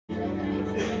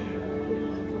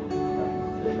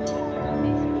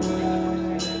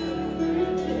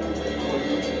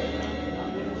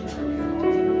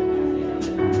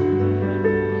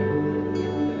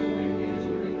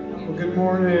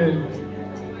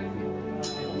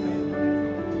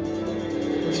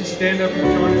stand up and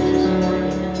join us this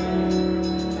morning.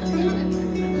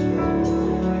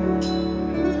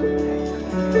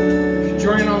 If you're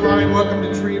joining online, welcome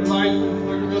to Tree of Life in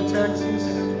Pflugerville, Texas.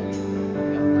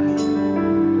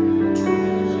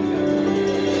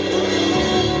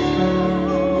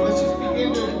 Let's just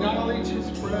begin to acknowledge His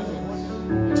presence.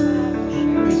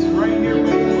 He's right here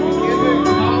with us. Begin to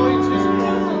acknowledge His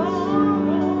presence.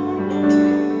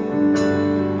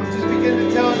 Just begin to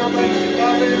tell Him how much you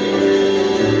love Him.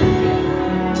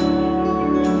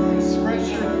 Express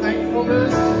your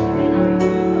thankfulness.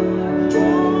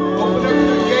 Open up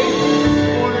your gates this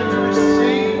morning to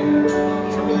receive,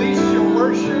 to release your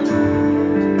worship.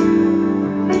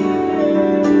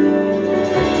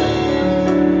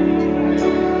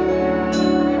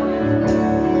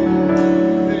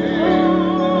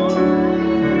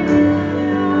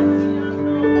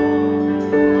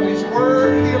 He's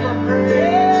worthy of our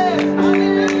praise.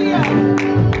 Hallelujah.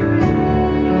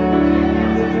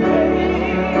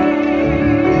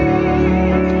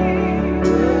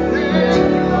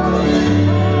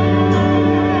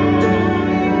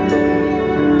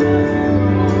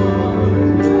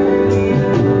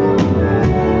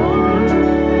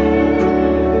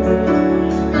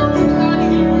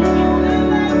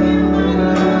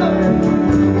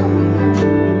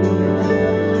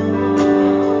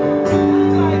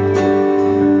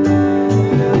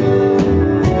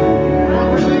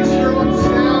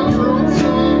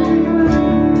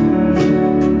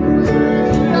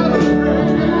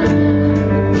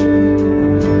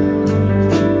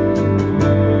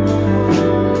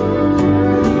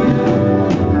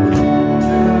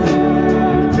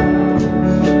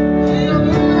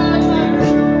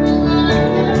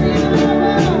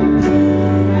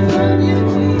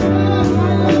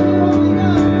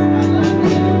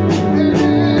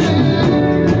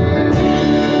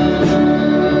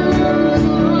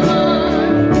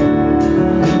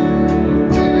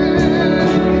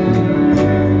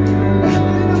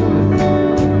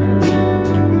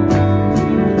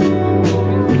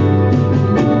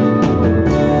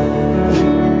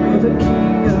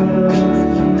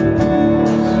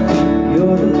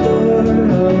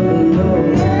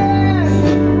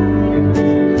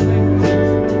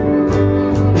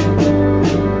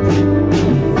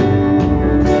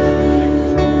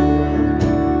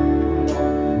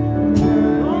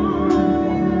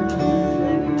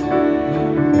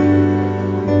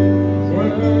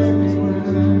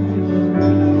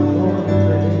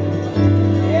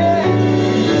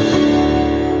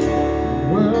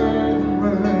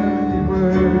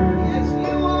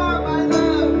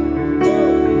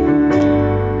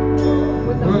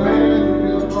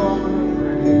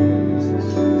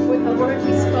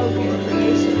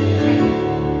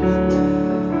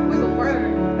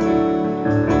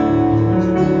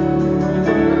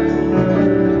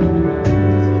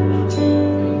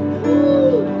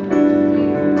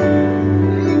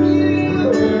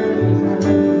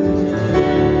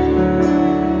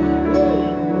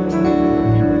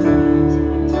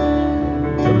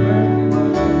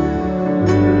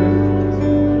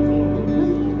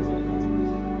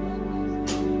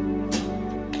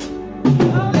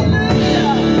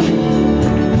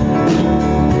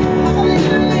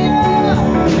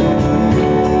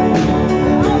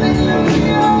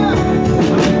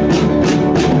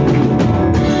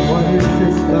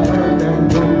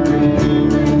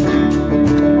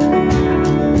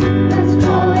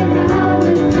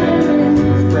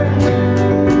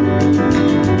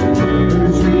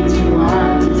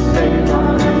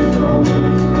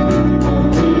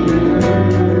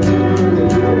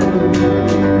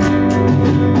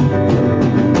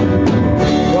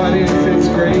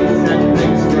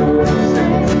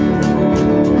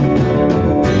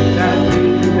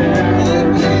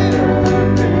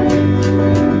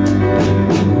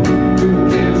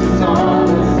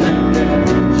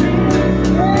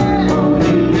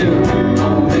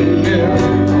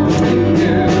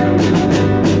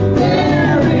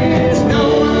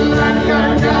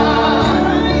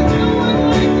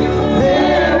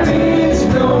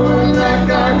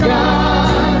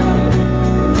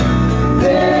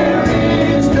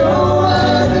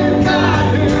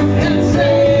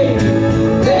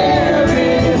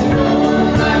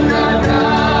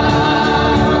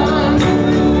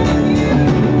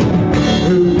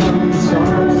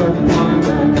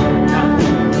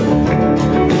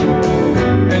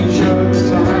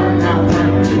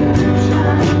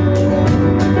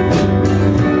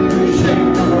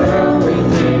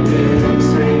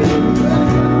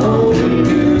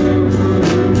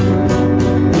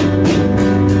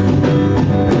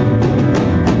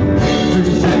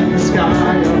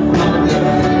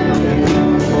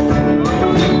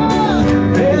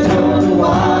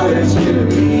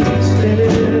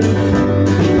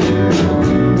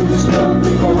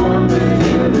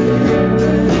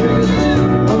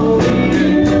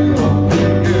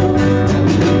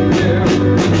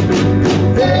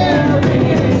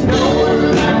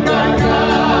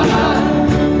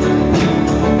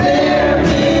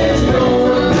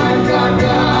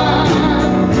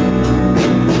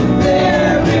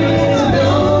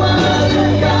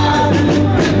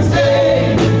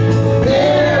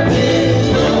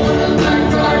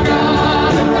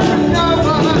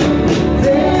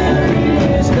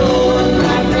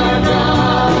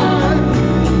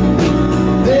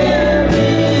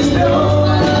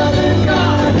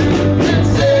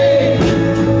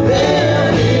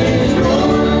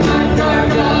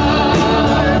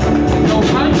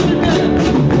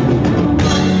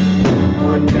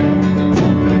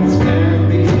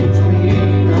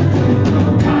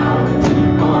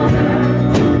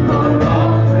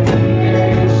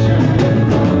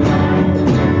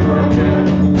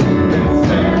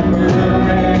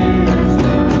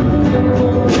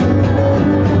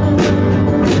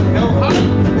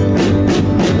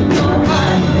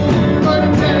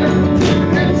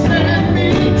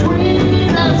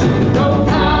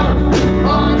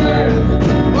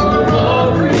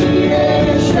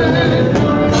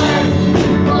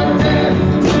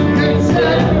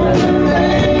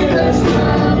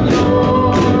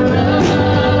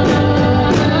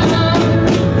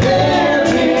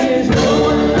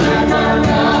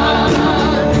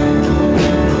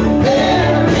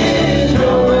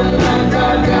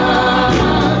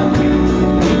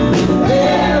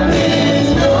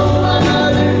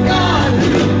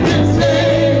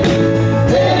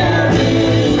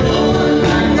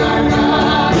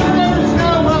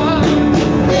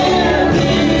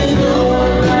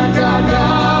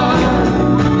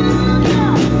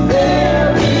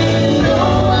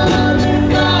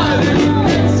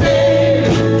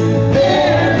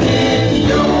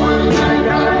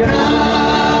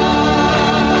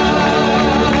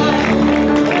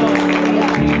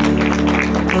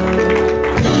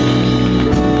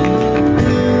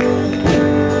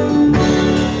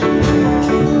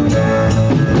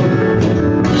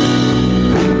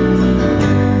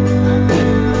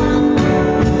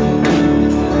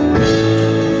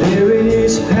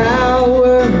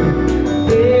 power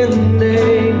in the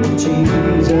name of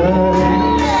Jesus.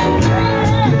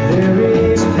 There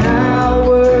is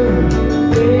power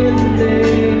in the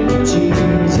name of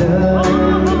Jesus.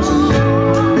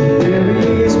 There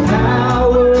is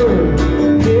power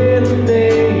in the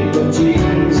name of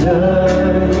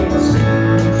Jesus.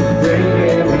 Break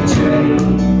every chain,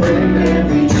 break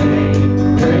every chain,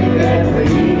 break every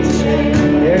chain.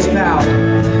 There's power.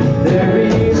 There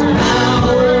is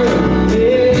power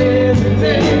in the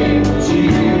name of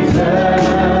Jesus.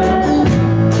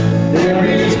 There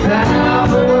is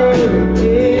power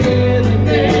in the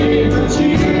name of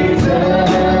Jesus.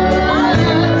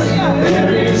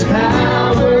 There is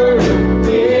power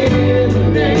in the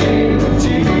name of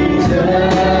Jesus.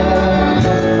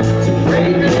 To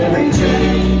break every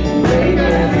chain, break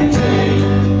every chain,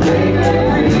 break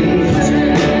every chain.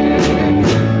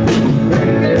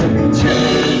 Break every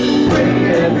chain, break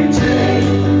every chain,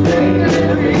 break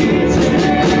every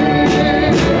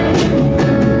chain.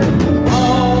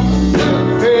 All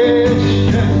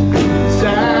sufficient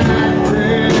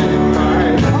sacrifice,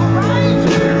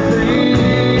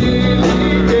 freely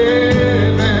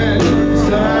given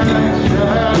such a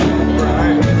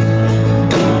price.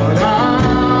 But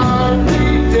our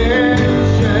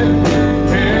redemption,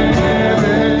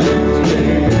 heaven's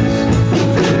gifts.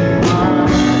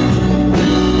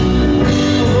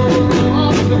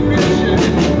 All sufficient.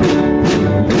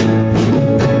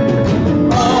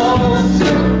 All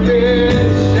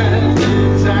sufficient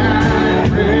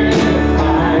sacrifice,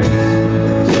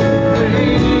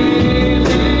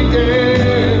 freely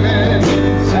given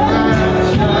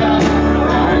such a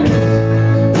price.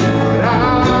 But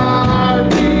our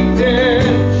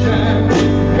redemption,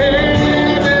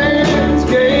 heaven's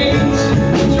gates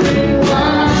swing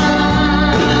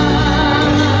wide.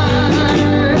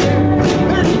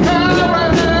 There's power.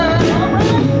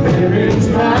 There is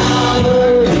power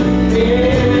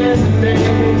in the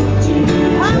name of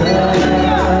Jesus.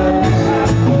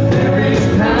 There is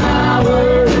power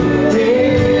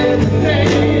in the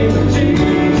name of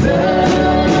Jesus.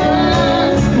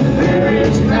 There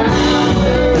is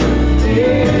power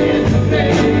in the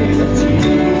name of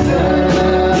Jesus.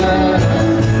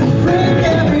 Break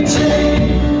every chain,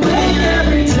 break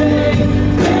every chain,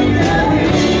 break every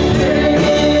chain.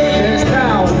 There's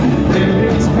power. There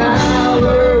is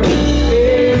power in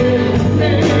the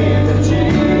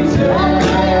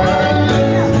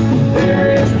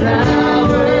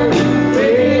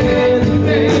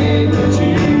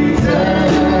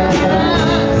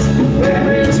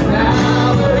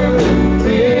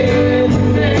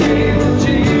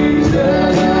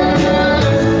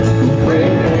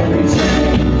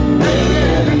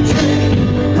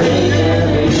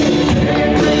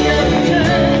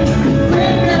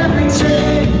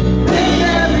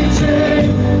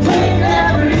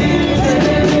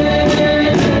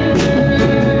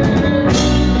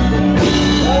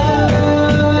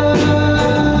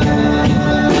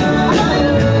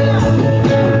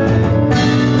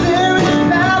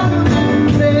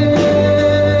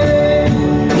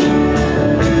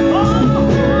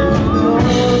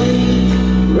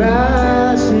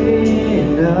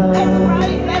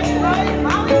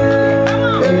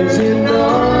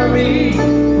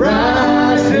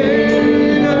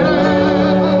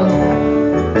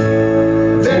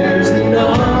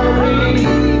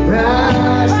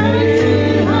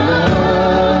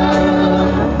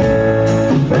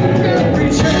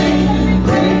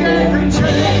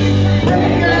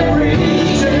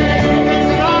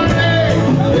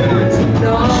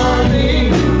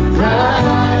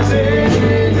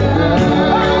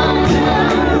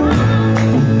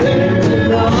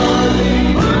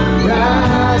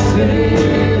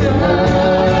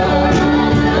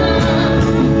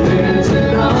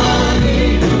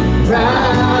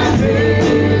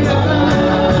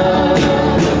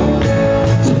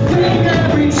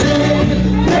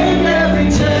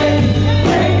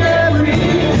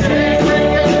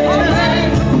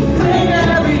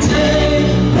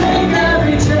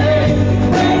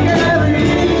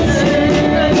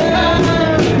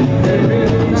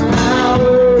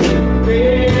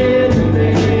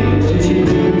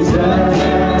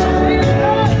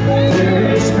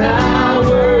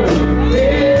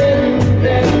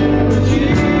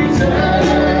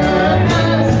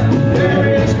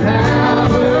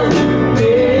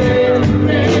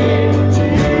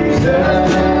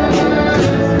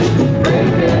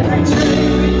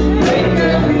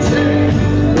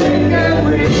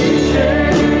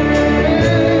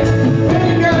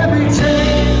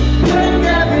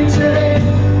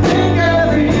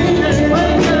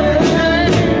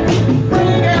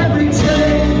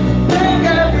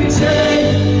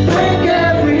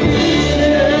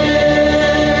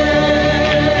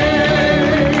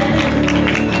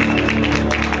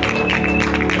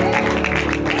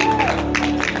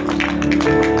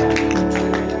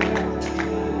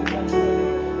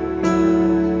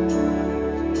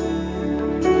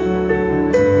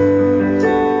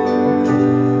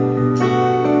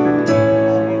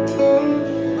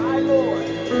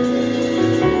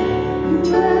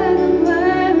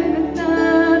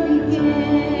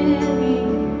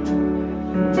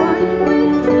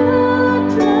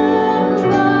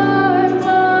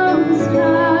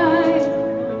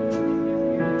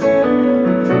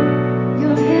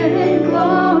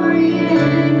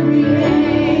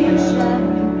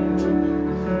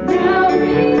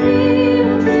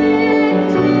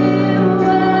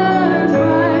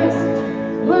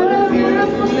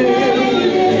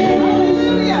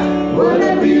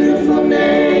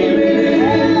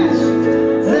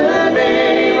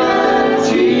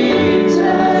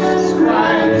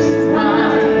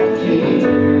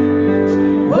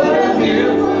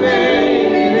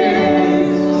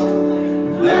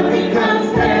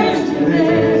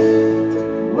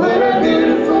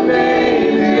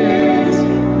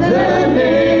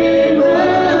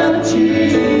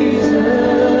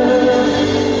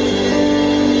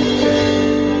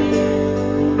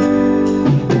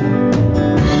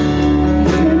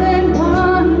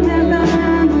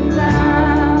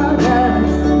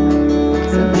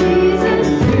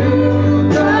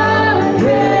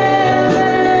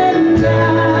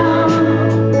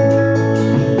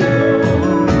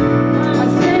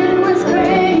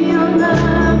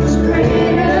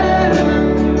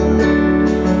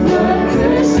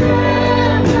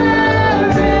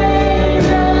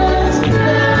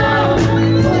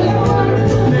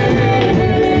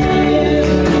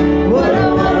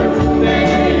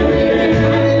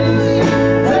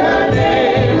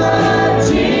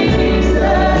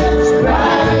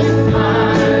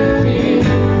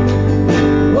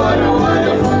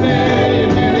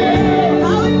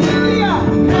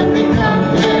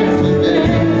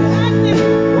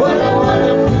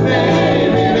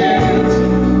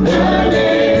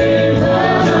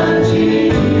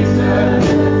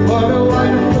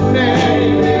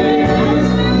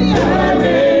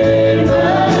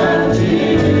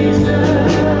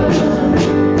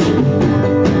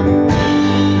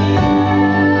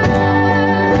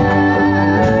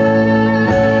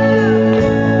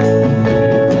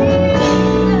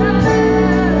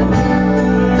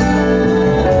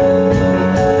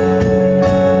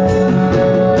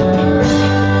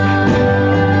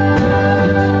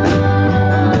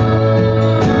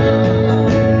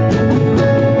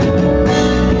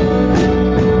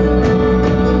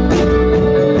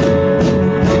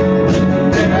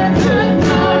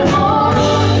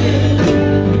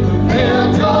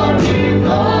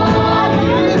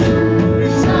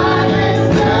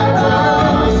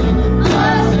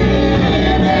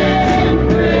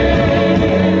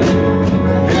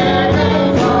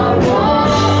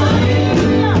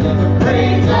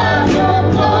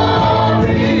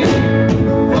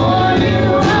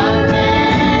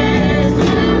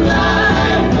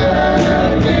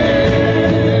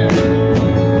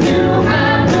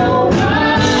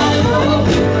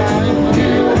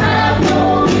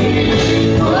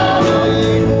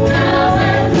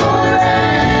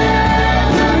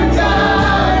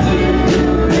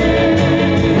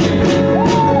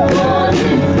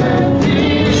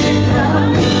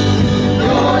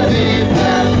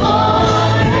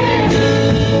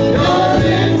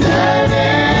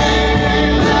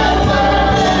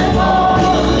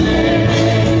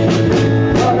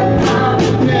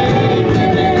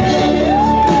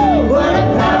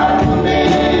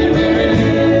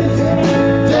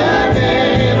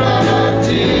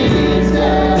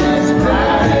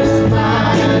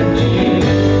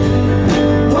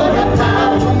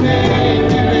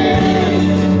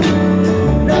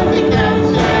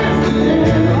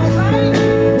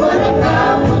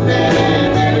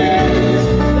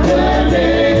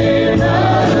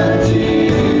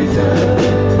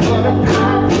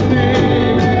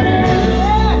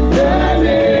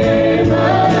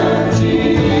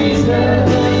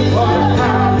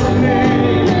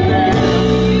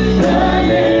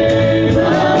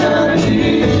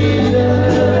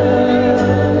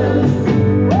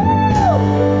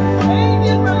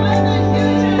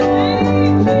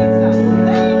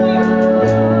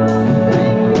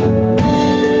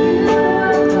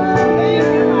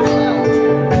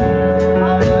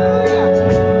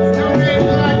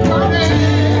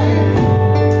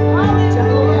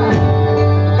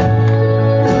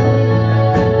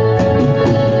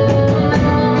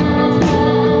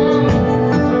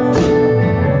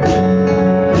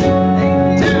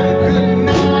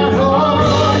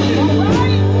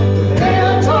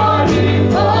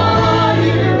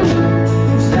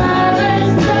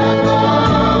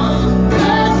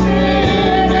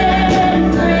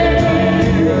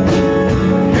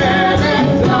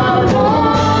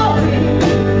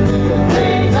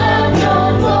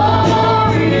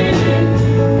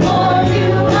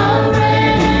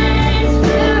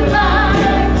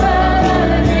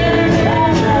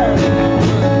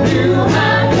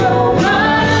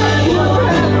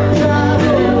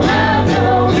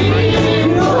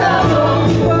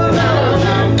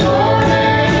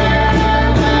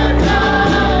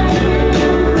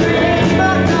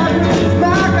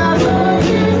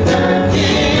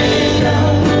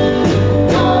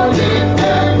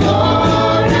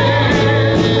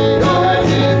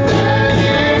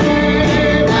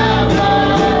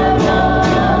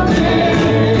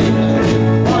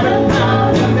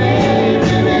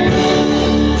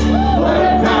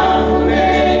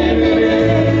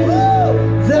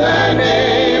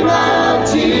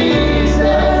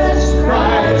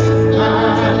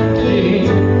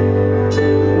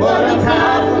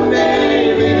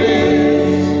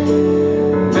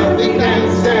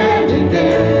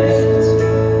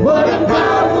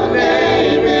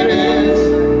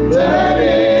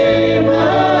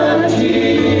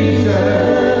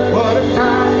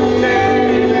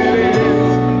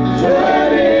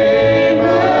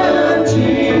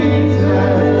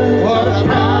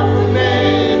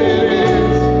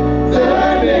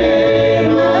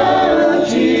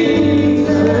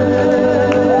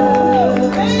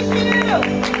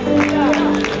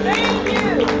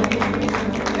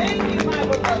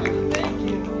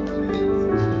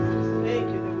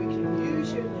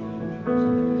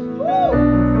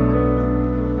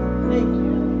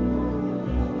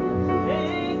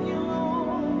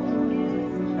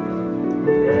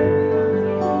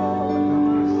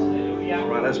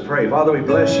us pray. Father, we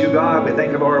bless you, God. We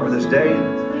thank you, Lord, for this day.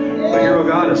 We're here, oh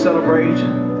God, to celebrate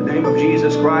the name of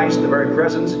Jesus Christ, the very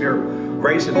presence of your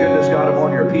grace and goodness, God,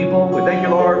 upon your people. We thank you,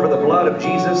 Lord, for the blood of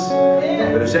Jesus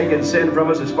that has taken sin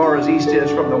from us as far as east is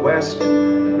from the west.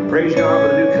 We praise you, God,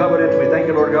 for the new covenant. We thank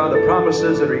you, Lord God, the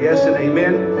promises that are yes and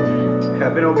amen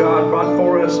have been, oh God, brought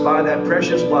for us by that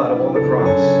precious blood upon the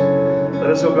cross. Let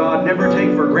us, oh God, never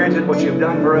take for granted what you've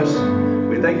done for us.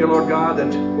 We thank you, Lord God,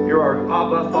 that you're our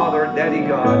Abba, Father, and Daddy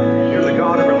God. You're the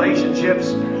God of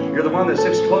relationships. You're the one that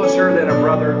sits closer than a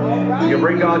brother. You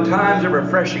bring, God, times of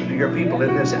refreshing to your people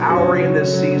in this hour, in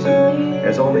this season,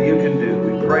 as only you can do.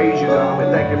 We praise you, God. We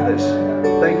thank you for this.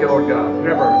 Thank you, Lord God.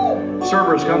 Whenever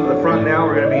servers come to the front now,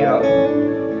 we're going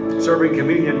to be serving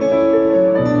communion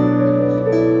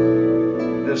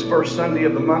this first Sunday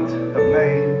of the month of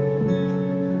May.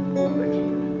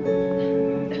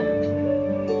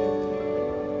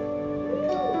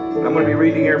 I'm going to be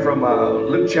reading here from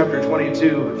Luke chapter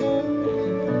 22.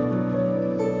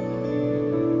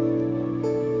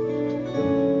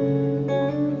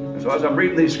 So as I'm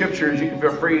reading these scriptures, you can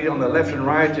feel free on the left and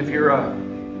right. If you're a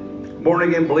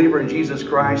born-again believer in Jesus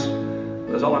Christ,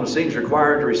 that's all I'm saying is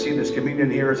required to receive this communion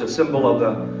here as a symbol of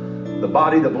the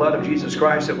body, the blood of Jesus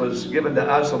Christ that was given to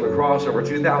us on the cross over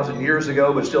 2,000 years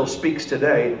ago, but still speaks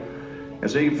today. And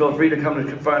so you can feel free to come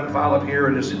and file up here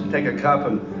and just take a cup,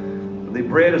 and the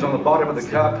bread is on the bottom of the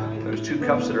cup. There's 2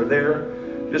 cups that are there.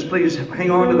 Just please hang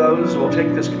on to those. We'll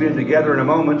take this communion together in a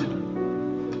moment.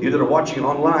 You that are watching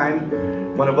online,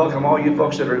 I want to welcome all you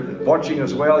folks that are watching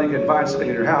as well. You can find something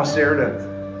in your house there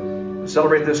to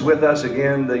celebrate this with us.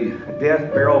 Again, the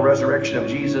death, burial, resurrection of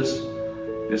Jesus.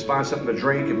 Just find something to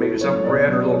drink and maybe some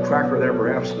bread or a little cracker there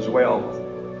perhaps as well.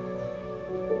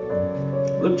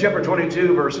 Luke chapter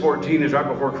 22 verse 14 is right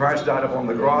before Christ died upon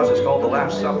the cross. It's called the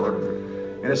Last Supper.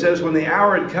 And it says, when the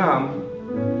hour had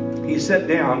come, he sat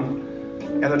down,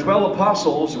 and the 12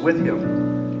 apostles with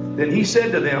him. Then he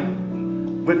said to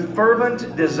them, with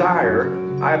fervent desire,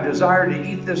 I have desired to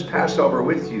eat this Passover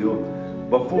with you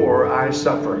before I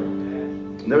suffer.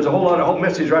 And there's a whole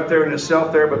message right there in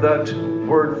itself there, but that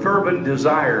word fervent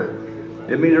desire,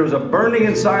 it means there was a burning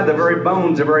inside the very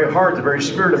bones, the very heart, the very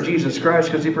spirit of Jesus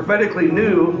Christ, because he prophetically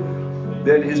knew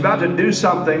that he's about to do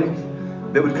something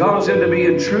that would cause him to be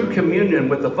in true communion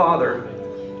with the Father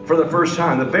for the first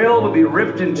time. The veil would be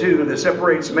ripped in two that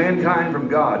separates mankind from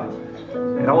God.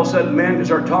 And all of a sudden, man can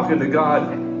start talking to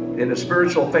God in a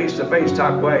spiritual face-to-face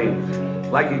type way,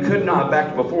 like he could not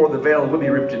back before the veil would be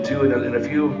ripped in two in a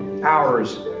few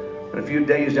hours, and a few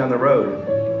days down the road.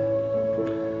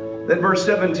 Then verse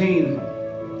 17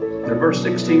 and verse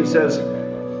 16 says,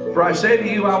 for I say to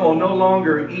you, I will no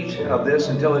longer eat of this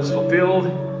until it's fulfilled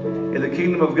in the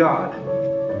kingdom of God.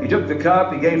 He took the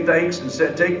cup, he gave thanks, and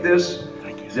said, take this,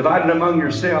 divide it among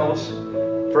yourselves.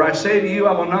 For I say to you,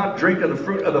 I will not drink of the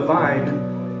fruit of the vine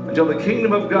until the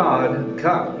kingdom of God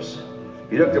comes.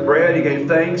 He took the bread, he gave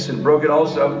thanks, and broke it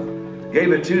also,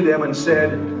 gave it to them, and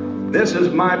said, this is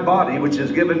my body, which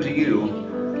is given to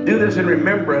you. Do this in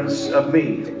remembrance of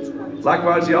me.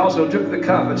 Likewise, he also took the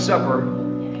cup at supper,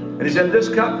 and he said, this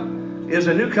cup is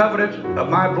a new covenant of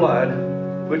my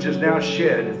blood, which is now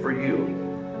shed for you.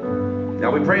 Now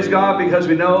we praise God because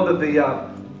we know that the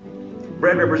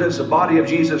bread represents the body of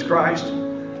Jesus Christ.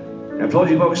 And I've told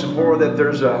you folks before that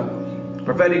there's a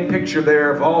prophetic picture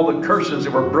there of all the curses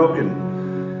that were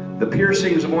broken. The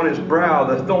piercings upon his brow,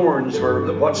 the thorns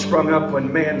were what sprung up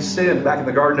when man sinned back in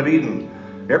the Garden of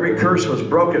Eden. Every curse was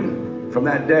broken from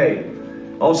that day.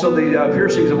 Also the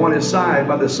piercings upon his side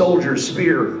by the soldier's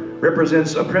spear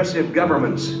represents oppressive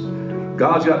governments.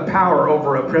 God's got power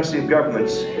over oppressive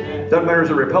governments. Doesn't matter if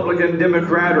it's a Republican,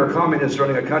 Democrat, or communist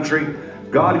running a country,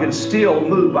 God can still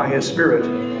move by his spirit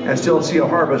and still see a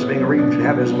harvest being reaped and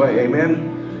have his way.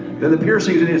 Amen. Then the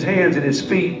piercings in his hands and his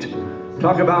feet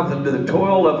talk about the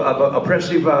toil of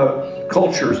oppressive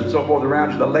cultures and so forth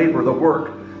around you, the labor, the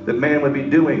work that man would be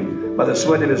doing by the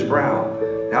sweat of his brow.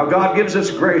 Now God gives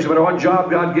us grace. No matter what job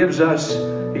God gives us,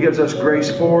 he gives us grace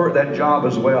for that job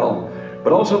as well.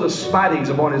 But also the smitings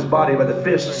upon his body by the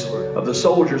fists of the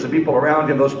soldiers and people around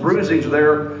him. Those bruisings are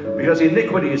there because the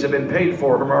iniquities have been paid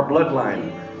for from our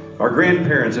bloodline. Our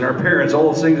grandparents and our parents,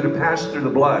 all those things that have passed through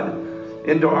the blood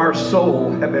into our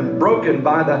soul have been broken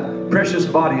by the precious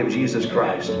body of Jesus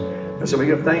Christ. And so we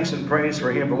give thanks and praise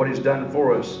for him for what he's done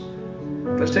for us.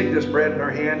 Let's take this bread in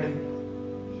our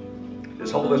hand.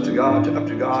 Just hold this to God, up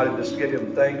to God, and just give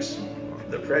him thanks for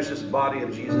the precious body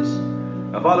of Jesus.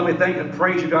 Now, Father, we thank and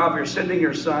praise you, God, for sending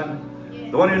your Son,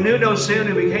 the one who knew no sin,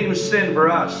 who became sin for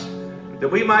us, that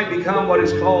we might become what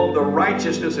is called the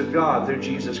righteousness of God through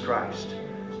Jesus Christ.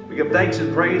 We give thanks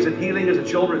and praise that healing is the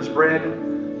children's bread.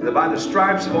 And that by the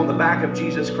stripes upon the back of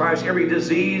Jesus Christ, every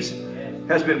disease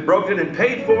has been broken and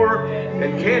paid for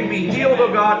and can be healed,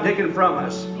 oh God, taken from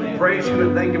us. We praise you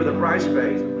and thank you for the price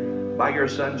paid by your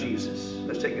Son, Jesus.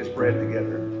 Let's take this bread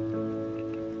together.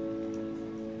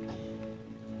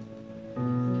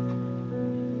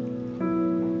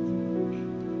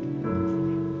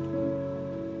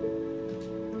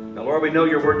 Now, Lord, we know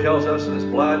your word tells us that this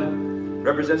blood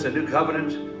represents a new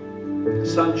covenant,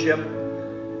 sonship,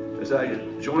 as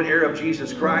a joint heir of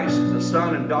Jesus Christ, as a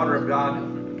son and daughter of God.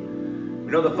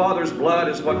 We know the Father's blood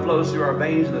is what flows through our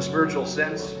veins in the spiritual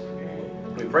sense.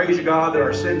 We praise you, God, that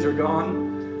our sins are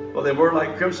gone. Well, they were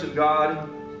like crimson,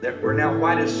 God, that we're now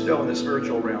white as snow in the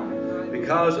spiritual realm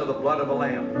because of the blood of the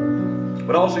Lamb.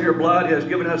 But also your blood has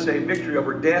given us a victory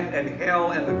over death and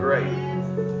hell and the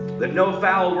grave. That no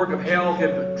foul work of hell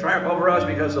can triumph over us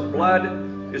because the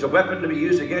blood is a weapon to be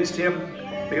used against him,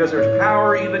 because there's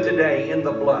power even today in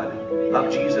the blood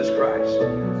of Jesus Christ.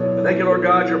 And thank you, Lord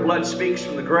God, your blood speaks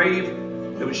from the grave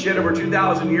that was shed over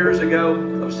 2,000 years ago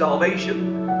of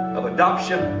salvation, of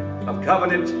adoption, of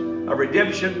covenant, of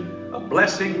redemption, of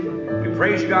blessing. We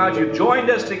praise you, God. You've joined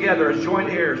us together as joint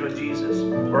heirs with Jesus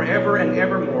forever and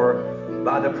evermore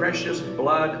by the precious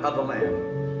blood of the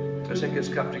Lamb. Let's take this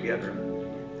cup together.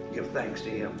 Give thanks to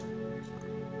him.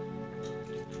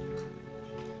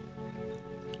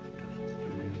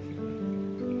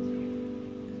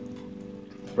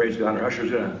 Praise God. Our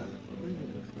usher's going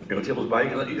to tables by. You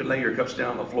can lay your cups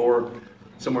down on the floor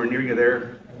somewhere near you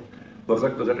there. Look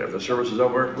like the service is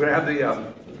over. We're going to have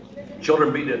the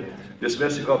children be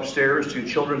dismissed to go upstairs to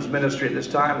children's ministry at this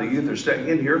time. The youth are staying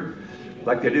in here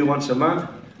like they do once a month.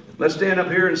 Let's stand up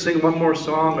here and sing one more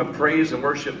song of praise and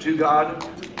worship to God.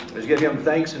 Let's give him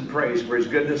thanks and praise for his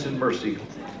goodness and mercy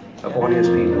upon his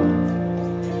people.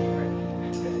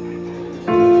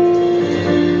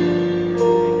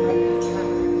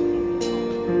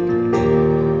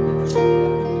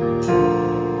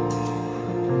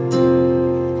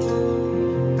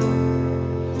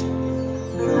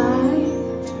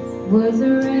 Was a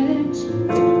wretch,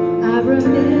 I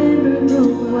remember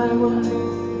who I was.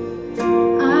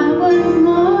 I was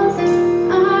lost,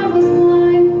 I was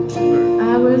blind,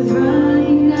 I was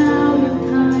running out of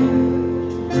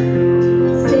time.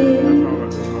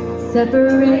 Sin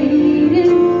separated,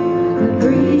 the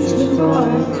breach was far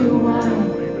too wide.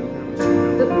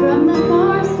 But from the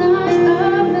far side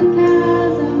of the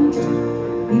chasm,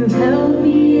 you held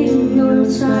me in your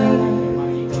sight.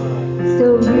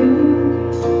 So you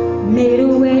made a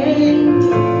way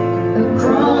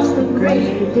across the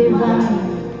great divide.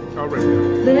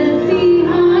 Left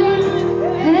behind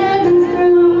heaven's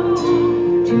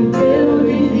throne to build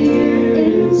it here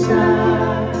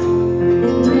inside.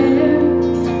 And there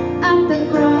at the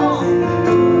cross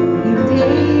you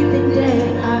paid the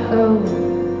debt I owe.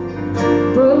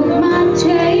 Broke my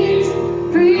chains,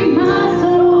 freed my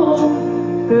soul.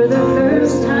 For the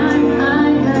first time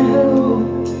I had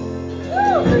hope.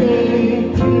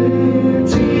 Thank you,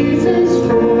 Jesus,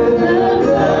 for the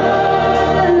blood.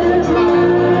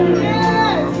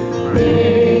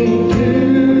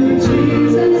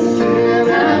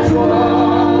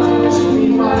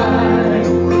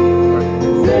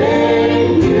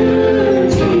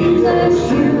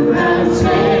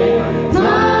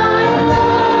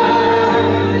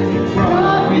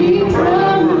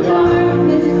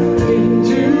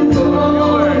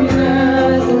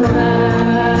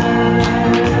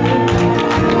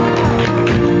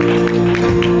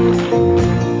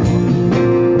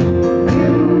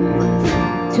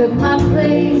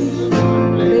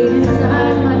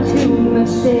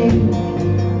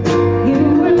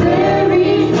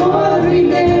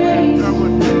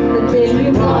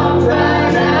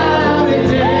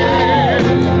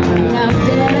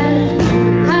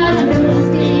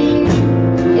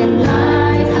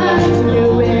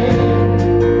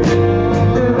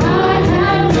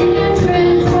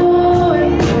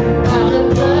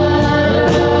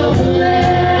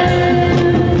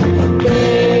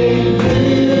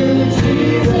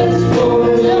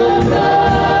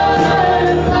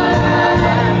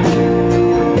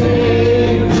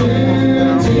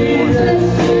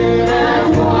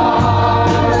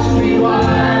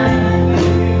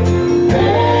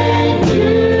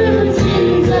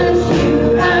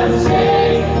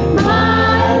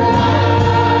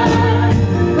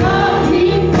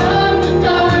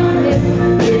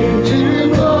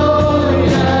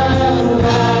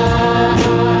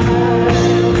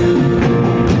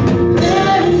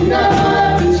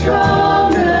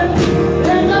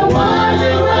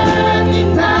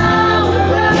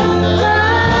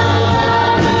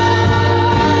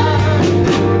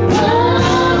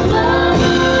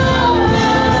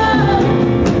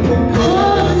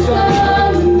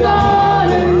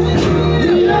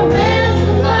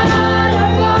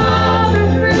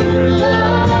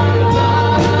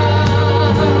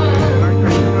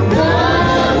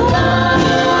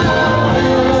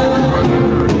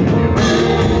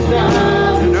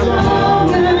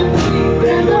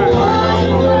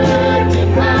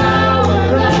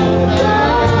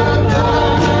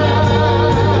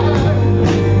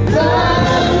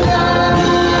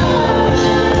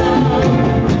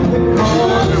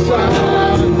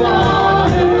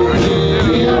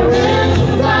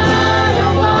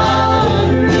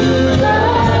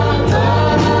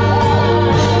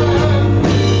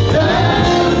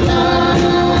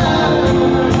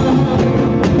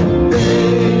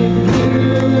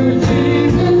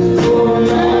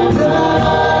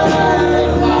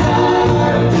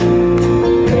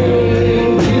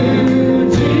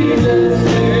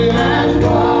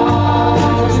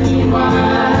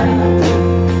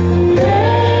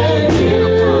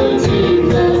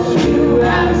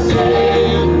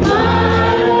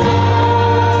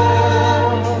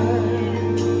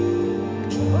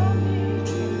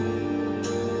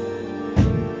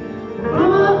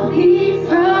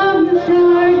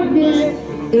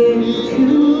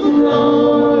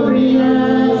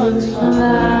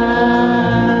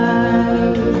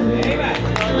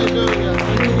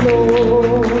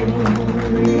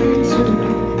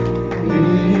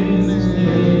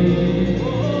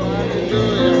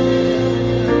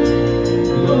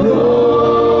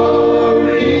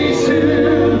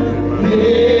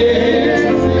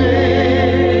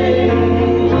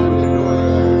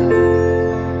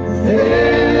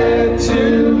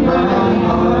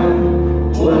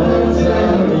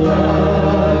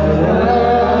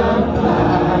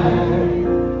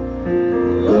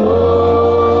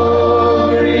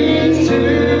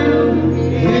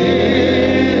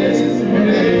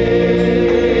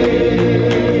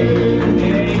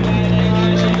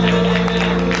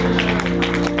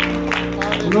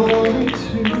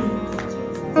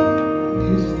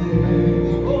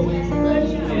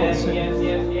 Yes, yes,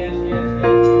 yes, yes,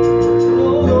 yes.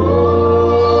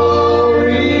 Glory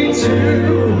to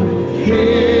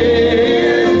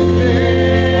His name.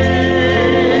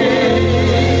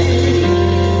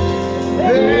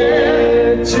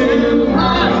 There to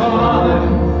my heart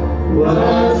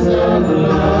was the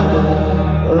blood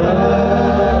of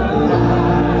life.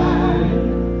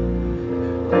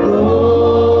 Glory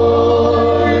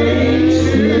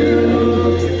to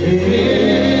His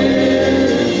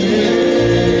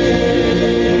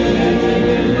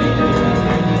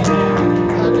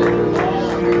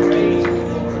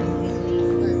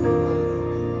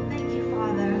Thank you,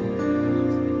 Father.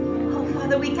 Oh,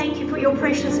 Father, we thank you for your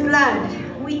precious blood.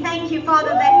 We thank you, Father,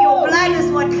 that your blood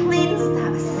is what cleansed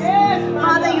us.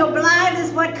 Father, your blood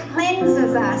is what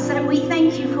cleanses us, and we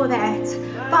thank you for that.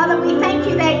 Father, we thank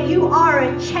you that you are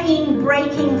a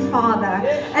chain-breaking Father,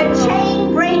 a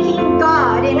chain-breaking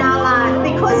God in our life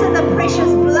because of the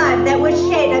precious blood that was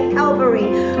shed at Calvary.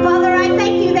 Father, I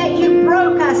thank you that you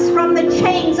broke us from the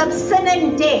chains of sin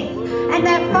and death, and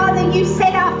that, Father, you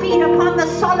set our feet upon the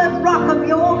solid rock of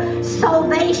your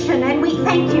salvation, and we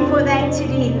thank you for that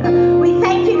today. We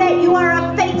thank you that you are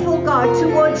a faithful God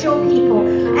towards your people.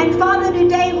 And Father,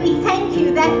 today we thank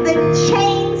you that the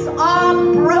chains are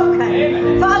broken.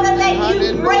 Amen. Father, that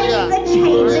you break the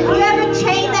chains. If you have a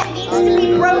chain that needs to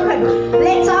be broken,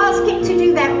 let's ask him to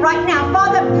do that right now.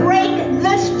 Father, break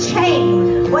this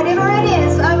chain, whatever it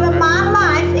is, over my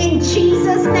life in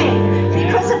Jesus' name.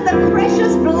 Because of the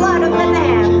precious blood of the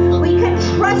Lamb, we can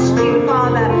trust you,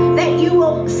 Father, that you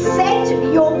will set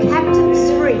your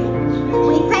captives free.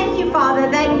 We thank you, Father,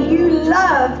 that you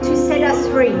love to set us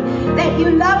free, that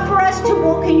you love for us to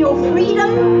walk in your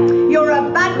freedom, your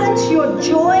abundance, your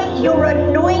joy, your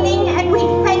anointing, and we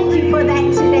thank you for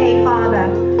that today, Father.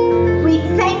 We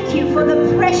thank you for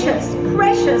the precious,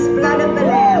 precious blood of the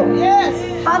Lamb.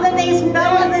 Yes. Father, there's no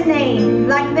other name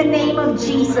like the name of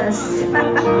Jesus.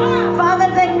 Father,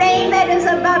 the name that is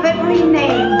above every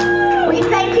name. We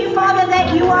thank you, Father,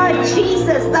 that you are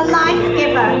Jesus, the life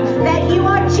giver, that you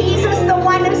are Jesus, the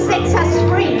one who sets us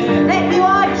free, that you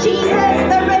are Jesus,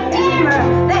 the Redeemer,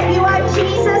 that you are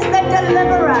Jesus, the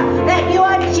Deliverer, that you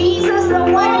are Jesus, the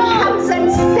one who comes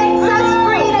and sets us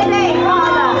free today,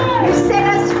 Father. You set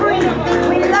us free.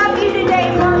 We love you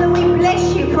today, Father. We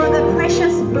bless you for the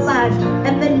precious blood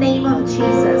in the name of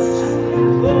Jesus.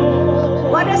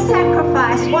 What a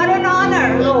sacrifice, what an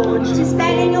honor, Lord, to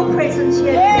stand in your presence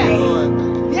here today. Lord,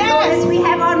 as we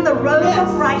have on the robe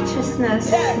of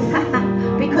righteousness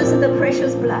because of the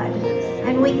precious blood.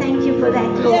 And we thank you for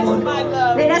that, Lord.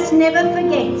 Let us never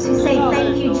forget to say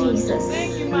thank you, Jesus.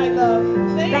 Thank you, my love.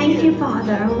 Thank you,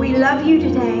 Father. We love you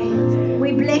today.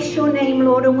 We bless your name,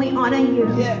 Lord, and we honor you.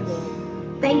 Yes.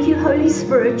 Thank you, Holy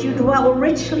Spirit. You dwell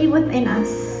richly within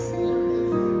us.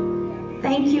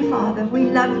 Thank you, Father. We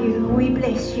love you. We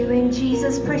bless you. In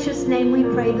Jesus' precious name we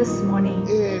pray this morning.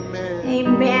 Amen.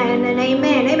 Amen and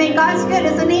amen. Amen. God's good,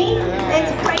 isn't he?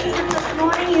 Let's praise him this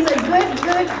morning. He's a good,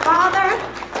 good Father.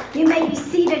 You may be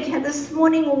seated here this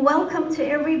morning. Welcome to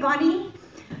everybody.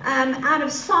 Out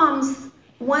of Psalms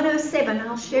 107.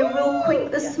 I'll share real quick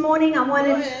this morning. I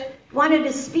wanted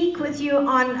to speak with you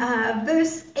on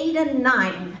verse 8 and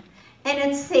 9. And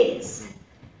it says,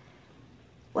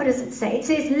 what does it say? It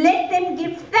says, let them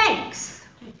give thanks.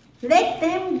 Let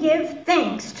them give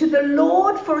thanks to the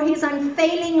Lord for his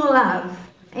unfailing love.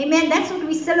 Amen. That's what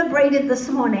we celebrated this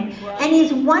morning. And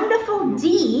his wonderful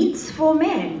deeds for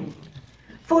men.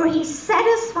 For he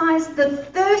satisfies the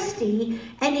thirsty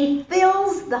and he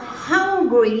fills the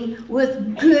hungry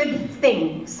with good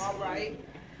things. All right.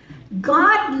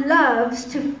 God loves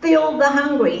to fill the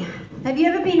hungry. Have you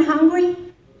ever been hungry?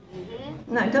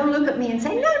 No, don't look at me and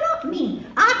say, no, not me.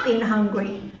 I've been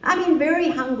hungry. I've been very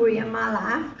hungry in my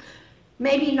life.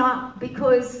 Maybe not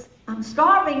because I'm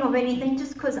starving of anything,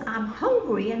 just because I'm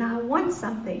hungry and I want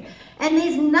something. And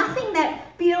there's nothing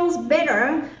that feels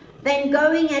better than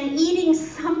going and eating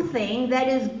something that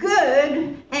is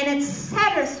good and it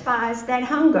satisfies that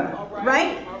hunger,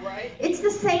 right? All right. It's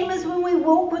the same as when we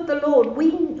walk with the Lord.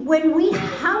 When we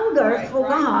hunger for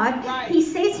God, he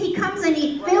says he comes and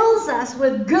he fills us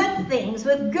with good things,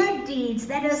 with good deeds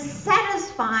that is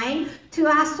satisfying to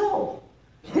our soul.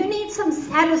 Who needs some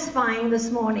satisfying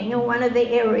this morning in one of the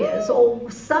areas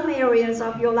or some areas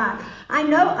of your life? I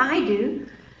know I do.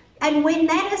 And when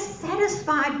that is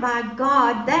satisfied by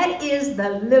God, that is the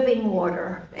living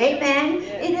water. Amen.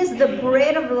 It is the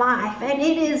bread of life. And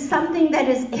it is something that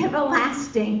is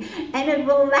everlasting. And it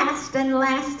will last and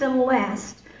last and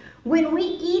last. When we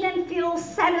eat and feel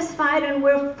satisfied and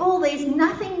we're full, there's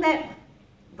nothing that,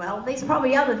 well, there's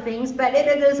probably other things, but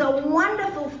it is a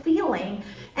wonderful feeling.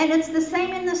 And it's the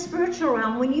same in the spiritual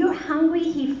realm. When you're hungry,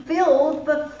 he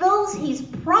fulfills his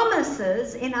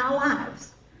promises in our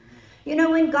lives. You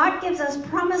know, when God gives us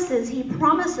promises, he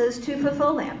promises to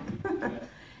fulfill them.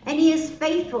 And he is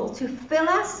faithful to fill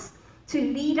us, to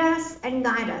lead us, and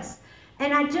guide us.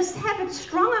 And I just have it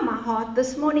strong on my heart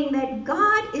this morning that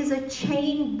God is a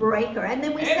chain breaker. And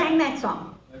then we sang that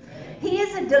song. He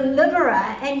is a deliverer,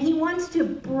 and he wants to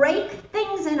break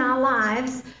things in our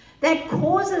lives that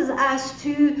causes us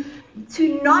to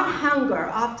not hunger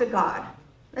after God.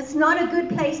 That's not a good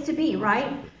place to be,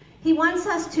 right? He wants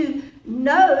us to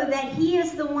know that he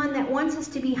is the one that wants us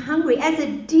to be hungry. As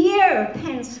a deer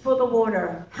pants for the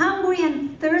water, hungry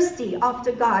and thirsty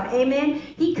after God. Amen.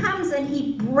 He comes and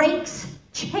he breaks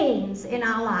chains in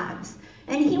our lives.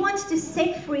 And he wants to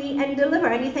set free and deliver.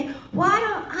 And you think,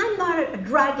 I'm not a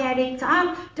drug addict.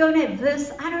 I don't have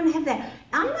this. I don't have that.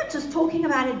 I'm not just talking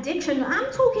about addiction.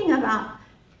 I'm talking about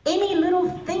any little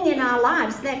thing in our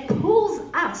lives that pulls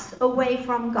us away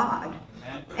from God.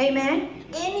 Amen?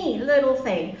 Any little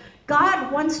thing.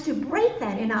 God wants to break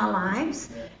that in our lives,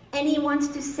 and he wants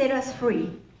to set us free.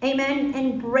 Amen?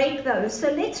 And break those.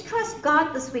 So let's trust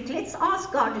God this week. Let's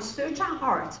ask God to search our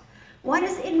heart. What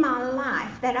is in my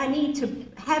life that I need to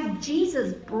have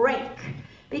Jesus break?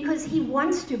 Because he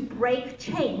wants to break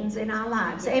chains in our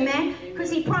lives. Amen?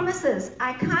 Because he promises,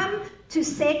 I come to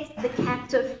set the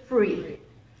captive free.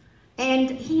 And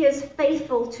he is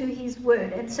faithful to his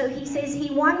word. And so he says he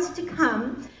wants to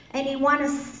come and he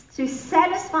wants to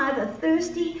satisfy the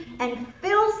thirsty and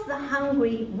fills the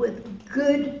hungry with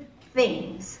good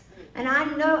things. And I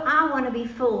know I want to be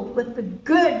filled with the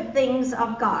good things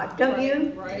of God, don't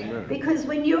you? Right. Because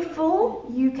when you're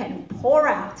full, you can pour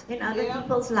out in other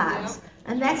people's lives.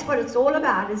 And that's what it's all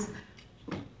about, is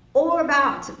all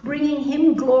about bringing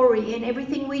him glory in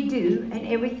everything we do and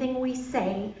everything we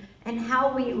say and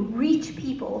how we reach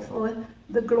people for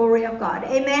the glory of God.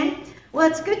 Amen? Well,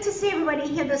 it's good to see everybody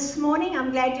here this morning.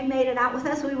 I'm glad you made it out with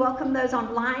us. We welcome those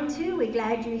online too. We're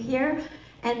glad you're here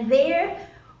and there.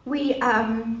 We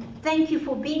thank you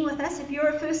for being with us. If you're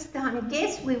a first-time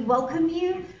guest, we welcome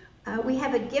you. We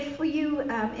have a gift for you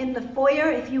in the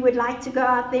foyer. If you would like to go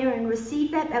out there and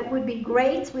receive that, that would be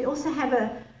great. We also have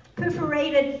a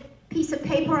perforated piece of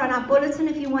paper on our bulletin.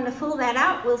 If you want to fill that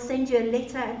out, we'll send you a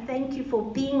letter, and thank you for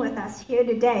being with us here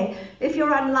today. If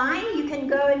you're online, you can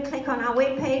go and click on our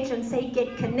webpage and say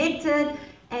get connected,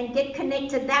 and get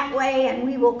connected that way, and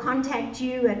we will contact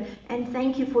you, and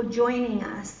thank you for joining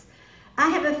us. I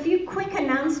have a few quick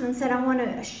announcements that I want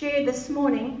to share this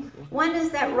morning. One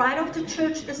is that right after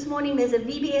church this morning, there's a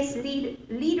VBS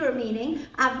leader meeting.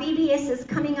 Our VBS is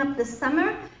coming up this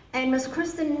summer, and Miss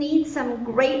Kristen needs some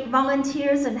great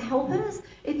volunteers and helpers.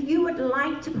 If you would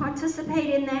like to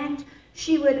participate in that,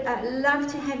 she would love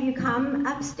to have you come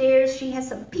upstairs. She has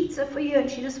some pizza for you,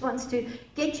 and she just wants to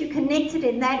get you connected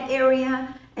in that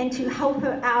area and to help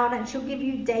her out, and she'll give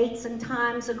you dates and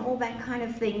times and all that kind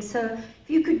of thing. So if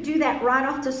you could do that right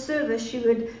after service, she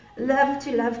would love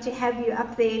to have you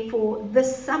up there for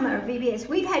this summer VBS.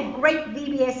 We've had great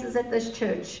VBSs at this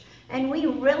church, and we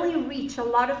really reach a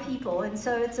lot of people, and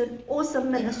so it's an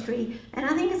awesome ministry. And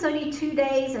I think it's only 2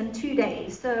 days and 2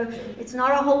 days, so it's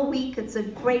not a whole week. It's a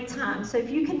great time. So if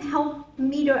you can help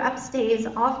meet her upstairs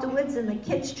afterwards in the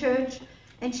kids' church,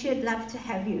 and she'd love to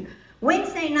have you.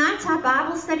 Wednesday nights, our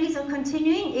Bible studies are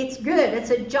continuing. It's good. It's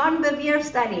a John Bevere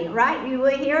study, right? You were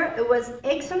here. It was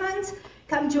excellent.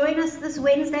 Come join us this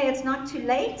Wednesday. It's not too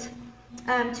late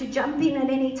to jump in at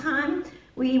any time.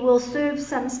 We will serve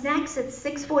some snacks at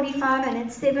 6:45, and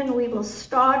at 7 we will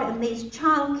start, and there's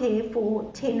childcare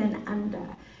for 10 and under.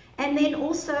 And then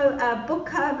also Book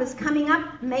Club is coming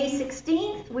up May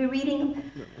 16th. We're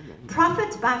reading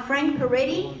Prophets by Frank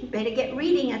Peretti. You better get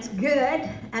reading. It's good.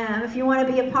 If you want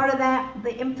to be a part of that,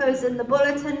 the info's in the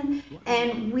bulletin,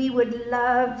 and we would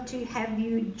love to have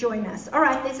you join us. All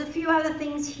right, there's a few other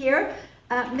things here.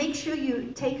 Make sure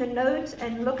you take a note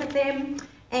and look at them,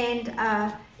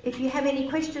 and if you have any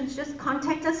questions, just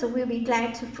contact us, and we'll be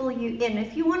glad to fill you in.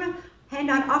 If you want to hand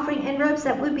out offering envelopes,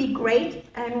 that would be great.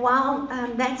 And while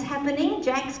that's happening,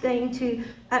 Jack's going to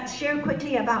share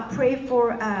quickly about prayer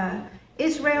for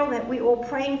Israel that we're all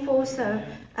praying for. So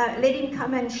let him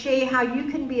come and share how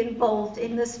you can be involved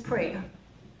in this prayer.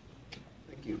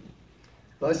 Thank you.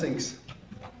 Blessings.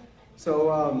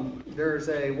 So there's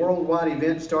a worldwide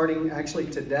event starting actually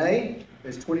today.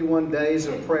 There's 21 days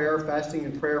of prayer, fasting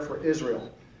and prayer for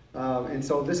Israel. And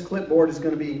so this clipboard is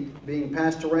going to be being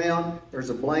passed around. There's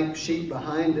a blank sheet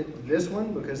behind this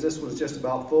one because this was just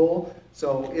about full.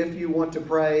 So if you want to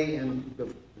pray and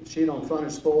the sheet on front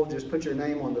is full, just put your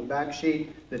name on the back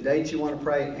sheet, the date you want to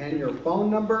pray, and your phone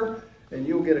number. and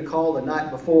you'll get a call the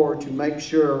night before to make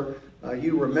sure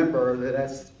you remember that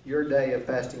that's your day of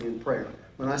fasting and prayer.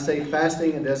 When I say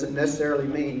fasting, it doesn't necessarily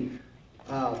mean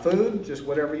food. Just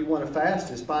whatever you want to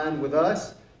fast is fine with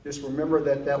us. Just remember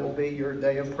that that will be your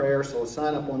day of prayer, so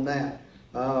sign up on that.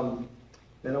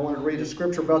 Then I want to read a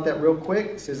scripture about that real quick.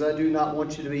 It says, I do not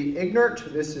want you to be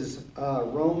ignorant. This is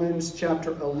Romans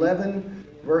chapter 11,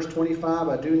 verse 25.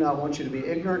 I do not want you to be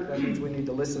ignorant. That means we need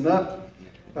to listen up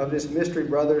of this mystery,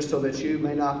 brothers, so that you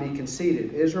may not be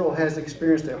conceited. Israel has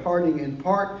experienced a hardening in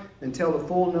part until the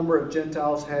full number of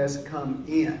Gentiles has come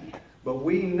in. But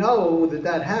we know that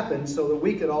that happened so that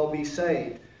we could all be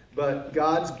saved. But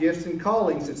God's gifts and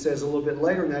callings, it says a little bit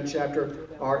later in that chapter,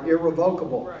 are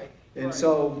irrevocable. And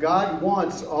so God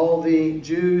wants all the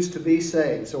Jews to be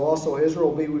saved. So also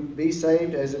Israel will be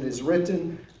saved, as it is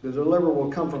written, the deliverer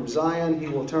will come from Zion. He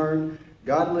will turn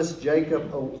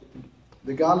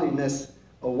the godliness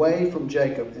away from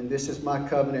Jacob. And this is my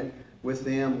covenant with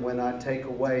them when I take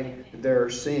away their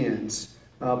sins.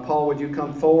 Paul, would you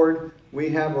come forward? We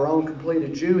have our own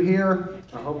completed Jew here.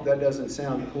 I hope that doesn't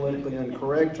sound politically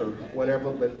incorrect or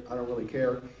whatever, but I don't really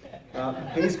care.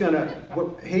 He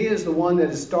is the one that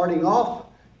is starting off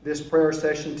this prayer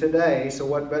session today. So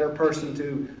what better person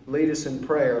to lead us in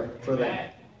prayer for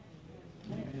that?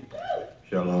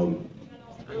 Shalom.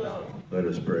 Let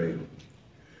us pray.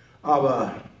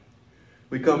 Abba,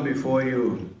 we come before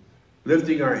you,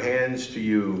 lifting our hands to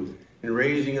you and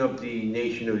raising up the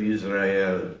nation of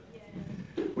Israel.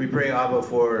 We pray, Abba,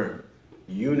 for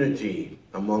unity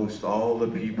amongst all the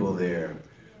people there.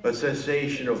 A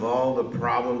cessation of all the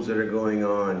problems that are going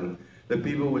on. The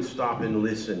people would stop and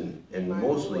listen. And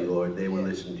mostly, Lord, they will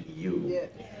listen to you.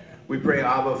 We pray,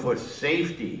 Abba, for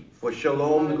safety, for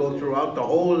shalom to go throughout the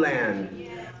whole land.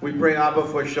 We pray, Abba,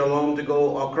 for shalom to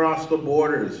go across the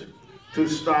borders, to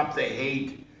stop the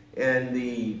hate and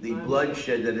the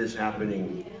bloodshed that is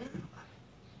happening.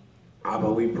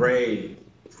 Abba, we pray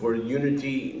for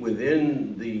unity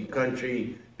within the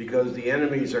country because the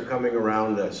enemies are coming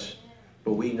around us.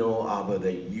 But we know, Abba,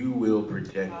 that you will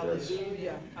protect us.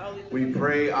 We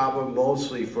pray, Abba,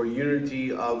 mostly for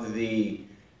unity of the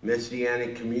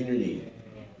Messianic community,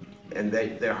 and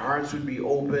that their hearts would be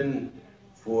open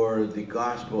for the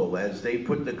gospel as they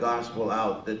put the gospel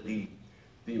out, that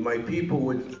my people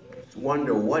would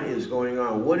wonder what is going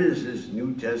on. What is this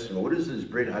New Testament? What is this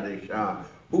Brit Hadashah?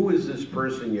 Who is this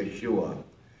person, Yeshua?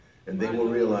 And they will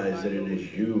realize that it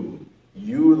is you.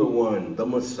 You, the one, the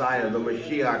Messiah, the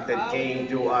Mashiach that came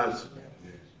to us.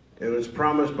 It was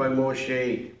promised by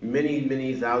Moshe many,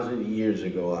 many thousand years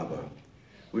ago, Abba.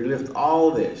 We lift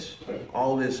all this,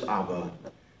 Abba,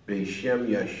 B'Shem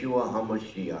Yeshua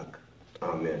HaMashiach.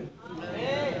 Amen.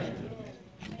 Amen.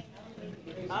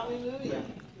 Hallelujah.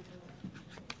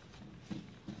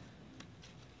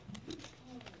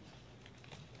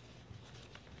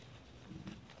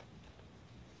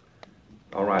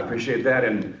 All right, appreciate that.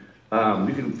 And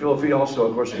you can feel free also,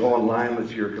 of course, to go online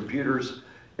with your computers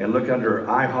and look under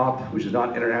IHOP, which is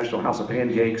not International House of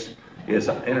Pancakes. It's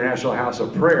International House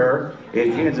of Prayer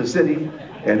in Kansas City.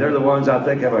 And they're the ones I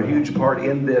think have a huge part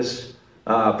in this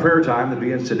prayer time that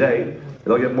begins today.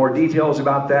 They'll get more details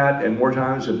about that and more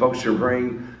times and folks are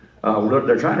praying.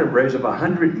 They're trying to raise up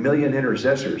 100 million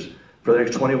intercessors for the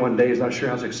next 21 days. Not sure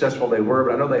how successful they were,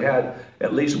 but I know they had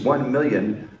at least 1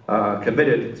 million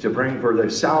committed to praying for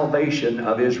the salvation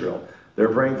of Israel. They're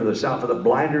praying for the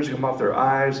blinders to come off their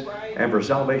eyes and for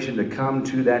salvation to come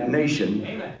to that nation.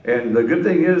 Amen. And the good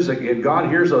thing is, again, God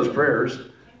hears those prayers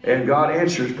and God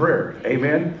answers prayer.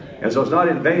 Amen. And so it's not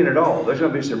in vain at all. There's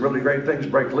going to be some really great things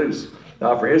break loose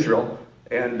for Israel.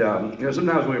 And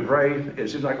sometimes when we pray, it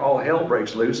seems like all hell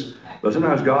breaks loose. But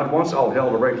sometimes God wants all hell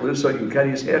to break loose so you can cut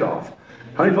his head off.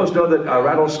 How many folks know that a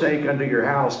rattlesnake under your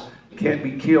house can't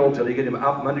be killed till you get him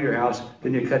out from under your house,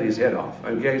 then you cut his head off?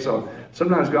 Okay, so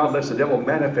sometimes God lets the devil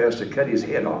manifest to cut his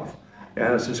head off. And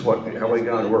that's just how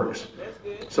God works.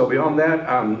 So beyond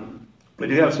that, we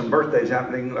do have some birthdays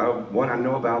happening. One I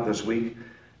know about this week,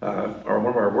 or one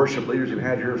of our worship leaders we've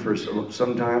had here for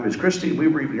some time is Christy. We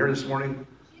were even here this morning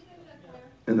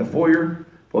in the foyer.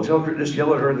 Well, just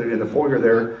yell at her in the foyer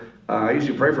there. I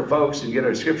usually pray for folks and get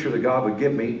a scripture that God would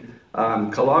give me.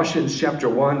 Colossians chapter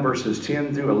 1, verses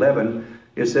 10 through 11.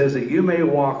 It says that you may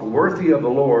walk worthy of the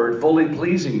Lord, fully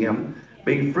pleasing him,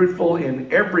 being fruitful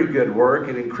in every good work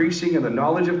and increasing in the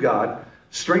knowledge of God,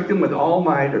 strengthened with all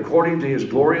might according to his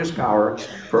glorious power,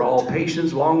 for all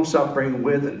patience, long suffering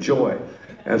with joy.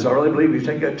 And so I really believe you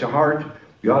take that to heart.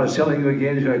 God is telling you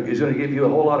again, he's going to give you a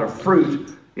whole lot of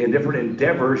fruit in different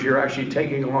endeavors you're actually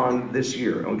taking on this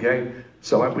year, okay?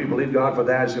 So we believe God for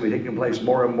that. It's going to be taking place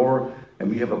more and more, and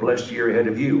we have a blessed year ahead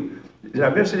of you. Did I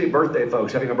miss any birthday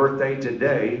folks having a birthday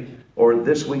today or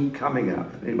this week coming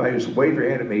up? Anybody just wave your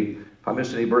hand at me if I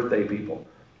missed any birthday people.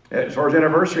 As far as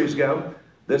anniversaries go,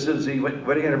 this is the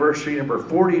wedding anniversary number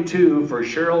 42 for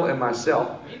Cheryl and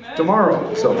myself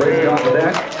tomorrow. So praise God for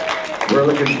that. We're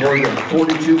looking forward to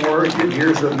 42 more good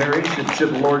years of marriage.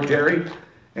 Should the Lord tarry,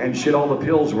 and should all the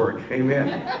pills work.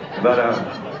 Amen. But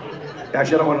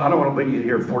actually, I don't want to be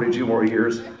here 42 more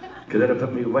years, because that'll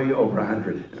put me way over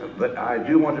 100. But I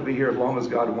do want to be here as long as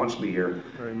God wants me here.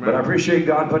 Amen. But I appreciate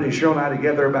God putting Cheryl and I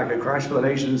together back at Christ for the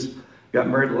Nations. Got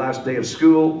married the last day of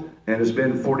school, and it's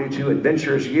been 42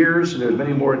 adventurous years, and there's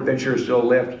many more adventures still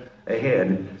left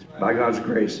ahead by God's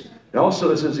grace. And also,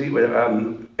 this is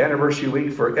the anniversary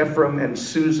week for Ephraim and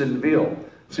Susan Veal.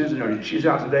 Susan, she's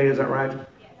out today, is that right?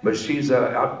 But she's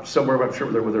out somewhere, I'm sure,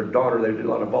 with her daughter. They do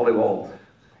a lot of volleyball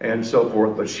and so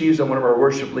forth. But she's one of our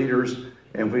worship leaders,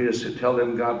 and we just tell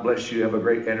them, God bless you, have a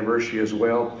great anniversary as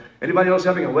well. Anybody else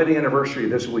having a wedding anniversary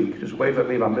this week? Just wave at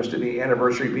me if I missed any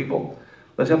anniversary people.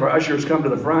 Let's have our ushers come to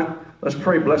the front. Let's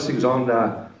pray blessings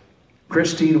on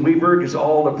Christine Weaver. Gives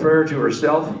all the prayer to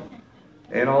herself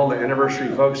and all the anniversary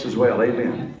folks as well.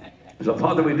 Amen. So,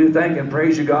 Father, we do thank and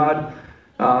praise you, God,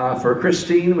 for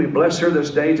Christine. We bless her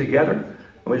this day together.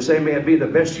 And we say, may it be the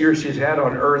best year she's had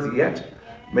on earth yet.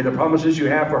 May the promises you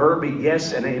have for her be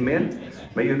yes and amen.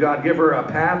 May you, God, give her a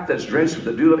path that's drenched with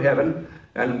the dew of heaven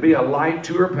and be a light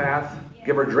to her path.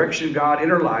 Give her direction, God, in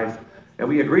her life. And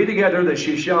we agree together that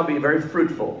she shall be very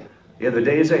fruitful in the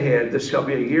days ahead. This shall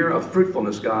be a year of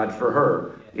fruitfulness, God, for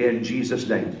her in Jesus'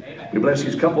 name. We bless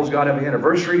these couples, God, having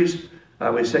anniversaries.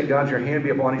 We say, God, your hand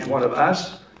be upon each one of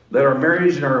us. Let our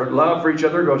marriage and our love for each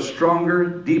other go stronger,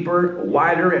 deeper,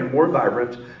 wider, and more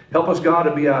vibrant. Help us, God,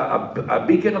 to be a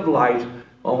beacon of light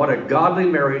on what a godly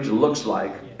marriage looks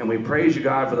like. And we praise you,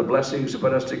 God, for the blessings to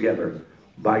put us together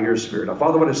by your Spirit. Now,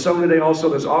 Father, what is sown today also,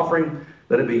 this offering,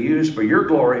 let it be used for your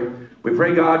glory. We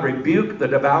pray, God, rebuke the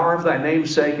devourer for thy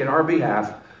name's sake in our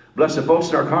behalf. Bless the folks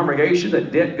in our congregation,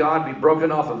 that debt, God, be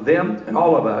broken off of them and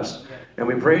all of us. And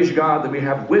we praise you, God, that we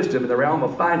have wisdom in the realm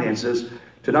of finances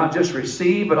to not just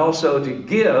receive, but also to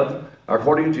give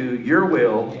according to your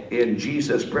will in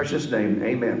Jesus' precious name.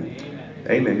 Amen. Amen.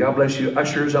 Amen. God bless you.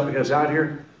 Ushers helping us out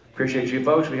here. Appreciate you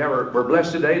folks. We're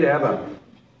blessed today to have a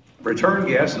return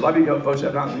guest. A lot of you folks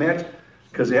have not met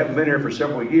because they haven't been here for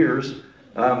several years.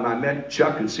 I met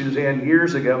Chuck and Suzanne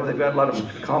years ago. They've got a lot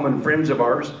of common friends of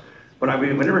ours.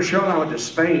 Whenever Cheryl and I went to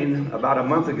Spain about a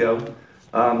month ago,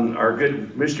 our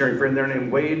good missionary friend there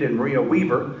named Wade and Maria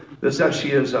Weaver, this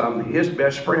actually is his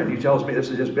best friend. He tells me this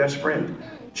is his best friend,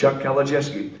 Chuck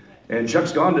Kaliszeski. And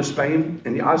Chuck's gone to Spain,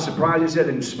 and I was surprised. He said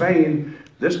in Spain,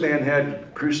 this man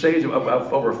had crusades of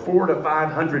over 400 to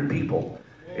 500 people.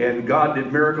 And God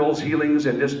did miracles, healings,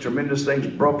 and just tremendous things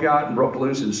broke out and broke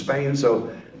loose in Spain.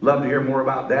 So love to hear more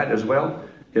about that as well.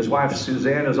 His wife,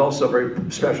 Suzanne, is also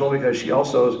very special because she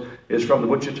also is from the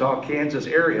Wichita, Kansas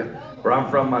area, where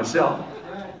I'm from myself.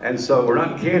 And so we're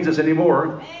not in Kansas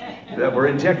anymore. We're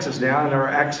in Texas now, and our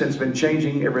accent's been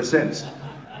changing ever since.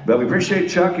 But we appreciate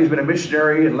Chuck. He's been a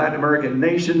missionary in Latin American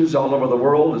nations all over the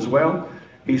world as well.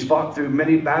 He's fought through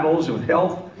many battles with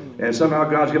health, and somehow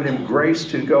God's given him grace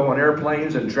to go on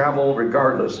airplanes and travel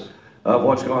regardless of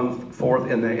what's gone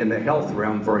forth in the health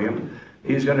realm for him.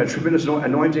 He's got a tremendous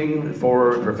anointing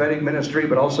for prophetic ministry,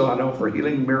 but also I know for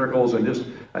healing miracles, and just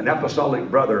an apostolic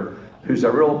brother who's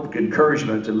a real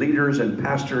encouragement to leaders and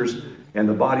pastors and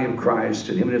the body of Christ.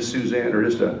 And him and his Suzanne are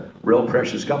just a real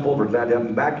precious couple. We're glad to have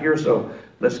them back here. So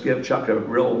let's give Chuck a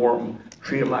real warm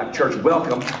Tree of Life Church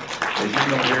welcome as you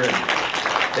come here and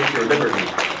take your liberty.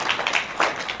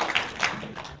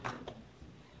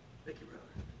 Thank you,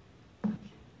 brother.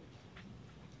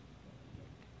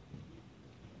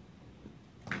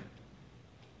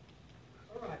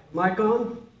 All right. Mic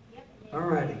on? Yep. All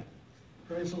righty.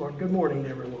 Praise the Lord. Good morning,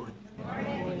 everyone. Good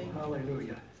morning.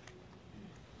 Hallelujah.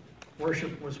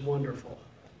 Worship was wonderful.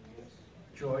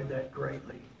 Enjoyed that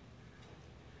greatly.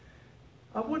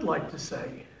 I would like to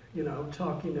say,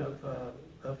 talking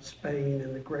of Spain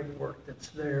and the great work that's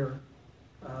there.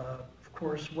 Of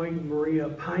course, Wade and Maria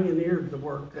pioneered the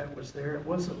work that was there. It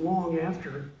wasn't long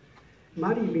after, it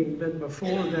might have even been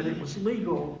before, that it was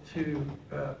legal to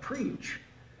preach.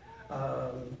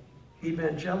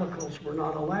 Evangelicals were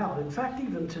not allowed. In fact,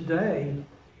 even today,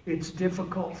 it's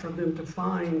difficult for them to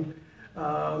find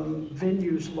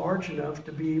venues large enough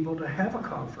to be able to have a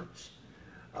conference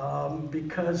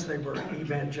because they were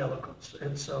evangelicals.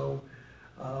 And so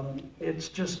it's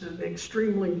just an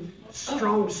extremely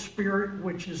strong spirit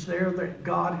which is there that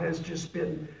God has just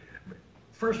been,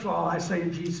 first of all, I say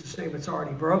in Jesus' name, it's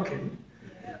already broken.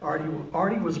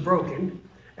 Already was broken.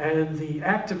 And the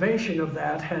activation of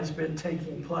that has been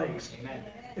taking place. Amen.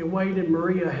 And Wade and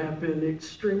Maria have been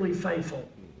extremely faithful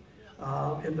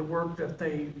in the work that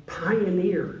they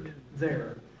pioneered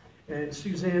there. And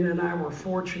Suzanne and I were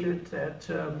fortunate that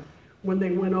when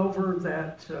they went over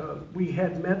that we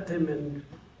had met them in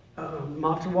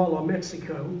Matehuala,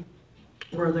 Mexico,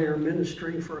 where they are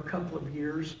ministering for a couple of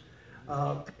years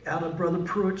out of Brother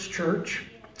Pruitt's church.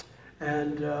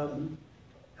 And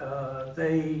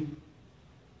they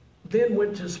then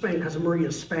went to Spain because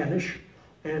Maria's Spanish,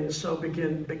 and so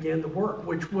began the work,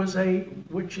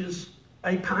 which is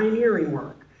a pioneering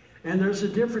work. And there's a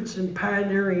difference in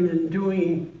pioneering and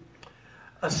doing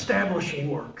establishing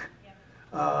work.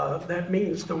 That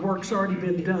means the work's already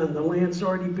been done, the land's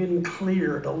already been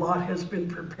cleared, a lot has been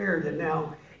prepared, and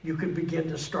now you can begin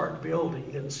to start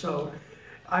building. And so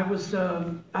I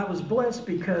was blessed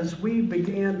because we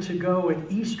began to go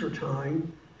at Easter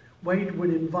time. Wade would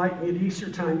invite me at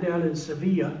Easter time down in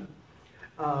Sevilla,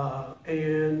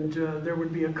 and there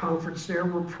would be a conference there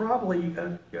where probably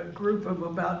a group of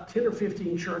about 10 or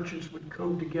 15 churches would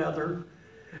come together,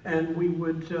 and we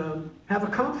would have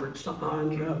a conference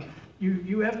on.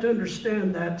 You have to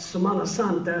understand that Semana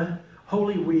Santa,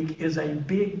 Holy Week, is a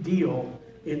big deal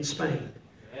in Spain.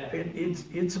 It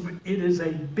is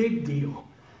a big deal,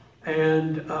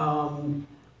 and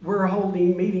we're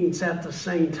holding meetings at the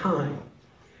same time.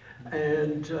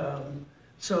 And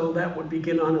so that would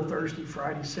begin on a Thursday,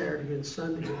 Friday, Saturday, and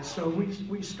Sunday. And so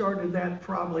we started that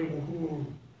probably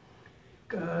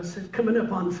coming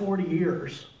up on 40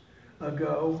 years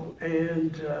ago.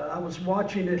 And I was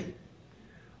watching it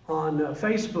on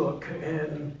Facebook,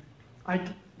 and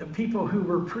the people who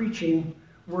were preaching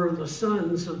were the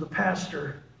sons of the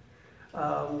pastor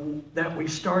that we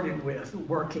started with,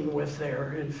 working with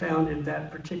there, and founded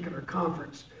that particular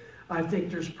conference. I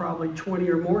think there's probably 20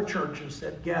 or more churches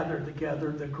that gather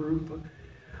together, the group.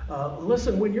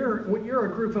 Listen, when you're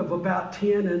a group of about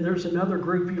 10 and there's another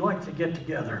group, you like to get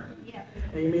together. Yeah.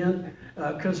 Amen?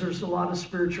 Because there's a lot of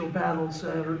spiritual battles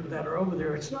that are over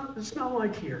there. It's not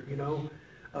like here, you know,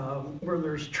 where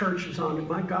there's churches on it.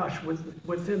 My gosh,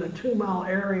 within a 2-mile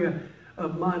area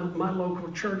of my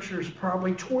local church, there's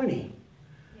probably 20.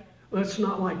 Yeah. Well, it's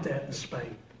not like that in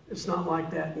Spain. It's not like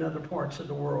that in other parts of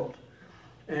the world.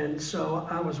 And so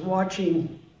I was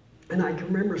watching, and I can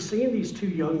remember seeing these two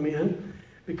young men,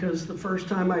 because the first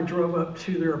time I drove up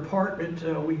to their apartment,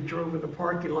 we drove in the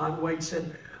parking lot, and Wade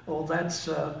said, "Oh, that's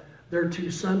their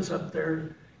two sons up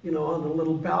there, you know, on the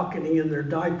little balcony in their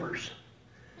diapers."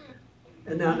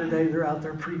 And now today they're out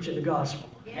there preaching the gospel.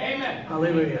 Amen.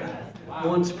 Hallelujah. Wow.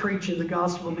 One's preaching the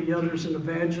gospel, the other's an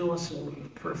evangelist and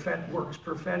works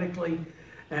prophetically.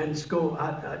 And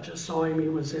I just saw him. He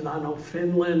was in,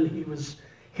 Finland. He was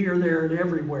here, there, and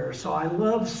everywhere. So I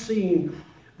love seeing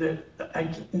that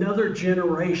another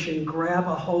generation grab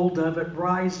a hold of it,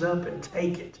 rise up, and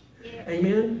take it. Yeah.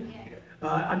 Amen?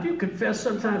 Yeah. I do confess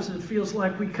sometimes it feels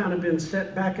like we've kind of been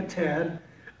set back a tad,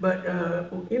 but,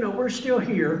 you know, we're still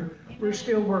here. We're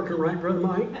still working, right, Brother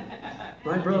Mike?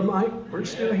 Right, Brother Mike? We're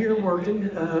still here working.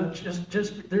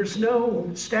 Just there's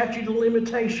no statute of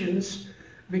limitations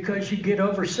because you get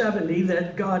over 70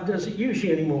 that God doesn't use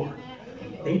you anymore.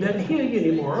 He doesn't heal you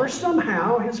anymore, or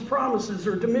somehow his promises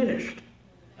are diminished.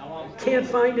 Can't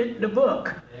find it in the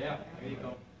book. Yeah, there you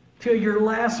go. Till your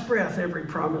last breath, every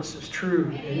promise is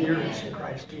true and yours in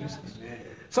Christ Jesus.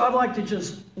 So I'd like to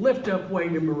just lift up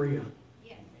Wade and Maria.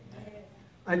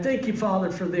 I thank you, Father,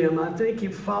 for them. I thank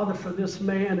you, Father, for this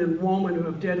man and woman who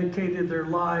have dedicated their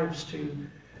lives to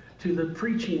the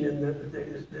preaching and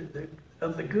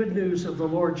of the good news of the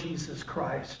Lord Jesus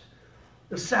Christ.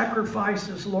 The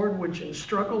sacrifices, Lord, which and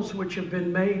struggles which have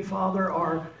been made, Father,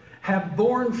 have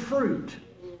borne fruit.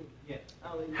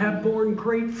 Have borne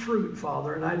great fruit,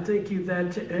 Father. And I thank you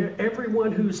that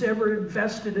everyone who's ever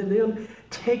invested in them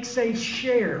takes a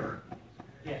share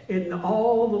in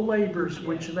all the labors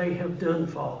which they have done,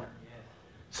 Father.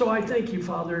 So I thank you,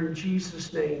 Father, in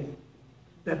Jesus' name,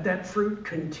 that fruit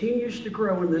continues to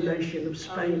grow in the nation of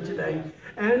Spain today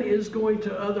and is going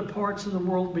to other parts of the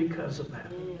world because of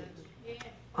that.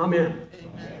 Amen.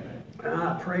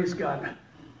 Praise God.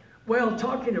 Well,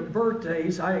 talking of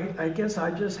birthdays, I guess I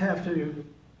just have to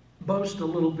boast a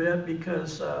little bit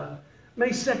because May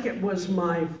 2nd was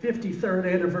my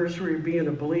 53rd anniversary of being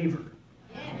a believer.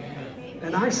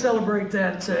 And I celebrate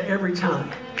that every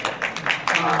time.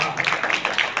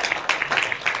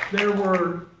 There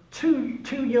were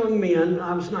two young men.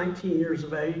 I was 19 years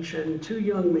of age, and two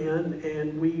young men,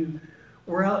 and we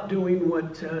were out doing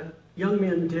what young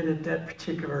men did at that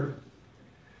particular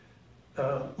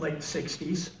late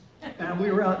 60s. And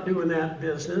we were out doing that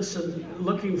business and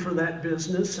looking for that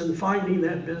business and finding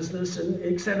that business and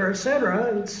et cetera, et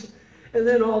cetera. And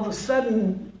then all of a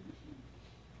sudden,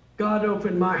 God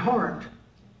opened my heart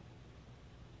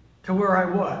to where I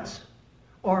was.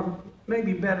 Or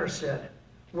maybe better said,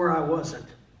 where I wasn't.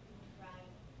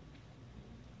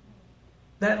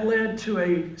 That led to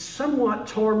a somewhat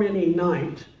tormenting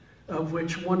night, of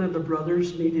which one of the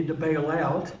brothers needed to bail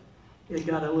out. It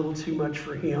got a little too much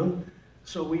for him,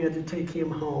 so we had to take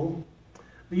him home.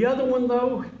 The other one,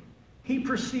 though, he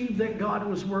perceived that God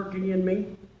was working in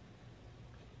me,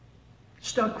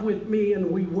 stuck with me,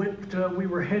 and we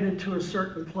were headed to a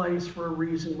certain place for a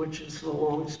reason, which is a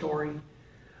long story.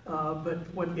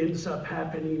 But what ends up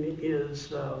happening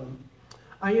is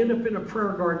I end up in a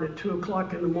prayer garden at 2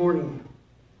 o'clock in the morning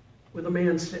with a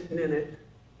man sitting in it.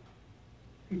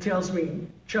 He tells me,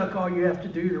 Chuck, all you have to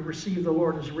do to receive the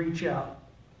Lord is reach out.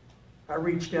 I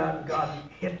reached out and God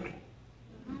hit me.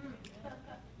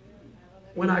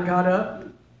 When I got up,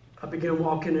 I began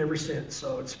walking ever since.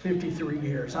 So it's 53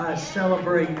 years. I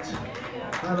celebrate.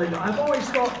 I've always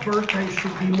thought birthdays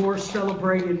should be more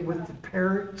celebrated with the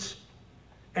parents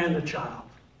and the child.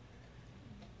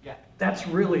 That's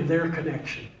really their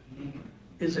connection.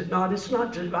 Is it not? It's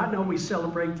not just, I know we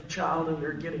celebrate the child and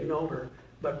they're getting older,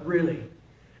 but really,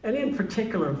 and in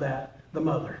particular that, the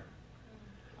mother.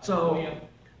 So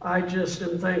I just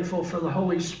am thankful for the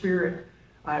Holy Spirit.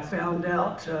 I found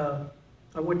out,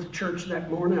 I went to church that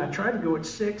morning. I tried to go at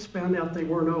 6, found out they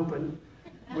weren't open,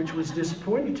 which was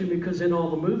disappointing to me because in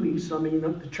all the movies, I mean,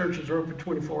 the churches are open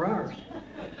 24 hours.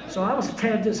 So I was a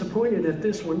tad disappointed at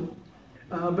this one.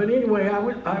 But anyway,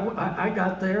 I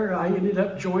got there. I ended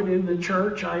up joining the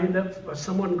church.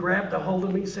 Someone grabbed a hold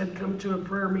of me, said, come to a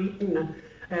prayer meeting.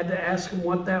 I had to ask him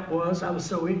what that was. I was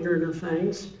so ignorant of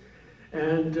things.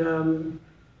 And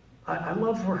I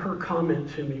love what her comment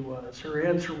to me was. Her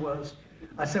answer was,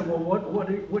 I said, well, what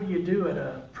do you do at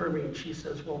a prayer meeting? She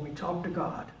says, well, we talk to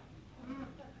God.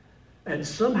 And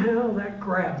somehow that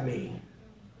grabbed me.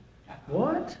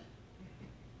 What?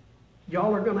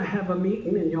 Y'all are going to have a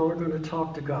meeting and y'all are going to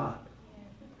talk to God.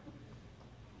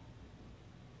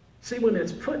 See, when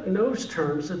it's put in those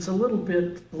terms, it's a little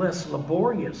bit less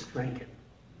laborious thinking.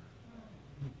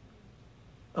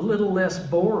 A little less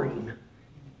boring.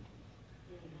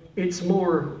 It's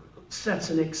more sets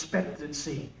an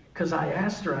expectancy. Because I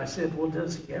asked her, I said, well,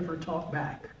 does he ever talk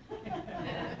back?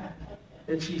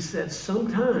 And she said,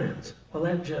 sometimes. Well,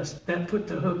 that put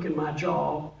the hook in my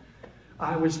jaw.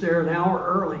 I was there an hour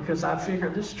early because I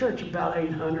figured this church about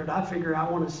 800. I figure I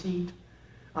want a seat.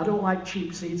 I don't like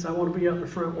cheap seats. I want to be up in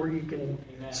front where you can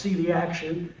see the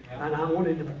action. And I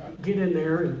wanted to get in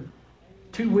there, and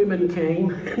 2 women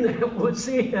came, and that was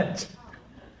it.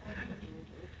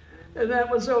 And that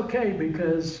was okay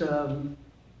because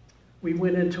we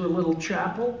went into a little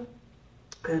chapel,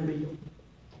 and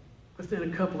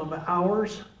within a couple of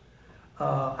hours,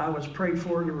 I was prayed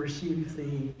for to receive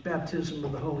the baptism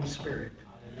of the Holy Spirit.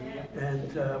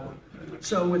 And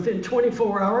so within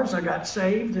 24 hours, I got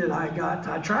saved, and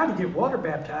I tried to get water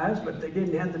baptized, but they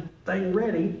didn't have the thing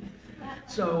ready.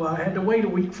 So I had to wait a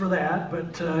week for that.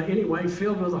 But anyway,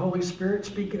 filled with the Holy Spirit,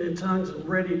 speaking in tongues, and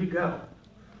ready to go.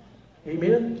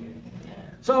 Amen?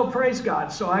 So praise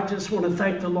God. So I just want to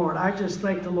thank the Lord. I just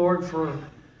thank the Lord for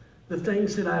the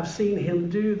things that I've seen him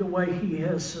do, the way he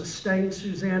has sustained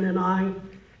Suzanne and I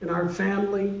and our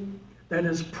family, that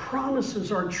his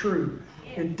promises are true.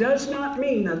 It does not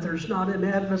mean that there's not an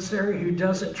adversary who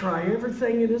doesn't try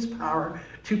everything in his power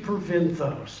to prevent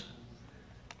those.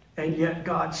 And yet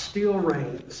God still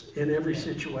reigns in every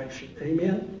situation.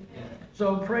 Amen?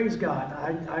 So praise God.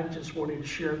 I just wanted to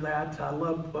share that. I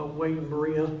love Wade and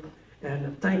Maria,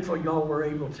 and thankful y'all were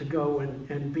able to go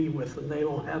and be with them. They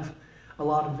don't have a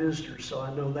lot of visitors, so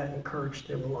I know that encouraged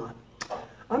them a lot.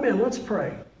 Amen. Let's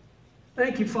pray.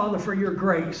 Thank you, Father, for your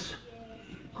grace.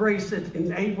 Grace that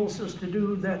enables us to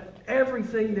do that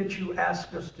everything that you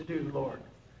ask us to do, Lord.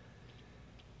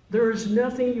 There is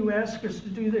nothing you ask us to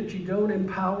do that you don't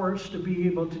empower us to be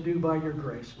able to do by your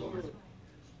grace, Lord.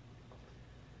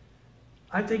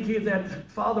 I thank you that,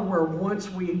 Father, where once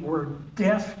we were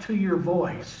deaf to your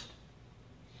voice,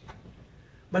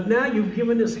 but now you've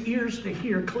given us ears to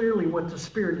hear clearly what the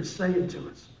Spirit is saying to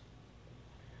us.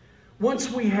 Once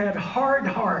we had hard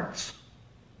hearts,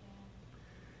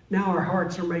 now our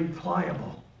hearts are made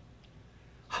pliable.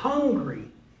 Hungry,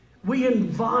 we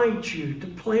invite you to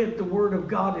plant the Word of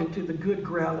God into the good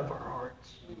ground of our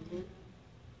hearts.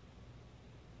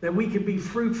 That we can be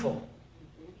fruitful.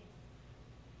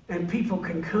 And people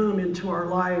can come into our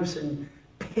lives and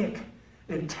pick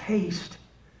and taste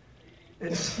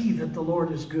and see that the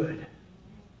Lord is good.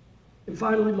 And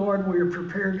finally, Lord, we are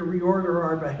prepared to reorder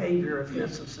our behavior if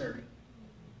necessary,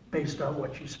 based on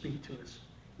what you speak to us.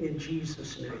 In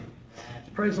Jesus' name.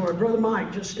 Praise the Lord. Brother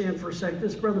Mike, just stand for a second.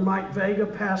 This is Brother Mike Vega,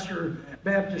 pastor,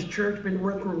 Baptist Church. Been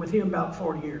working with him about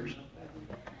 40 years.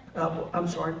 I'm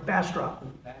sorry, Bastrop.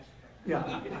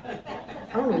 Yeah.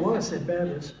 I don't know why I said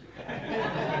Baptist.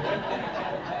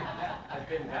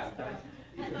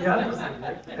 Yeah.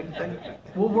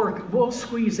 We'll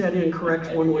squeeze that in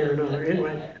correct one way or another.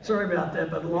 Anyway, sorry about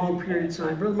that, but a long period of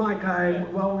time. Brother Mike,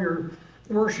 while we were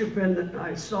worshiping,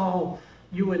 I saw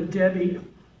you and Debbie.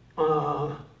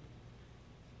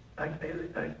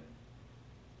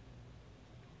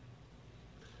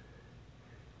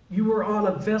 You were on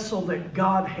a vessel that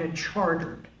God had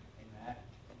chartered.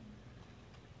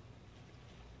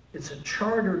 It's a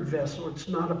chartered vessel. It's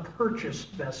not a purchased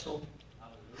vessel.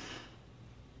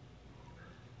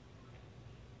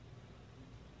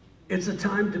 It's a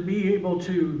time to be able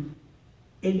to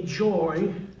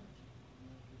enjoy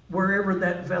wherever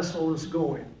that vessel is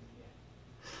going.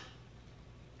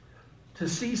 To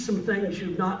see some things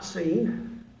you've not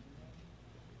seen.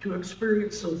 To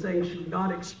experience some things you've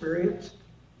not experienced.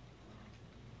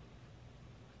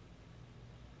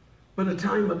 But a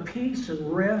time of peace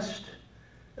and rest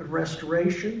and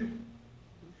restoration.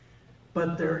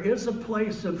 But there is a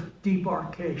place of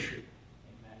debarkation.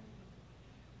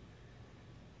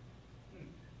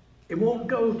 It won't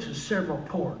go to several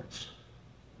ports.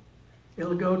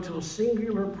 It'll go to a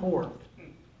singular port.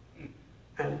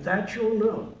 And that you'll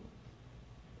know.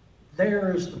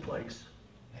 There is the place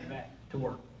to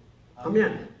work.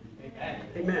 Amen.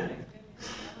 Amen.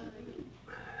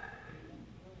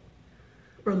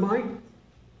 Brother Mike,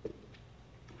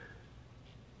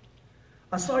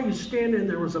 I saw you standing.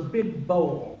 There was a big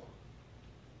bowl.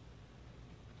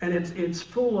 And it's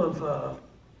full of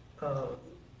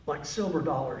like silver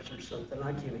dollars or something.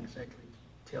 I can't exactly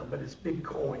tell, but it's big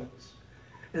coins.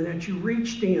 And that you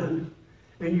reached in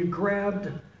and you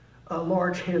grabbed a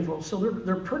large handful. So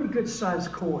they're pretty good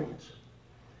sized coins.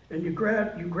 And you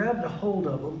grabbed a hold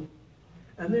of them,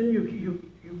 and then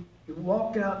you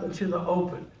walked out into the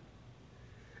open,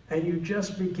 and you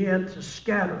just began to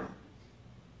scatter them.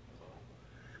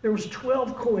 There was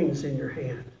 12 coins in your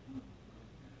hand.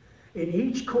 And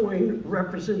each coin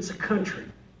represents a country.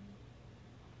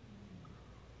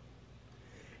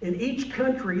 In each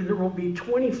country, there will be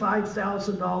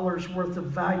 $25,000 worth of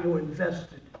value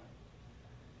invested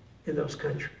in those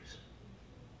countries.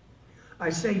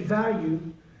 I say value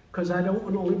because I don't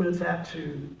want to limit that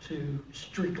to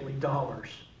strictly dollars.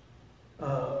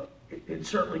 It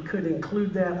certainly could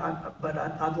include that, but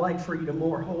I'd like for you to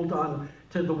more hold on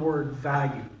to the word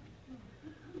value.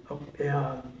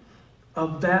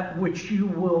 Of that which you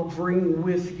will bring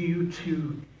with you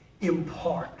to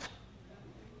impart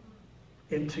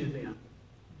into them.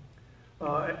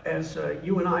 As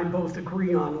you and I both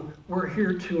agree on, we're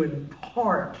here to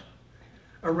impart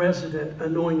a resident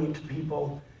anointing to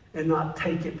people and not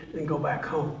take it and go back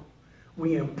home.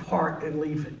 We impart and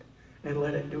leave it and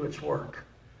let it do its work.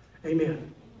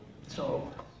 Amen. So,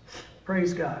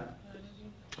 praise God.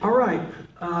 All right,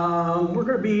 we're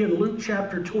going to be in Luke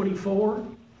chapter 24.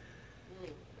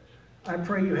 I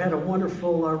pray you had a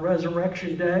wonderful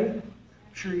resurrection day.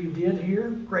 I'm sure you did here.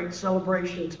 Great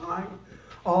celebration time.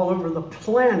 All over the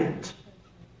planet,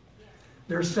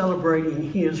 they're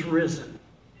celebrating He is risen.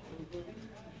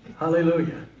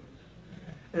 Hallelujah.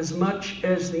 As much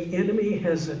as the enemy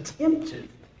has attempted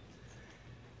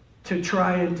to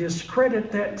try and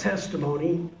discredit that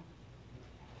testimony,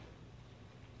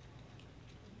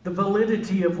 the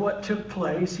validity of what took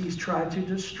place, he's tried to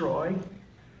destroy.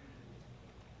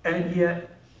 And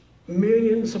yet,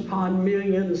 millions upon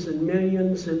millions and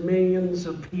millions and millions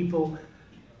of people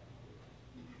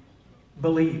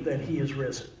believe that He is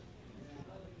risen.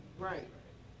 Right.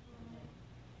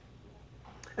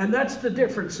 And that's the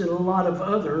difference in a lot of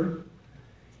other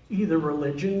either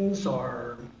religions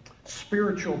or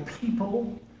spiritual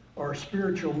people or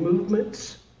spiritual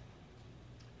movements.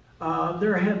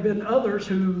 There have been others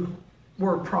who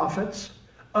were prophets,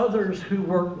 others who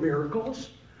worked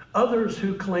miracles, others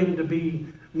who claimed to be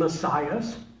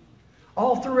messiahs.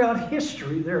 All throughout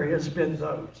history, there has been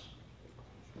those.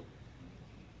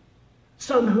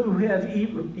 Some who have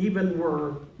even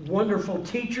were wonderful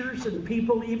teachers, and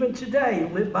people even today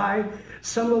live by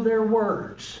some of their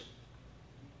words.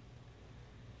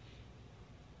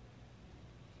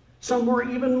 Some were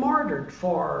even martyred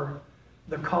for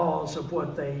the cause of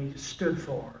what they stood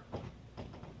for.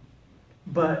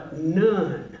 But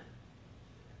none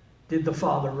did the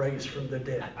Father raise from the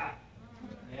dead.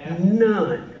 Yeah.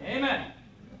 None. Amen.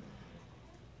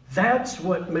 That's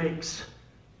what makes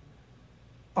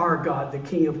our God, the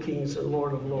King of Kings and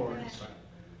Lord of Lords,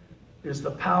 is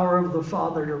the power of the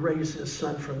Father to raise his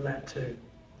Son from that tomb.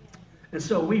 And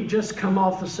so we've just come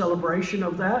off the celebration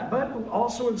of that, but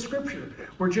also in Scripture.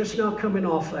 We're just now coming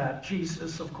off that.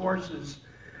 Jesus, of course, is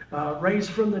raised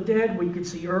from the dead. We could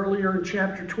see earlier in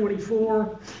chapter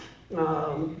 24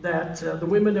 that the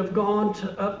women have gone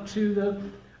up to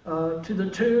the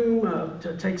tomb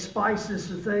to take spices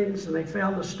and things, and they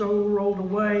found the stone rolled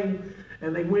away.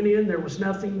 And they went in, there was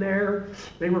nothing there.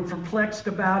 They were perplexed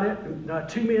about it. And,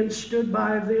 2 men stood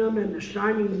by them in the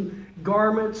shining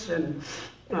garments, and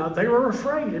they were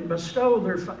afraid and bestowed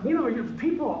their...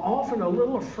 people are often a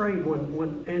little afraid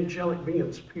when angelic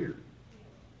beings appear.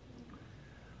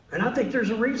 And I think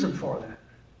there's a reason for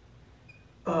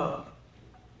that.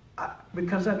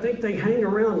 Because I think they hang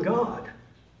around God.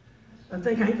 I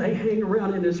think they hang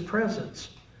around in his presence.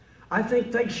 I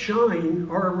think they shine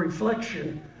or a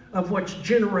reflection of what's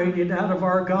generated out of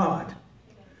our God.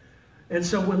 And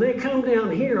so when they come down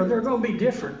here, they're going to be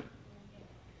different.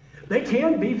 They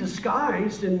can be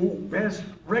disguised as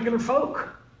regular folk.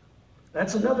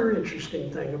 That's another interesting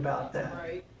thing about that.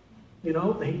 Right.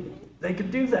 They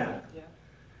could do that. Yeah.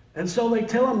 And so they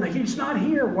tell him that he's not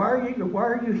here. Why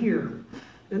are you here?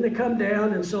 Then they come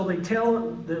down, and so they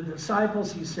tell the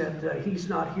disciples, he said, he's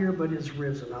not here, but is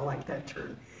risen. I like that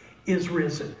term. Is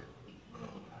risen.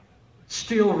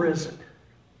 Still risen.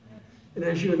 And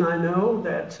as you and I know,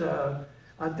 that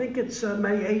I think it's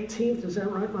May 18th. Is that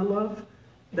right, my love?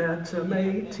 That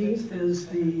May 18th is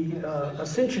the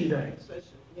Ascension Day.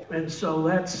 And so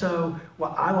that's,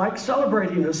 I like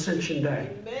celebrating Ascension Day.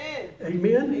 Amen.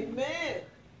 Amen? Amen.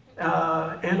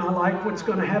 And I like what's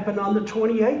going to happen on the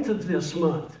 28th of this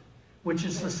month, which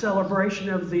is the celebration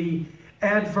of the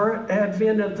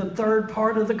advent of the third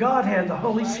part of the Godhead, the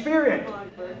Holy Spirit,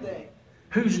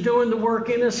 who's doing the work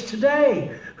in us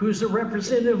today, who's the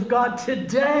representative of God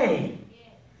today.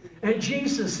 And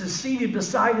Jesus is seated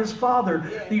beside his Father.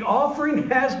 The offering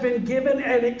has been given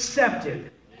and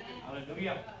accepted.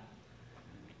 Hallelujah.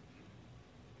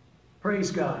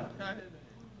 Praise God.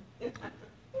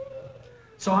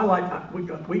 So I like,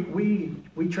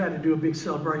 we try to do a big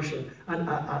celebration.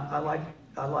 I like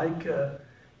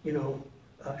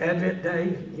Advent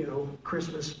Day,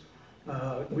 Christmas.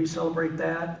 We celebrate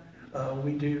that.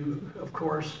 We do, of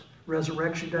course,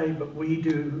 Resurrection Day, but we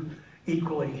do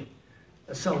equally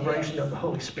a celebration of the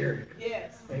Holy Spirit.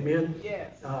 Yes. Amen?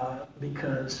 Yes.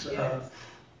 Because, Yes.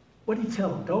 what do you tell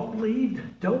them? Don't believe,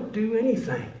 don't do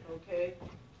anything Okay.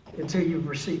 until you've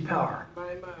received power.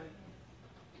 My.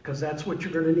 Because that's what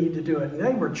you're going to need to do it. And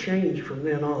they were changed from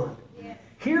then on.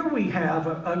 Here we have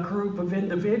a group of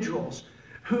individuals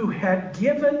who had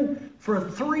given for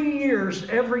 3 years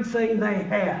everything they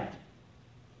had.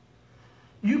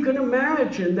 You can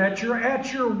imagine that you're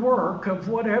at your work of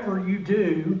whatever you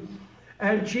do,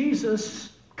 and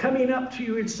Jesus coming up to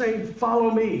you and saying,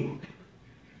 "Follow me."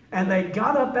 And they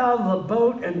got up out of the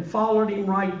boat and followed him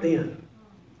right then.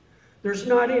 There's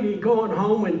not any going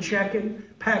home and checking,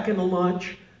 packing a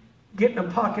lunch, getting a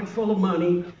pocket full of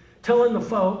money, telling the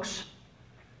folks.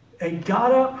 They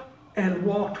got up and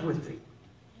walked with him.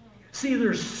 See,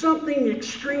 there's something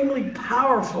extremely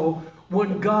powerful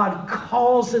when God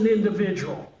calls an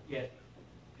individual. Yes.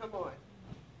 Come on.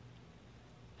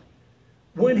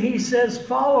 When he says,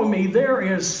 "Follow me," there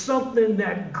is something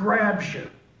that grabs you.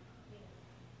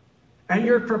 And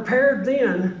you're prepared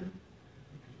then.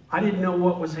 I didn't know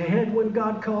what was ahead when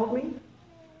God called me.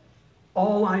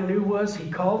 All I knew was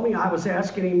he called me. I was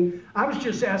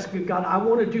just asking God, I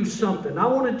want to do something. I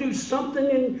want to do something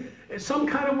in some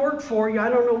kind of work for you. I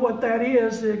don't know what that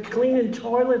is, cleaning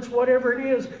toilets, whatever it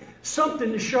is.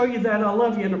 Something to show you that I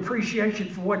love you and appreciation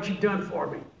for what you've done for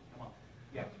me. Come on.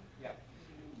 Yeah. Yeah.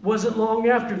 Wasn't long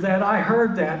after that I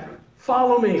heard that.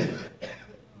 Follow me.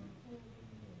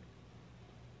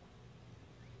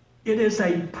 It is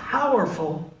a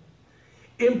powerful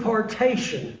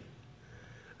impartation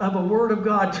of a word of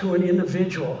God to an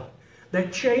individual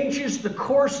that changes the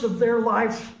course of their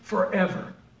life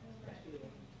forever.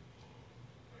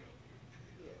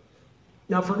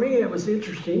 Now for me it was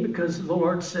interesting because the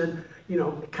Lord said,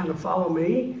 kind of follow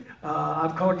me.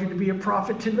 I've called you to be a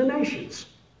prophet to the nations.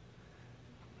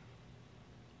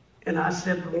 And I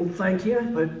said, well, thank you,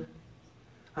 but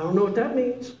I don't know what that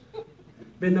means.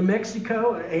 Been to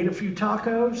Mexico, ate a few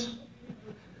tacos.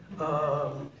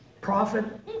 Prophet.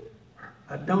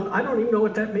 I don't even know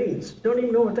what that means. Don't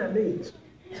even know what that means.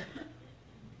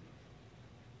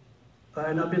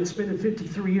 And I've been spending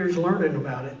 53 years learning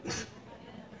about it.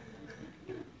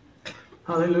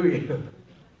 Hallelujah.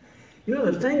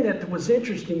 The thing that was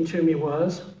interesting to me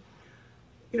was,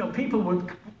 people would,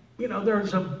 you know,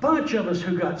 there's a bunch of us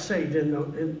who got saved in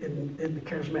the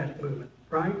charismatic movement,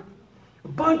 right? A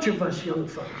bunch of us young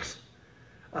folks.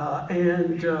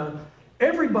 And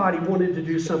everybody wanted to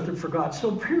do something for God.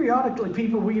 So periodically,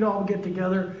 we'd all get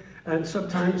together, and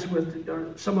sometimes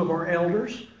with some of our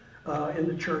elders in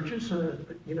the churches,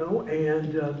 you know,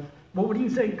 and well, what do you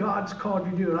think God's called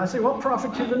you to do? And I say, well,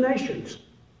 prophet to the nations.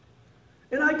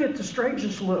 And I get the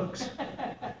strangest looks.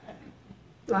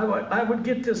 I would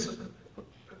get this,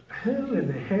 who in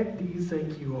the heck do you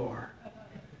think you are?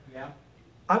 Yeah.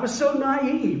 I was so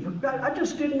naive. I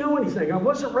just didn't know anything. I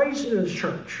wasn't raised in the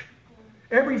church.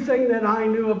 Everything that I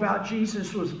knew about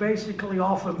Jesus was basically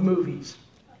off of movies.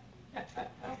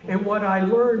 And what I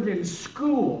learned in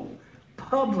school,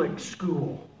 public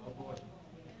school.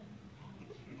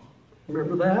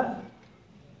 Remember that?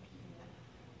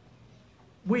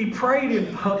 We prayed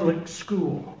in public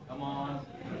school. Come on.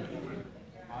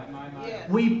 Yes.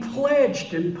 We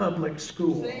pledged in public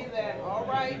school. Say that. All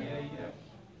right.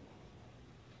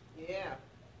 Yeah.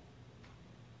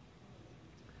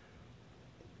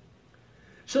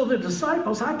 So the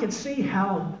disciples, I could see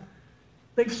how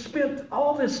they've spent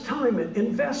all this time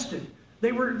invested.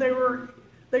 They were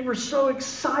so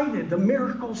excited. The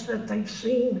miracles that they've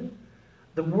seen,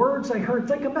 the words they heard.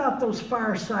 Think about those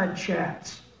fireside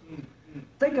chats.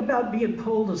 Think about being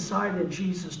pulled aside and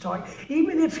Jesus talking.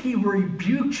 Even if he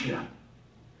rebuked you.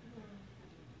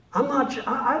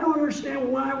 I don't understand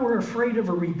why we're afraid of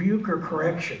a rebuke or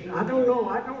correction. I don't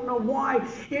know why.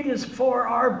 It is for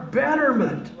our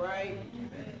betterment. Right.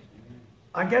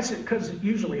 I guess because it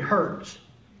usually hurts.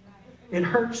 It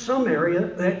hurts some area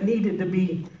that needed to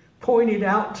be pointed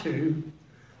out to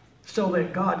so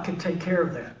that God could take care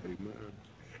of that.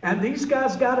 And these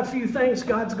guys got a few things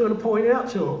God's going to point out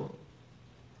to them.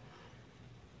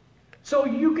 So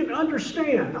you can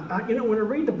understand, you know, when I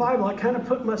read the Bible, I kind of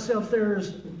put myself there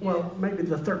as, well, maybe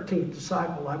the 13th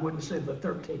disciple. I wouldn't say the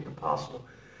 13th apostle.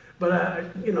 But,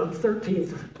 you know, the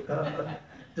 13th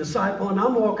disciple, and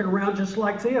I'm walking around just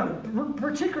like them.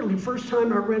 Particularly first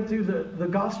time I read through the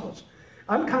Gospels.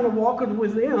 I'm kind of walking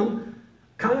with them,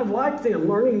 kind of like them,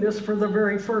 learning this for the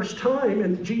very first time,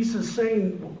 and Jesus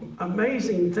saying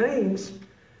amazing things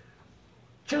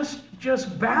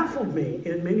just baffled me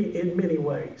in many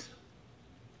ways.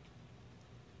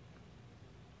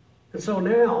 And so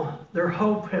now their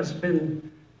hope has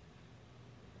been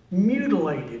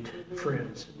mutilated,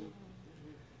 friends.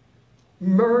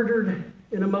 Murdered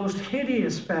in a most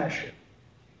hideous fashion.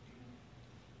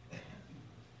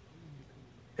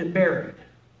 And buried.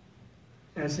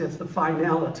 As if the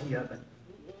finality of it.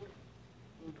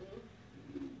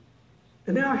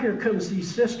 And now here comes these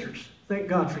sisters. Thank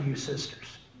God for you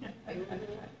sisters.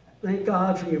 Thank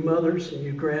God for your mothers and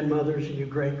your grandmothers and your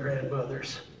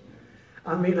great-grandmothers.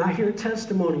 I mean, I hear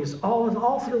testimonies.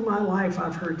 All through my life,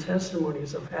 I've heard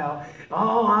testimonies of how,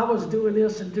 oh, I was doing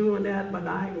this and doing that, but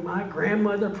my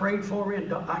grandmother prayed for me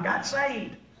and I got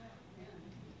saved.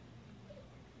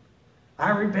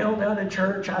 I rebelled out of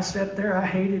church. I sat there. I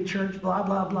hated church, blah,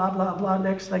 blah, blah, blah, blah.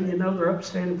 Next thing you know, they're up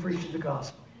standing preaching the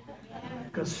gospel.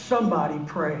 Because somebody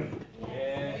prayed.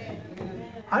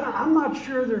 I'm not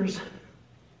sure there's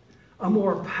a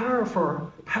more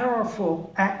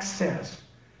powerful access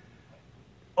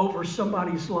over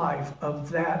somebody's life of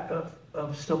that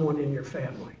of someone in your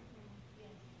family.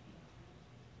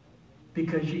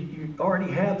 Because you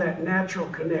already have that natural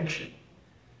connection.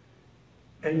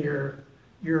 And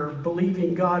you're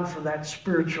believing God for that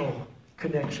spiritual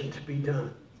connection to be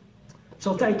done.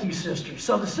 So thank you, sisters.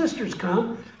 So the sisters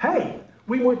come. Hey,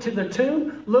 we went to the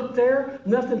tomb, looked there,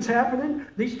 nothing's happening.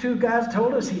 These two guys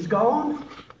told us he's gone.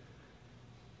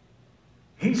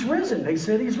 He's risen. They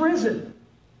said he's risen.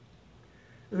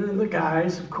 And then the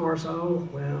guys, of course, oh,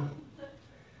 well,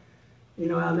 you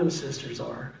know how them sisters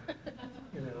are.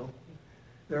 You know,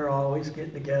 they're always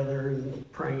getting together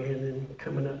and praying and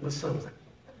coming up with something.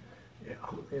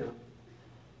 Yeah.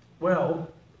 Well,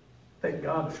 thank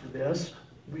God for this.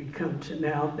 We come to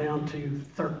now down to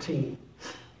 13.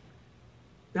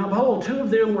 Now, behold, two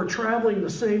of them were traveling the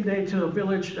same day to a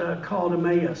village called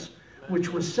Emmaus,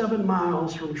 which was 7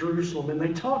 miles from Jerusalem. And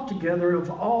they talked together of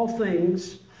all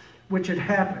things which had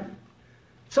happened.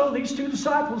 So these two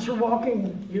disciples are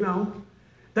walking, you know.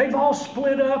 They've all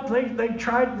split up.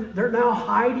 They're now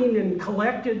hiding and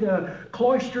collected,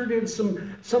 cloistered in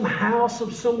some house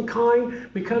of some kind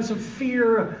because of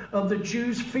fear of the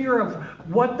Jews, fear of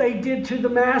what they did to the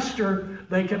master,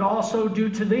 they could also do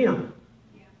to them.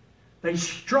 Yeah. They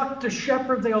struck the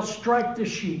shepherd, they'll strike the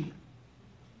sheep.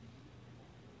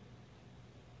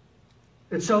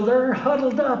 And so they're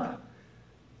huddled up.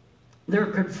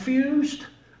 They're confused.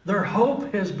 Their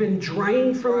hope has been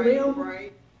drained from them.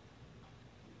 Right.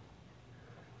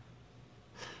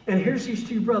 And here's these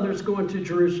two brothers going to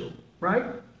Jerusalem, right?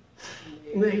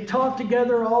 And they talked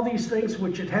together all these things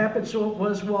which had happened, so it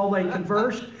was while they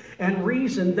conversed and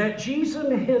reasoned that Jesus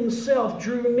himself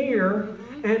drew near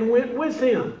and went with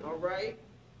them. All right.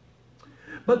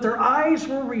 But their eyes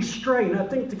were restrained. I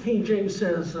think the King James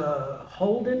says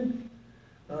holden.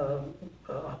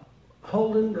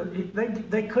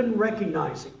 They couldn't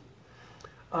recognize him.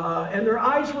 And their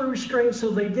eyes were restrained,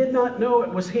 so they did not know it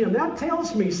was him. That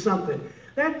tells me something.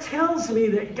 That tells me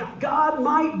that God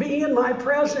might be in my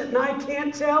presence and I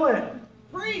can't tell it.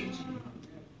 Preach.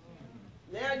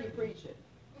 Now you preach it.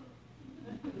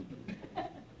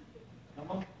 Come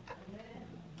on.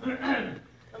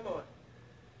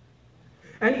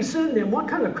 And he said to them, what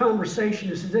kind of conversation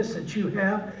is this that you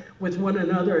have with one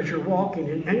another as you're walking?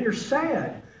 And you're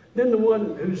sad. Then the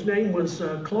one whose name was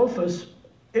Clopas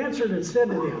answered and said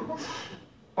to them,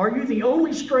 are you the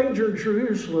only stranger in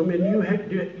Jerusalem, and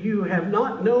you have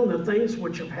not known the things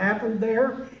which have happened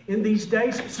there in these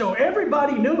days? So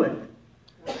everybody knew it.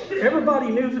 Everybody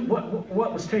knew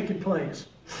what was taking place.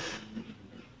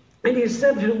 And he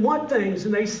said to them, what things?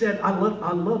 And they said, I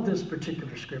love this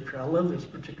particular scripture. I love this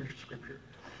particular scripture.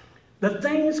 The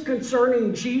things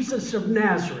concerning Jesus of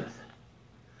Nazareth,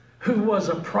 who was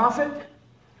a prophet,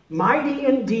 mighty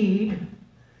in deed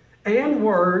and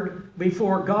word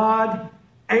before God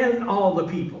and all the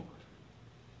people.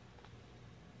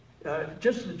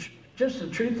 Just the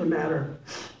truth of the matter,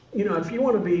 you know, if you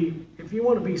want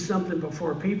to be something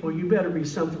before people, you better be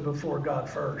something before God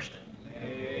first.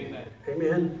 Amen.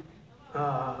 Amen.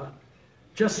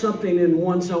 Just something in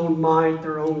one's own might,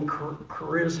 their own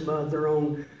charisma, their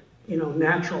own,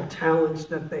 natural talents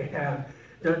that they have.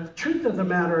 The truth of the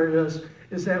matter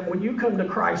is that when you come to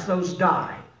Christ, those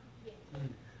die.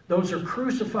 Those are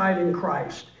crucified in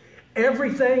Christ.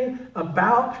 Everything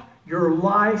about your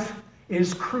life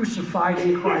is crucified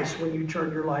in Christ when you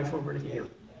turn your life over to Him.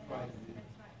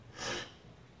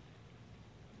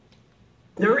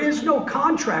 There is no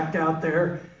contract out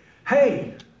there.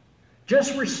 Hey,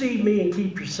 just receive me and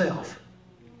keep yourself.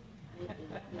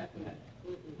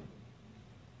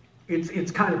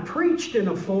 It's kind of preached in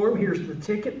a form. Here's the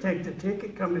ticket. Take the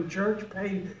ticket. Come to church.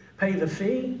 Pay the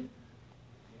fee.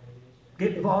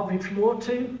 Get involved if you want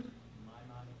to.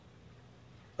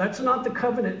 That's not the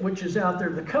covenant which is out there.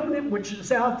 The covenant which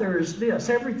is out there is this.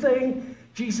 Everything,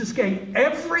 Jesus gave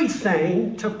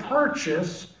everything to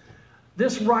purchase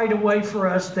this right away for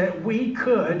us that we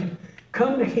could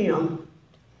come to Him,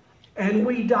 and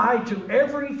we died to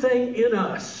everything in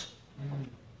us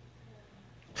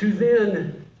to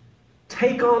then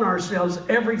take on ourselves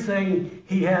everything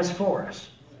He has for us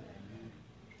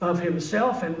of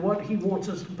Himself and what He wants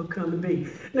us to become and be.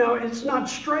 Now, it's not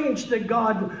strange that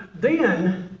God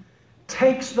then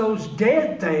takes those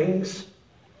dead things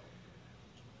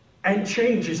and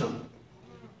changes them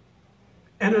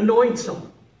and anoints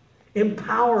them,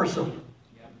 empowers them.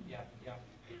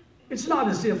 It's not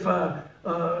as if,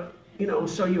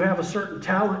 so you have a certain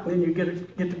talent and then you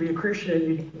get to be a Christian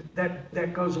and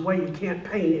that goes away. You can't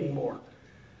paint anymore.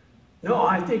 No,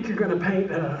 I think you're going to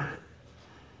paint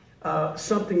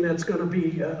something that's going to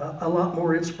be a lot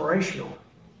more inspirational.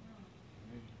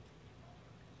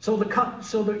 So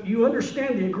that you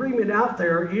understand the agreement out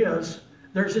there is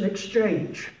there's an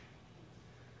exchange.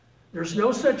 There's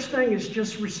no such thing as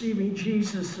just receiving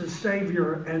Jesus as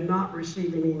Savior and not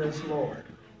receiving Him as Lord.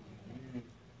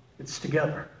 It's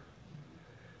together.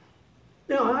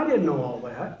 Now, I didn't know all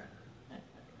that.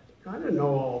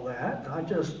 I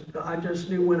just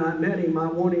knew when I met Him, I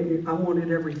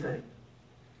wanted everything.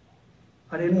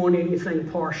 I didn't want anything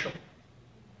partial.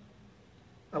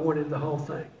 I wanted the whole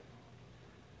thing.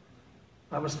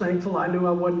 I was thankful I knew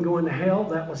I wasn't going to hell.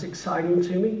 That was exciting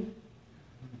to me.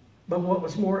 But what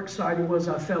was more exciting was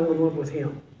I fell in love with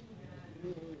Him.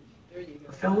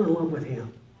 I fell in love with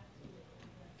Him.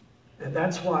 And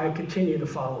that's why I continue to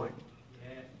follow Him.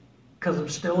 Because I'm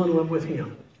still in love with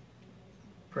Him.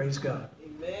 Praise God.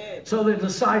 Amen. So the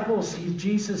disciples,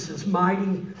 Jesus is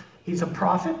mighty. He's a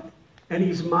prophet. And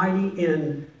He's mighty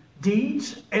in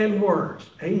deeds and words.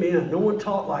 Amen. No one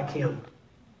taught like Him.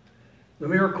 The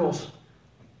miracles,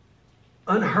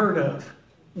 unheard of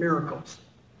miracles.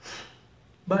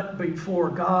 But before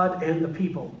God and the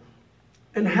people.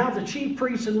 And how the chief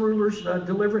priests and rulers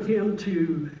delivered Him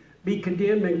to be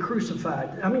condemned and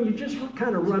crucified. I mean, you just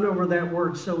kind of run over that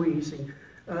word so easy.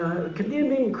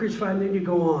 Condemned and crucified, and then you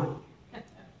go on.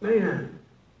 Man.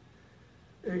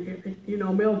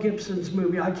 Mel Gibson's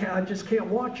movie, I just can't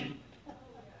watch it.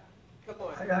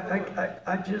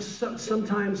 I just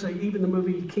sometimes even the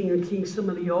movie King of Kings, some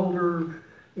of the older,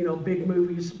 big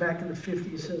movies back in the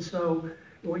 50s, and so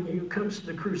when it comes to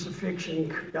the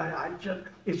crucifixion,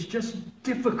 it's just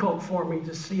difficult for me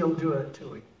to see them do it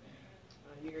to him.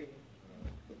 I hear you.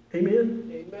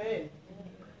 Amen? Amen.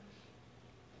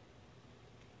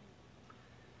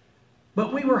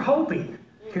 But we were hoping,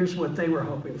 here's what they were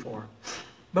hoping for.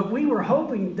 But we were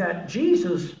hoping that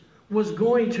Jesus was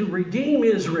going to redeem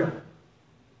Israel.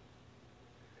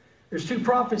 There's two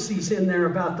prophecies in there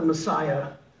about the Messiah.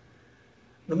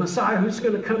 The Messiah who's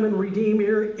going to come and redeem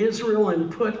Israel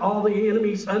and put all the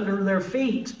enemies under their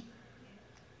feet.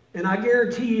 And I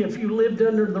guarantee you, if you lived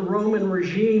under the Roman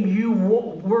regime, you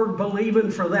were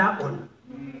believing for that one.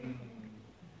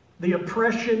 The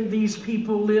oppression these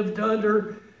people lived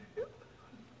under.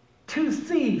 2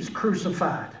 thieves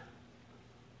crucified.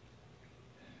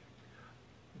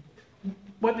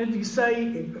 What did he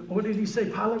say? What did he say?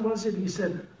 Pilate was it? He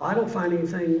said, I don't find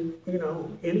anything,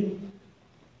 any,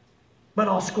 but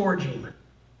I'll scourge him.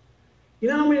 You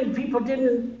know how many people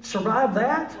didn't survive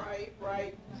that?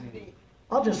 Right. Speak.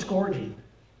 I'll just scourge him.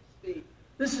 Speak.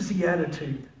 This is the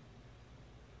attitude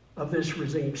of this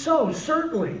regime. So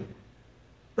certainly,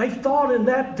 they thought in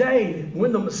that day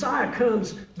when the Messiah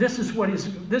comes, this is what he's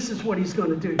going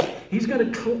to do. He's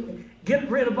going to get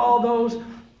rid of all those.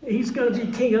 He's going to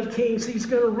be King of Kings. He's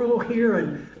going to rule here,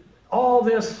 and all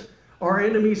this, our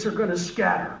enemies are going to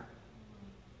scatter.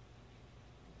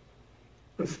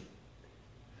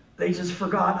 They just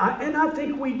forgot. And I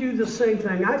think we do the same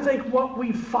thing. I think what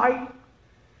we fight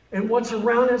and what's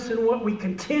around us and what we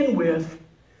contend with,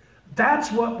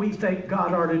 that's what we think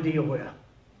God ought to deal with.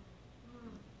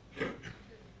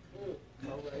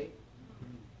 All right.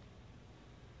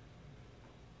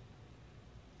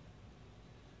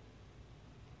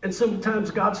 And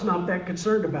sometimes God's not that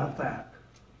concerned about that.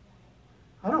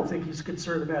 I don't think he's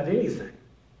concerned about anything.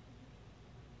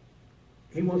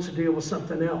 He wants to deal with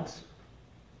something else.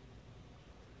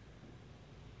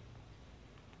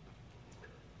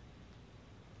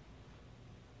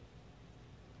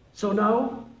 So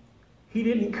no, he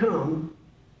didn't come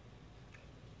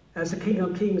as the King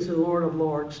of Kings and Lord of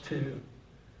Lords to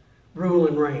rule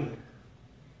and reign.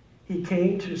 He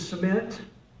came to submit,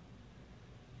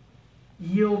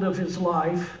 yield of his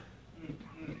life,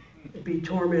 be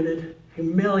tormented,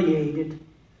 humiliated.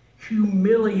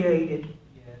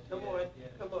 Come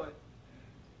on.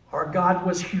 Our God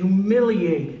was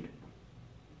humiliated,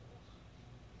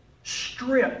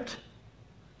 stripped,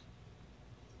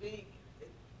 Speak.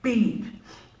 beat,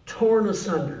 torn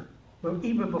asunder, but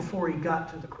even before he got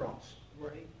to the cross.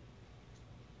 Right.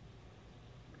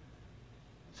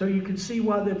 So you can see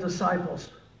why the disciples,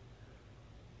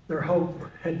 their hope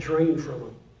had drained from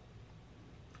them.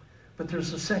 But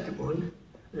there's a second one.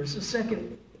 There's a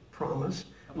second promise,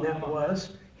 and that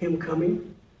was him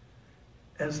coming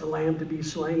as the lamb to be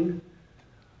slain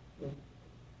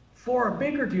for a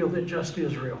bigger deal than just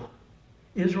Israel.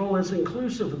 Israel is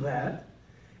inclusive of that.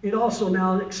 It also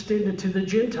now extended to the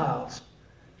Gentiles.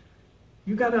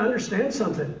 You got to understand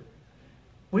something.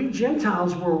 We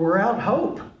Gentiles were without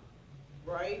hope.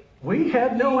 Right. We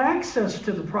had no access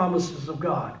to the promises of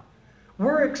God.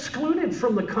 We're excluded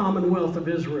from the commonwealth of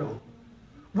Israel.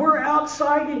 We're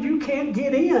outside and you can't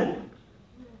get in.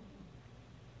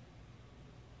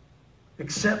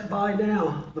 Except by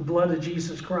now, the blood of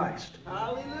Jesus Christ.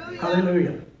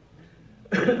 Hallelujah.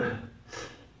 Hallelujah.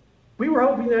 We were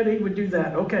hoping that he would do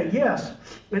that. Okay, yes.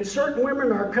 And certain women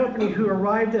in our company who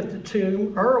arrived at the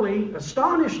tomb early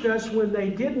astonished us when they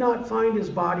did not find his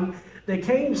body. They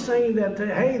came saying that,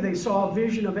 they saw a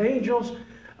vision of angels.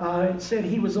 It said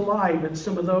he was alive. And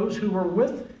some of those who were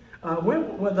went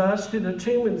with us to the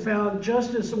tomb and found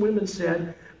just as the women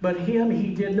said, but him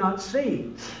he did not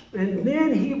see. And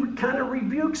then he kind of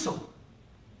rebukes them.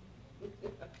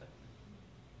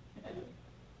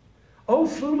 Oh,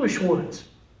 foolish ones.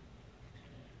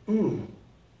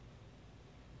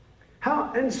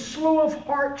 How and slow of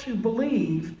heart to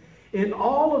believe in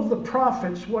all of the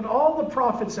prophets, what all the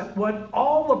prophets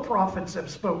have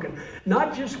spoken,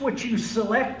 not just what you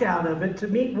select out of it to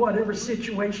meet whatever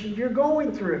situation you're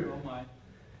going through. Oh my.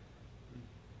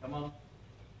 Come on.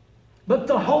 But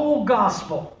the whole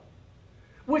gospel,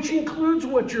 which includes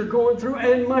what you're going through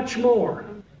and much more.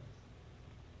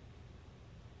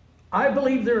 I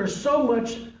believe there is so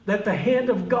much that the hand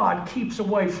of God keeps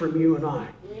away from you and I.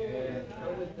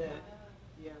 I'm with that.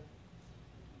 Yeah.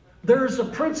 There's a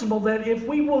principle that if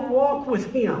we will walk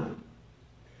with him,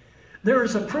 there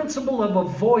is a principle of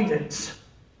avoidance,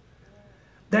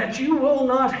 that you will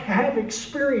not have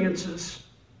experiences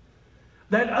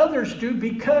that others do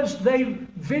because they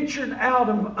ventured out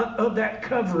of that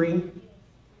covering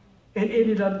and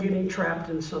ended up getting trapped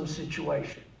in some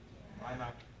situation.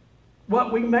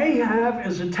 What we may have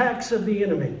is attacks of the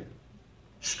enemy,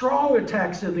 strong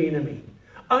attacks of the enemy,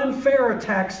 unfair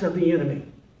attacks of the enemy.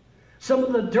 Some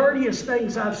of the dirtiest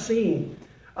things I've seen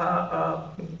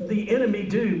the enemy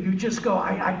do, you just go,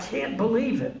 I can't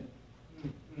believe it.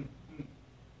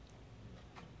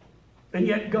 And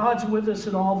yet God's with us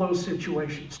in all those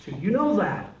situations too. You know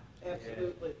that.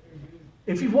 Absolutely.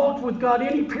 If you've walked with God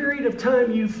any period of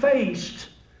time, you faced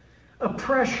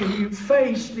oppression, you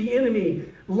faced the enemy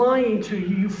lying to you,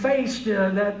 you faced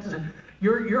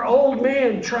your old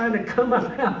man trying to come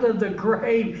up out of the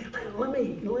grave. Let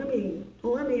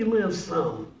me live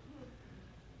some.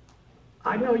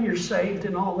 I know you're saved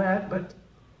and all that, but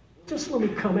just let me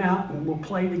come out and we'll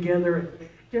play together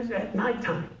just at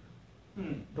nighttime.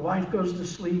 The wife goes to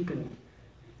sleep and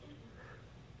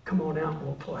come on out and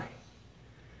we'll play.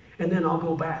 And then I'll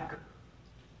go back.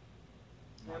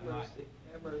 Have mercy.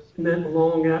 Have mercy. And then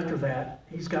long after that,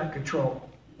 he's got control.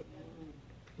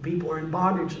 People are in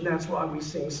bondage, and that's why we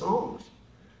sing songs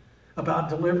about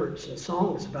deliverance and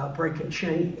songs about breaking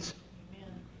chains. Amen.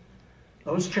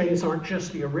 Those chains aren't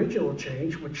just the original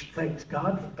chains, which thanks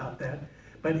God about that,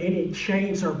 but any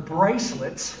chains or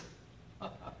bracelets.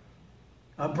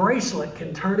 A bracelet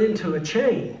can turn into a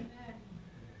chain.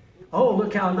 Oh,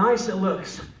 look how nice it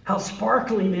looks. How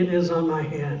sparkling it is on my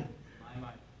hand.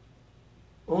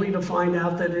 Only to find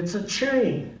out that it's a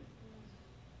chain.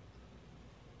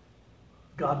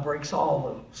 God breaks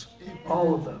all those.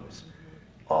 All of those.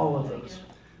 All of those.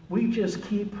 We just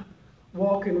keep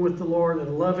walking with the Lord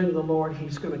and loving the Lord.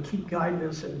 He's going to keep guiding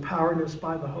us and empowering us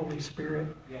by the Holy Spirit.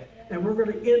 And we're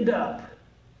going to end up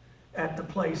at the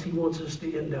place He wants us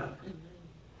to end up.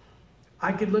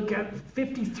 I could look at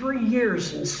 53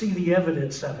 years and see the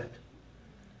evidence of it.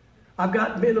 I've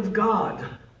got men of God,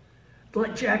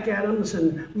 like Jack Adams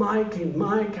and Mike.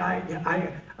 I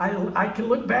can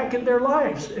look back in their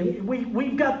lives, and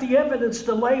we've got the evidence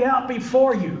to lay out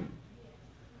before you.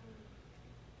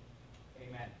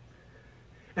 Amen.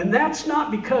 And that's not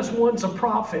because one's a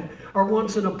prophet, or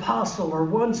one's an apostle, or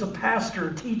one's a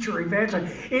pastor, teacher,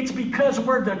 evangelist. It's because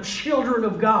we're the children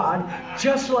of God,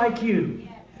 just like you.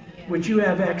 Would you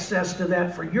have access to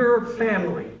that for your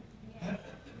family?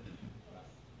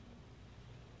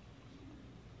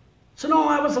 So no,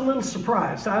 I was a little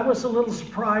surprised. I was a little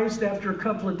surprised after a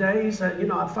couple of days that,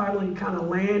 I finally kind of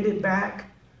landed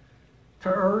back to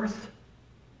earth.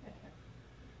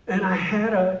 And I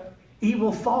had an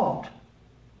evil thought.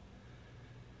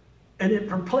 And it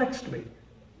perplexed me.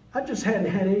 I just hadn't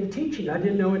had any teaching. I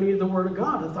didn't know any of the Word of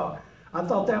God. I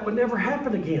thought that would never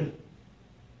happen again.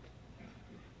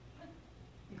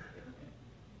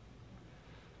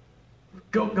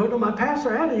 Go to my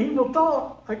pastor. I had an evil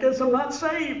thought. I guess I'm not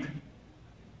saved.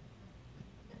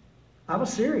 I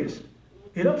was serious.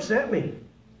 It upset me.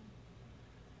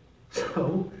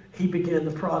 So he began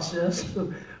the process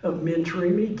of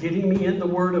mentoring me, getting me in the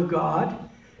Word of God,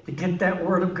 to get that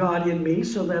Word of God in me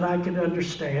so that I could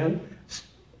understand.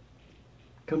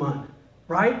 Come on.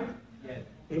 Right? Yes.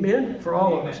 Amen? For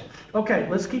all of us. Okay,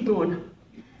 let's keep going.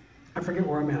 I forget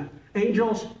where I'm at.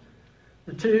 Angels,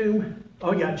 the tomb.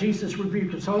 Oh yeah, Jesus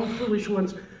rebuked us, all foolish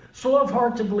ones, slow of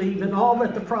heart to believe in all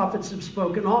that the prophets have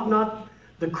spoken. Ought not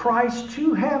the Christ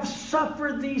to have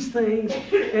suffered these things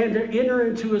and to enter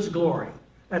into His glory?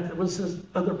 That was the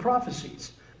other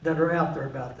prophecies that are out there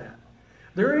about that.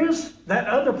 That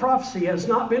other prophecy has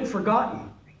not been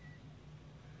forgotten.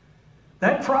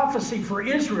 That prophecy for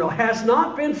Israel has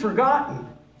not been forgotten.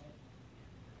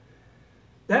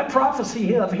 That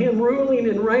prophecy of Him ruling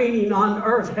and reigning on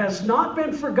earth has not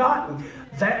been forgotten.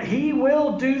 That He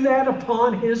will do that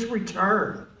upon His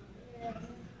return.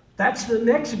 That's the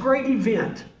next great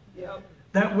event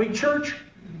that we, church,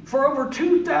 for over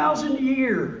 2,000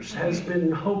 years has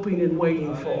been hoping and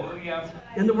waiting for.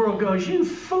 And the world goes, you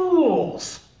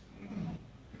fools.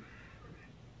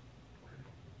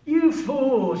 You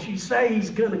fools. You say He's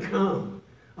going to come.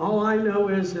 All I know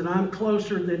is that I'm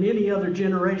closer than any other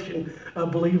generation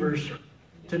of believers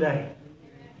today.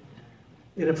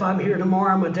 And if I'm here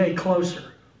tomorrow, I'm a day closer.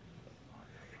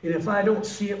 And if I don't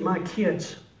see it, my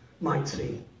kids might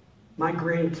see. My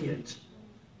grandkids.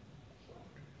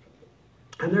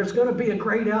 And there's going to be a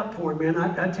great outpouring, man.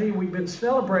 I tell you, we've been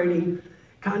celebrating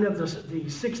kind of the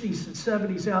 60s and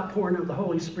 70s outpouring of the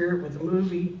Holy Spirit with the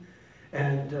movie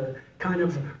and kind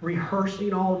of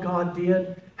rehearsing all God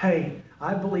did. Hey,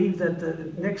 I believe that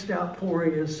the next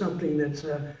outpouring is something that's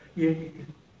the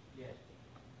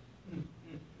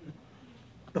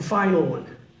final one.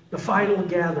 the final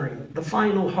gathering, the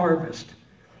final harvest.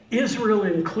 Israel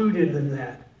included in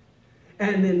that.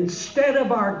 And instead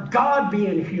of our God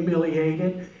being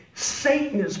humiliated,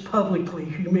 Satan is publicly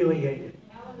humiliated.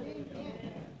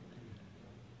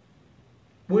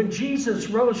 When Jesus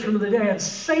rose from the dead,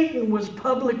 Satan was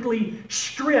publicly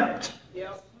stripped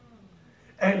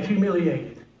and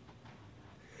humiliated.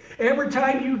 Every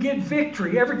time you get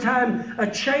victory, every time a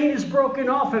chain is broken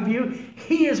off of you,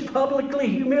 he is publicly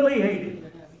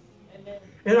humiliated.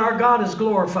 And our God is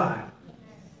glorified.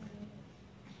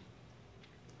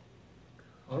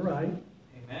 All right.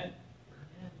 Amen.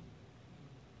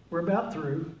 We're about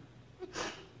through.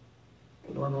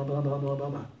 Blah, blah, blah, blah, blah, blah,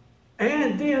 blah.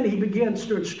 And then he begins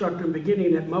to instruct them,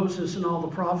 beginning at Moses and all the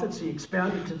prophets. He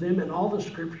expounded to them in all the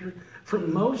scripture,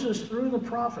 from Moses through the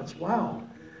prophets. Wow.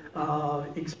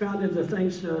 Expounded the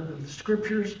things, the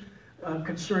scriptures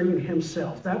concerning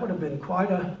himself. That would have been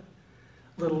quite a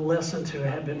little lesson to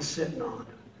have been sitting on.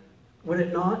 Would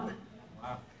it not?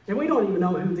 Wow. And we don't even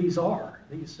know who these are.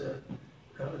 These,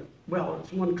 well,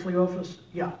 it's one Cleophas.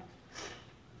 Yeah.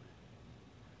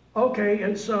 Okay,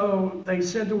 and so they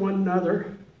said to one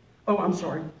another, oh, I'm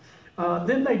sorry.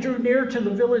 Then they drew near to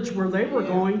the village where they were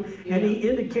going, and he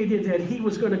indicated that he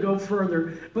was going to go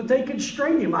further, but they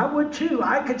constrained him. I would too.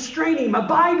 I constrain him.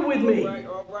 Abide with me.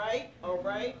 All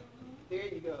right. There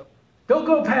you go. Don't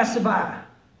go pass by.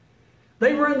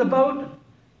 They were in the boat,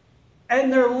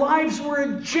 and their lives were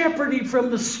in jeopardy from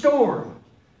the storm.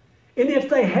 And if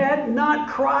they had not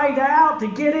cried out to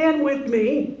get in with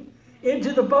me,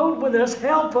 into the boat with us,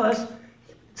 help us, it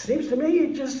seems to me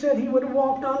he just said he would have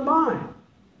walked on by.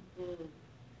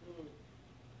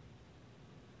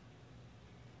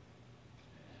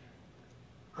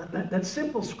 That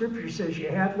simple scripture says you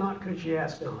have not because you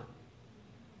ask not.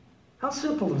 How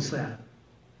simple is that?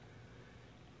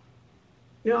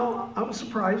 You know, I was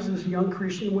surprised as a young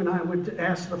Christian when I would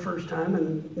ask the first time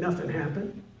and nothing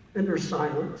happened, and there's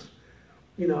silence.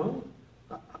 You know,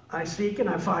 I seek and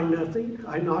I find nothing.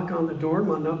 I knock on the door,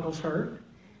 my knuckles hurt.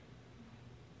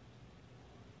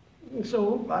 And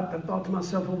so I thought to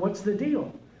myself, well, what's the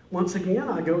deal? Once again,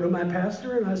 I go to my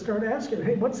pastor and I start asking,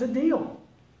 hey, what's the deal?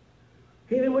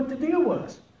 He knew what the deal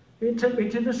was. He took me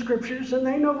to the scriptures and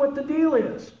they know what the deal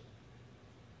is.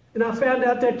 And I found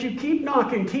out that you keep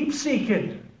knocking, keep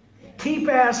seeking, keep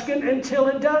asking until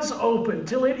it does open,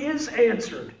 till it is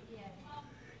answered.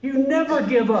 You never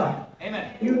give up.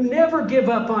 Amen. You never give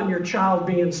up on your child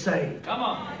being saved. Come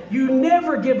on. You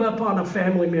never give up on a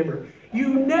family member.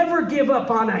 You never give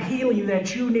up on a healing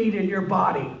that you need in your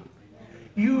body.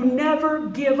 You never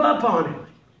give up on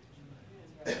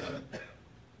it.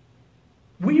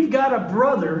 We've got a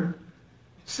brother,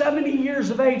 70 years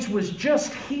of age, was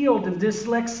just healed of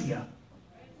dyslexia.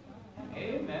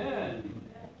 Amen.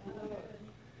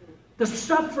 The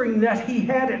suffering that he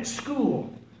had at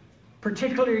school,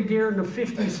 particularly during the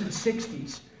 50s and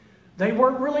 60s, they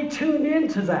weren't really tuned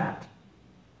into that.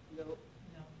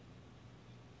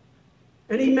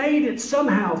 And he made it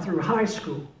somehow through high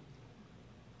school.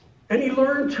 And he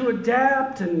learned to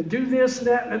adapt and do this,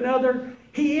 that, and another.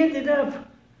 He ended up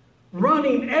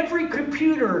running every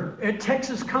computer at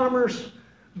Texas Commerce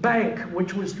Bank,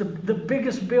 which was the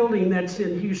biggest building that's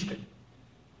in Houston.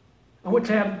 I went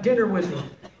to have dinner with him.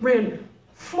 Ran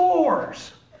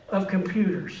floors of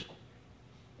computers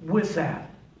with that.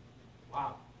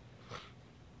 Wow.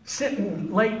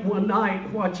 Sitting late one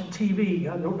night watching TV.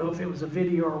 I don't know if it was a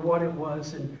video or what it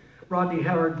was. And Rodney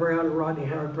Howard Brown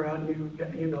knew,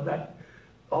 you know, that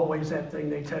always that thing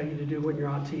they tell you to do when you're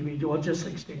on TV. Do well, just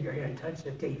extend your hand, touch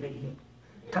the TV.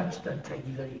 Touch the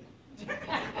TV.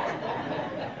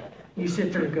 You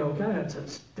sit there and go, God, that's so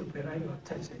stupid. I ain't going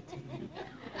to touch that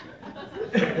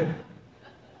TV.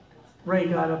 Ray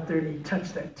got up there and he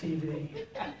touched that TV.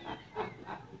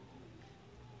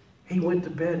 He went to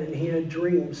bed and he had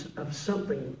dreams of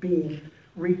something being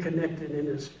reconnected in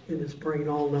his brain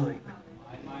all night.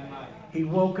 He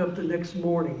woke up the next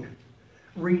morning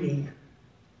reading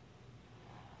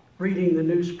the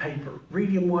newspaper,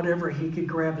 reading whatever he could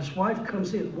grab. His wife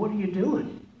comes in, what are you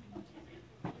doing?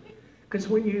 Because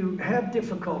when you have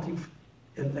difficulty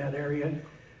in that area,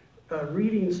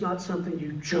 reading is not something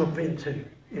you jump into.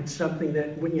 It's something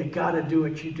that when you got to do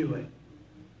it, you do it.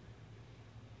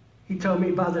 He told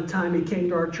me by the time he came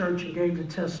to our church and gave the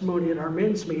testimony at our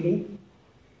men's meeting,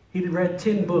 he'd read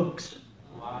 10 books.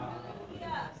 Wow.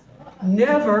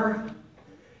 Never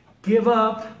give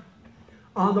up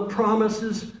on the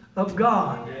promises of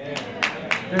God.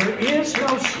 There is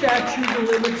no statute of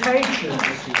limitations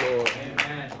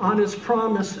on his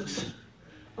promises.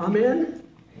 Amen?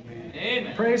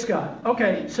 Amen. Praise God.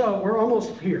 Okay, so we're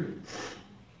almost here.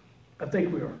 I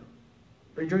think we are.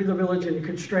 They drew the village and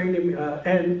constrained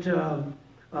him,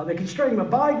 they constrained him,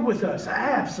 abide with us.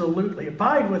 Absolutely,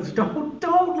 abide with us.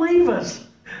 Don't leave us.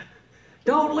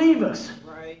 Don't leave us.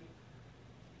 Right.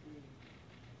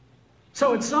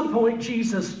 So at some point,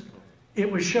 Jesus, it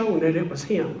was shown that it was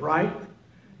him, right?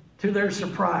 To their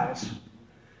surprise.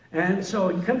 And so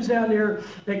he comes down there,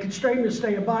 they constrained him to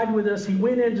stay, abide with us. He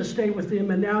went in to stay with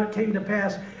them, and now it came to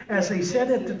pass, as they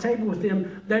sat at the table with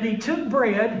him, that he took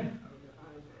bread,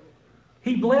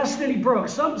 he blessed and he broke.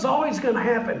 Something's always going to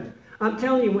happen. I'm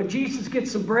telling you, when Jesus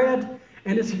gets some bread,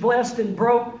 and it's blessed and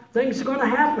broke, things are going to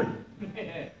happen.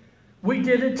 We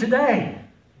did it today.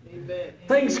 Amen.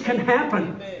 Things can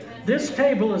happen. Amen. This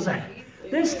table,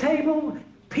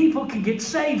 people can get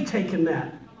saved taking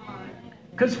that.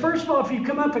 Because first of all, if you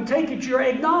come up and take it, you're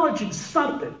acknowledging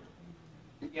something.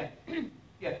 Yeah.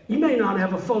 Yeah. You may not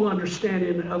have a full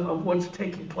understanding of what's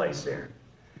taking place there.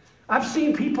 I've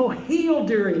seen people healed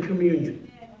during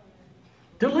communion,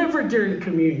 delivered during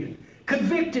communion,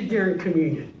 convicted during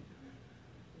communion.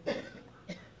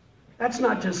 That's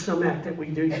not just some act that we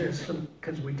do just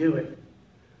because we do it.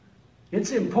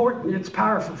 It's important. It's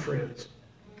powerful, friends.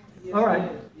 Yes, All right.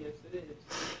 it is. Yes, it is.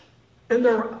 And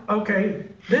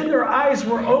then their eyes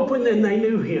were opened and they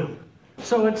knew him.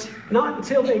 So it's not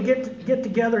until they get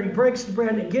together, he breaks the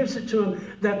bread and gives it to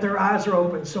them, that their eyes are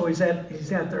open. So he's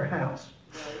at their house.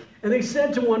 And they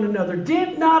said to one another,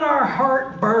 did not our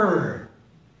heart burn?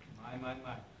 My.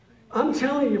 I'm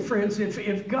telling you, friends,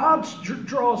 if God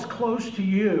draws close to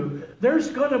you, there's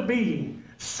going to be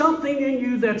something in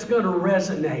you that's going to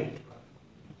resonate.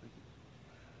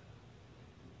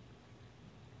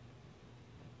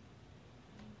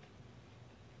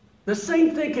 The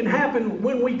same thing can happen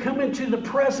when we come into the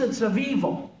presence of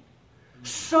evil.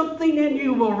 Something in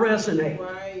you will resonate.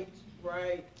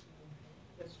 Right.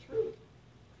 That's true.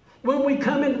 When we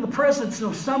come into the presence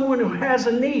of someone who has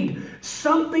a need,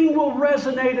 something will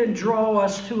resonate and draw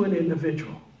us to an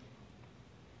individual.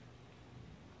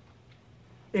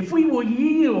 If we will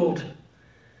yield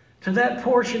to that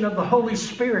portion of the Holy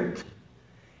Spirit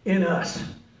in us,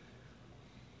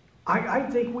 I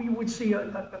think we would see.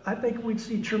 I think we'd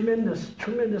see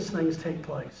tremendous things take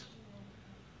place.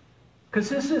 Because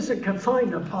this isn't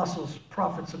confined to apostles,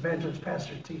 prophets, evangelists,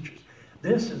 pastors, teachers.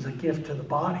 This is a gift to the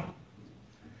body.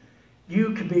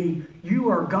 You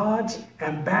are God's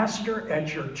ambassador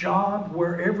at your job,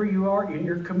 wherever you are, in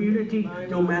your community,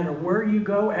 no matter where you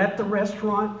go, at the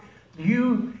restaurant,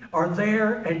 you are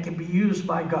there and can be used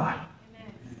by God.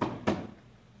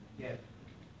 Yes.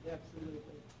 Absolutely.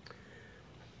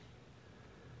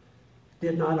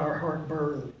 Did not our heart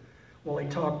burn while he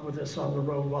talked with us on the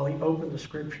road, while he opened the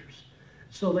scriptures?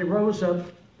 So they rose up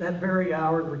that very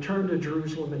hour and returned to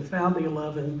Jerusalem and found the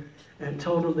 11 and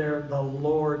told them there, the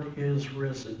Lord is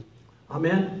risen.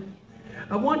 Amen?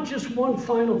 I want just one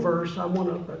final verse.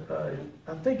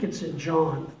 I think it's in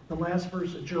John, the last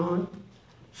verse of John.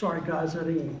 Sorry, guys, I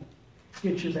didn't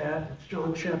get you that. It's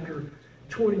John chapter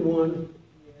 21,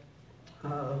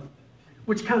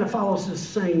 which kind of follows this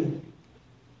same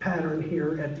pattern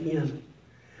here at the end.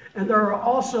 And there are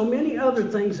also many other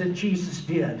things that Jesus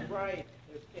did. Right.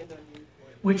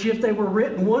 Which if they were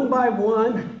written one by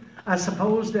one, I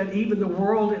suppose that even the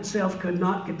world itself could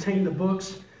not contain the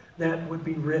books that would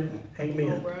be written.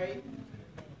 Amen. Right.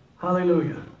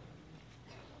 Hallelujah.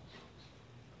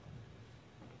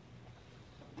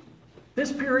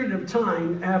 This period of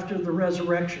time after the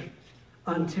resurrection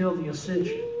until the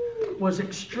ascension was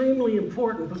extremely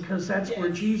important, because that's where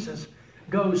Jesus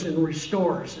goes and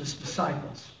restores his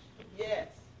disciples. Yes.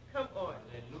 Come on.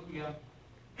 Hallelujah.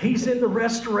 He's in the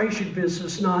restoration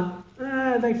business, not,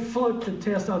 they flunked the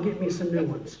test, I'll get me some new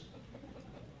ones.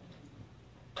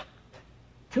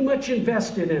 Too much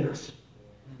invested in us.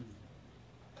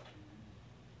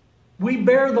 We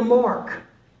bear the mark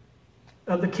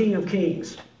of the King of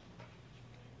Kings.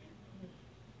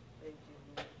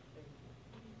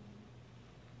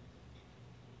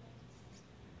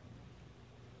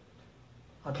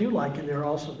 I do like in there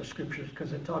also the scriptures,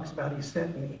 because it talks about he sat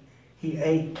and he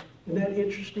ate. Isn't that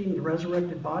interesting? The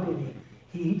resurrected body, and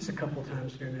he eats a couple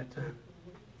times during that time.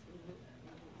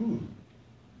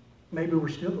 Maybe we're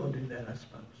still going to do that, I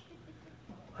suppose.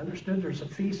 I understood there's a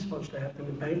feast supposed to happen,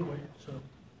 a banquet, so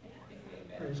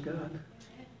praise God.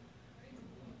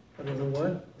 I don't know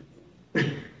what.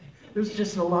 There's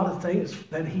just a lot of things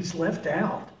that he's left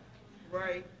out.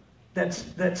 Right.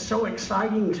 That's so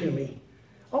exciting to me.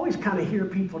 I always kind of hear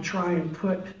people try and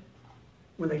put,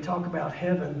 when they talk about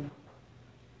heaven,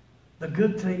 the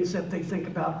good things that they think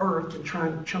about earth and try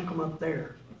and chunk them up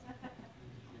there.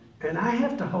 And I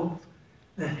have to hope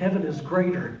that heaven is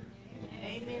greater.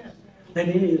 Amen. than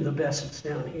any of the best that's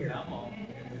down here. Come on.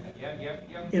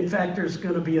 Yep. In fact, there's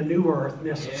going to be a new earth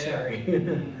necessary.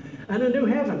 And a new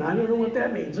heaven. I don't know what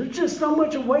that means. There's just so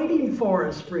much waiting for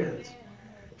us, friends.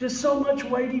 Just so much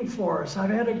waiting for us. I've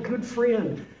had a good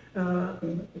friend,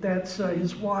 that's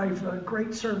his wife,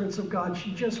 great servants of God.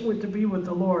 She just went to be with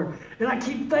the Lord. And I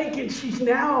keep thinking she's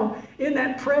now in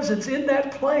that presence, in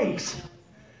that place.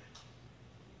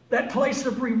 That place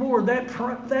of reward,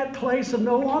 that place of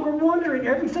no longer wondering.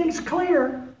 Everything's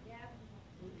clear.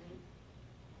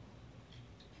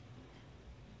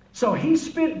 So he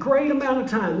spent a great amount of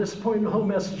time, this is the point in the whole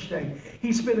message today,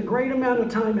 he spent a great amount of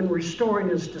time in restoring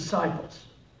his disciples.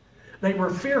 They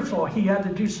were fearful. He had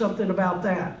to do something about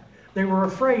that. They were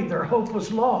afraid. Their hope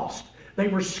was lost. They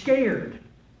were scared.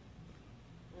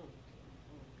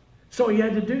 So he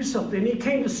had to do something. He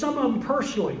came to some of them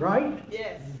personally, right?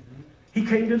 Yes. He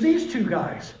came to these two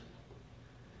guys.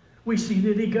 We see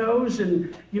that he goes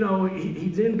and, he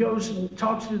then goes and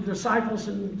talks to the disciples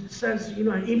and says,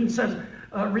 even says,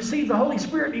 receive the Holy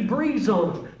Spirit. He breathes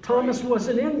on them. Thomas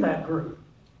wasn't in that group.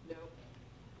 No.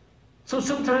 So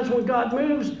sometimes when God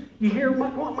moves, you hear,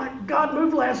 my God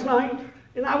moved last night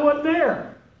and I wasn't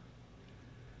there.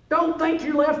 Don't think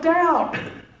you're left out.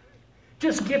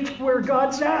 Just get to where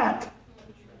God's at.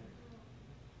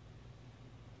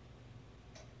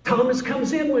 Thomas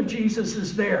comes in when Jesus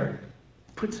is there.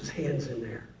 Puts his hands in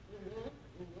there.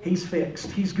 He's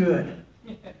fixed. He's good.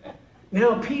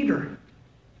 Now Peter.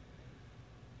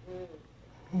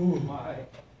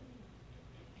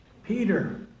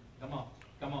 Peter. Come on.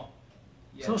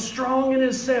 Yes. So strong in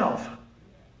himself.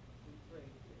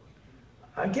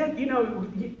 I get,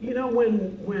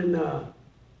 when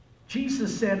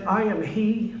Jesus said, I am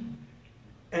he,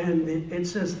 and it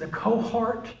says the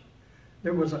cohort,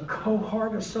 there was a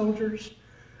cohort of soldiers.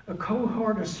 A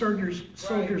cohort of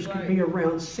soldiers could be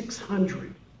around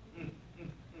 600.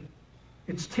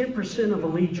 It's 10% of a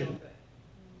legion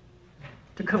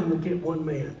to come and get one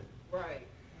man. Right.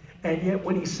 And yet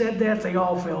when he said that, they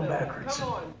all fell backwards.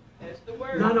 Come on. That's the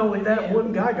word. Not only that,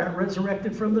 one guy got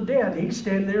resurrected from the dead. He's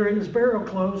standing there in his burial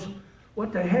clothes.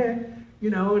 What the heck?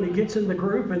 And he gets in the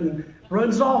group and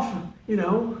runs off,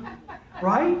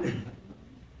 right?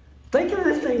 Think of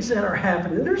the things that are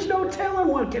happening. There's no telling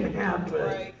what can happen.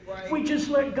 Right. If we just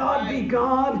let God be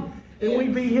God and we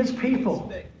be his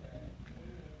people.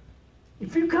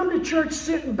 If you come to church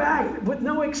sitting back with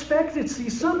no expectancy,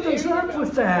 something's up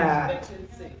with that.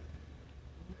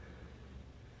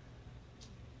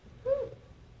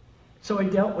 So he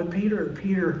dealt with Peter, and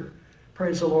Peter,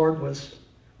 praise the Lord, was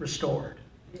restored.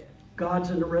 God's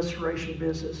in the restoration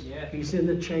business. He's in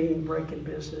the chain breaking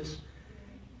business.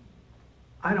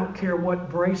 I don't care what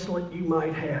bracelet you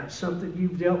might have, something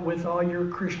you've dealt with all your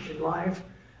Christian life,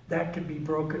 that can be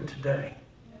broken today.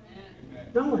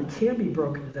 Not only can be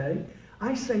broken today,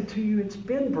 I say to you, it's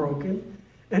been broken,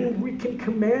 and we can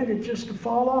command it just to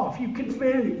fall off. You can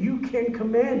command it. You can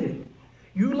command it.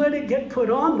 You let it get put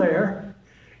on there,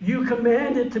 you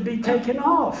command it to be taken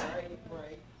off.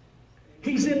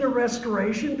 He's in the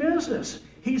restoration business.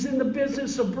 He's in the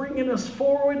business of bringing us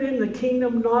forward in the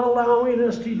kingdom, not allowing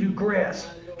us to digress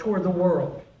toward the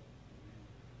world.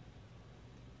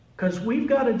 Because we've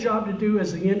got a job to do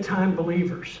as the end-time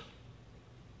believers.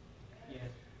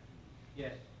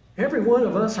 Yes. Every one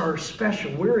of us are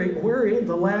special. We're in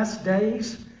the last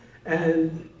days,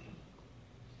 and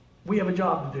we have a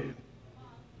job to do.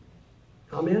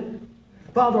 Amen?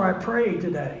 Father, I pray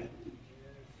today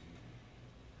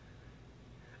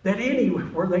that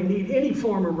where they need any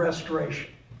form of restoration,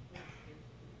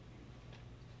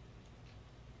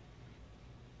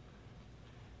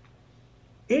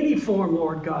 any form,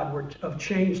 Lord God, of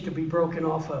change to be broken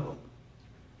off of them.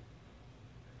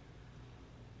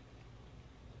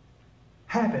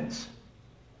 Habits.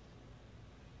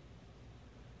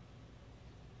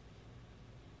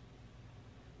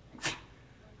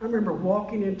 I remember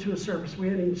walking into a service. We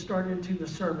hadn't even started into the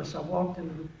service. I walked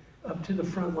up to the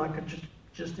front like I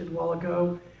just did a while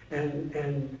ago,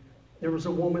 and there was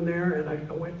a woman there, and I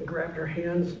went and grabbed her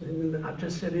hands, and I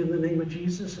just said, in the name of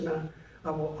Jesus, and I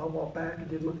walked back and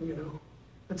did,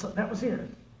 that was it.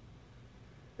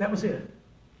 That was it.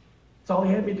 That's all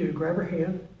he had me do, grab her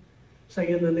hand, say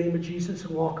in the name of Jesus,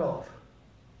 and walk off.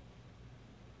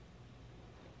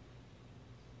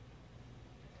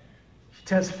 She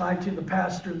testified to the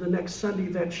pastor the next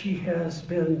Sunday that she has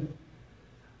been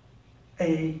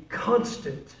a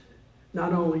constant,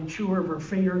 not only chewer of her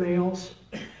fingernails,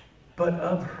 but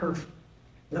of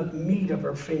the meat of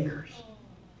her fingers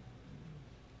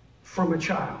from a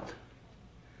child.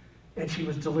 And she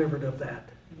was delivered of that.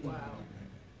 Wow.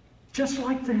 Just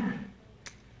like that.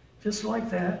 Just like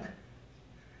that.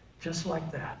 Just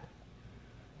like that.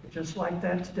 Just like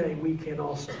that today, we can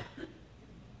also.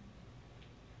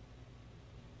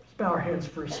 Let's bow our heads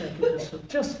for a second,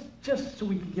 just so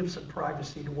we can give some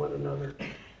privacy to one another.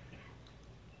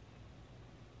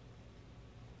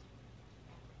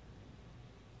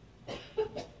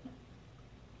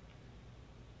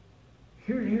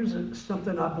 Here's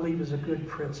something I believe is a good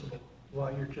principle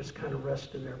while you're just kind of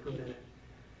resting there for a minute.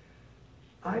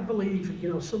 I believe,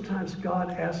 sometimes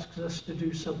God asks us to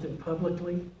do something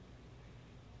publicly,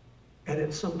 and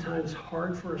it's sometimes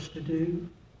hard for us to do,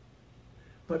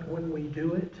 but when we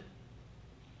do it,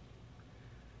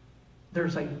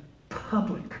 there's a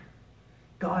public,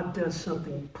 God does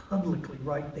something publicly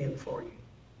right then for you.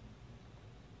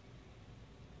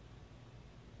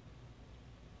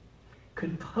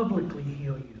 Could publicly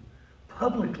heal you,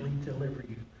 publicly deliver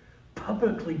you,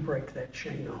 publicly break that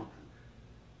chain off,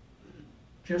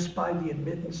 just by the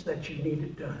admittance that you need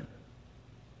it done.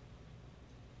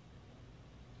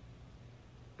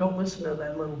 Don't listen to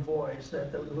that little voice,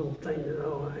 that little thing that,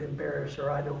 oh, I'm embarrassed,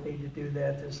 or I don't need to do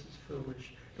that, this is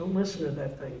foolish. Don't listen to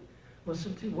that thing.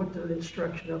 Listen to what the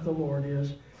instruction of the Lord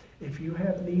is. If you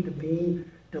have need of being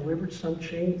delivered, some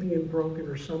chain being broken,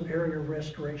 or some area of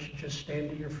restoration, just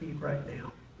stand to your feet right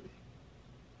now.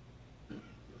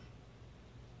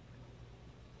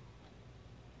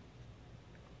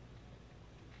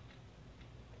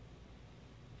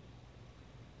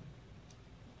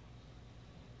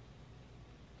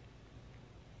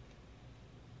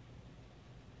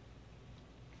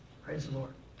 Praise the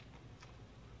Lord.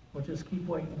 We'll just keep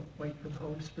waiting for the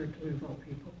Holy Spirit to move on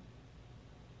people.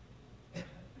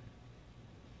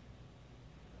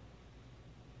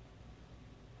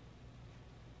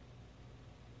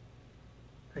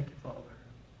 Thank you, Father.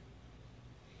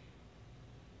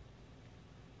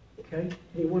 Okay,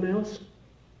 anyone else?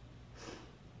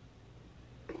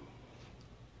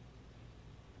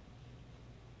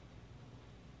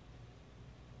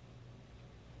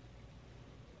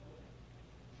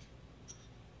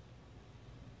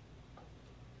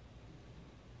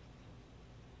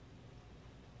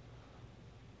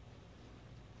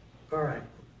 All right.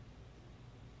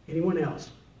 Anyone else?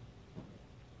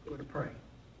 I'm going to pray.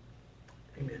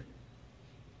 Amen.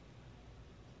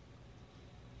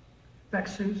 Back,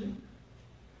 Susan.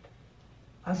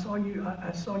 I saw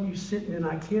you sitting, and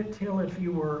I can't tell if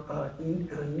you were a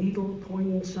needle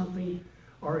pointing something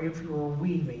or if you were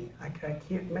weaving. I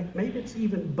can't. Maybe it's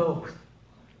even both.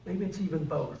 Maybe it's even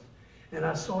both. And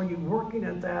I saw you working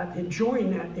at that,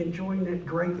 enjoying that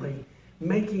greatly,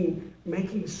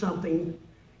 making something.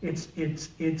 It's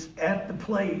at the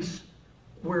place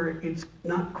where it's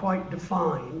not quite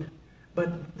defined,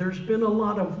 but there's been a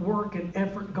lot of work and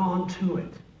effort gone to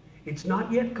it. It's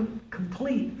not yet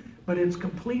complete, but it's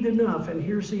complete enough. And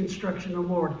here's the instruction of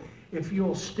the Lord. If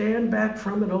you'll stand back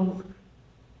from it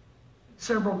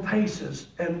several paces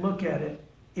and look at it,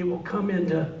 it will come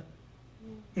into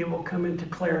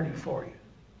clarity for you.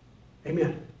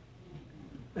 Amen.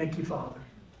 Thank you, Father.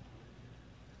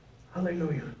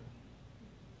 Hallelujah.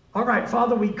 All right,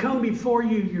 Father, we come before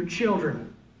you, your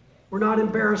children. We're not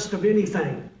embarrassed of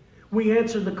anything. We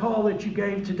answer the call that you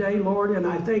gave today, Lord, and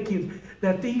I thank you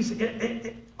that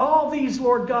all these,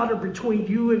 Lord God, are between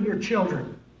you and your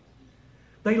children.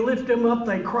 They lift them up.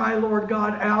 They cry, Lord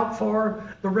God, out for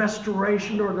the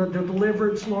restoration or the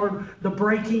deliverance, Lord, the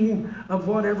breaking of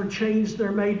whatever chains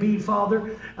there may be,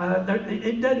 Father.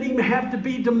 It doesn't even have to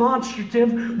be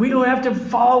demonstrative. We don't have to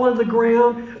fall on the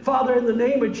ground. Father, in the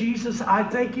name of Jesus, I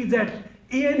thank you that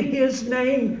in his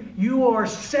name you are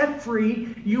set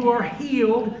free, you are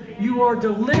healed, you are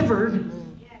delivered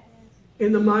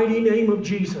in the mighty name of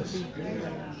Jesus.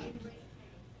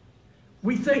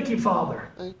 We thank you, Father.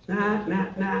 Nah.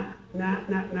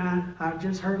 I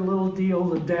just heard a little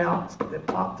deal of doubt that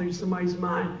popped through somebody's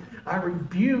mind. I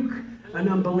rebuke an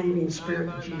unbelieving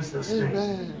spirit in Jesus'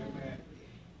 name.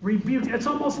 Rebuke. It's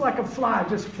almost like a fly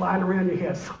just flying around your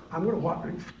head. I'm going to walk.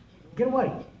 Get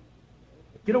away.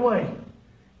 Get away.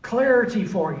 Clarity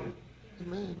for you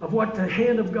of what the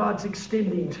hand of God's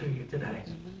extending to you today.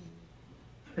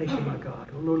 Thank you, my God.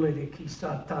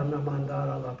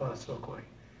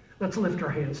 Let's lift our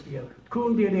hands together.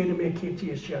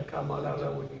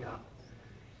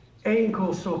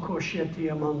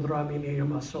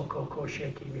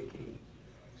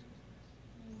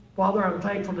 Father, I'm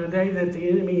thankful today that the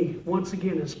enemy once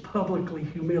again is publicly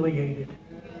humiliated.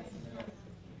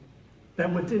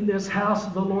 That within this house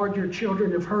of the Lord, your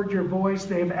children have heard your voice.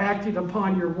 They have acted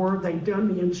upon your word. They've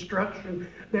done the instruction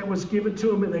that was given to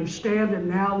them, and they've stand. And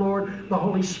now, Lord, the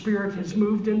Holy Spirit has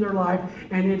moved in their life,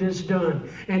 and it is done.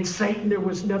 And Satan, there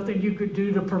was nothing you could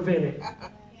do to prevent it.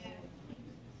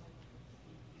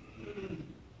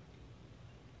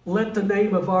 let the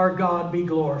name of our God be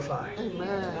glorified.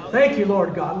 Amen. Thank you,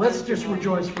 Lord God. Let's just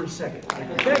rejoice for a second.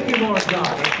 Thank you, Lord God.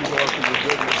 Thank you, Lord, for your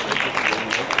goodness. Thank you for your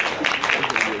mercy.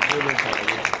 Thank you for your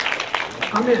goodness.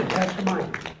 Amen. Pastor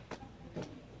Mike.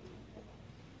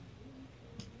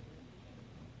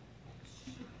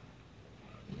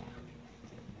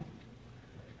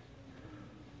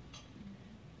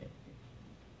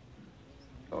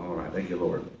 All right, thank you,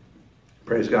 Lord.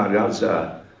 Praise God. God's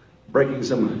breaking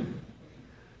some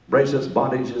bracelets,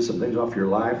 bondages, some things off your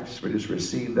life. Just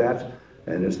receive that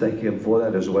and just thank Him for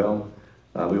that as well.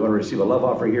 We want to receive a love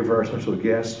offering here for our special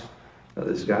guest.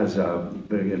 This guy's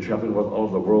been traveling all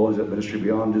over the world. He's at Ministry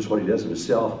Beyond, just what he does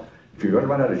himself. If you're going to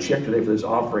write out a check today for this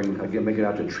offering, again, make it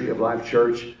out to Tree of Life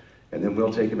Church, and then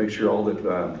we'll take and make sure all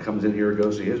that comes in here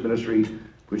goes to his ministry,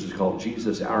 which is called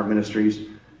Jesus Our Ministries.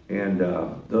 And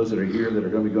those that are here that are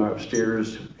going to be going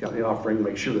upstairs, got the offering,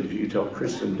 make sure that you tell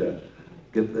Kristen to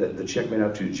get the check made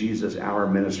out to Jesus Our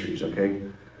Ministries, okay?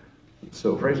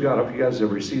 So praise God. I hope you guys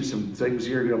have received some things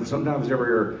here. You know, sometimes whenever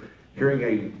you're hearing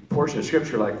a portion of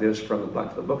scripture like this from the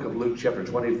book of Luke chapter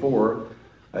 24,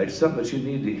 it's something that you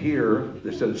need to hear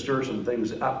that's going to stir some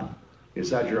things up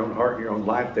inside your own heart and your own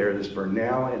life there. That's for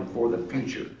now and for the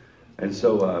future. And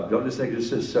so don't just think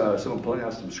this is someone pulling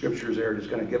out some scriptures there, just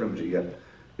going to give them to you.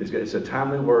 It's a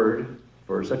timely word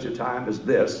for such a time as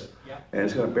this, and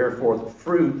it's going to bear forth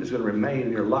fruit that's going to remain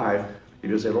in your life. You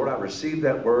just say, Lord, I received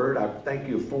that word. I thank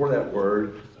you for that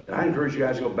word. And I encourage you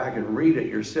guys to go back and read it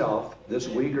yourself this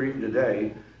week or even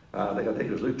today. I think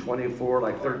it was Luke 24,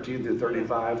 like 13 through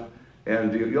 35.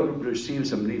 And you'll receive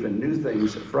some even new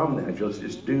things from that. You'll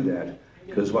just do that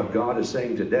because what God is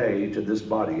saying today to this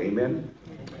body. Amen?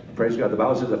 Praise God. The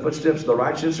Bible says the footsteps of the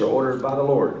righteous are ordered by the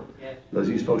Lord.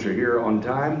 These folks are here on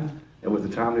time and with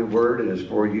the timely word, and it's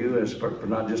for you, and it's for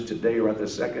not just today or at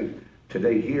this second,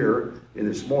 today here in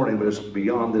this morning, but it's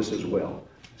beyond this as well.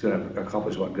 It's going to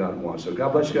accomplish what God wants. So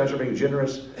God bless you guys for being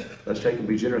generous. Let's take and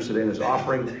be generous today in this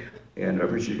offering. And I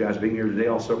appreciate you guys being here today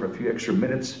also for a few extra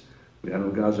minutes. I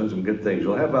know God's done some good things.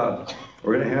 We're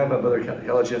going to have Brother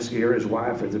Kaliszeski here, his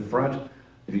wife, at the front.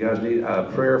 If you guys need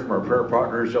prayer from our prayer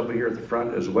partners over here at the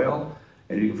front as well.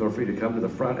 And you can feel free to come to the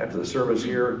front after the service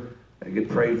here and get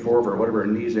prayed for whatever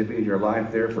needs may be in your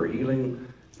life there for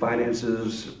healing,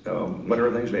 finances,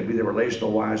 whatever things may be there,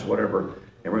 relational wise, whatever.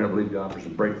 And we're going to believe God for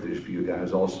some breakthroughs for you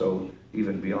guys also,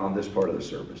 even beyond this part of the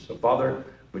service. So Father,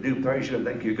 we do praise you and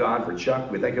thank you, God, for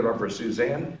Chuck. We thank you, Lord, for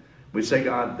Suzanne. We say,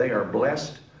 God, they are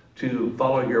blessed to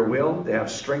follow your will. They have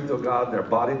strength, oh God, in their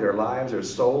body, their lives, their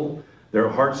soul, their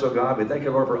hearts, oh God. We thank you,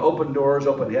 Lord, for open doors,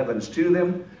 open heavens to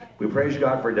them. We praise you,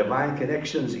 God, for divine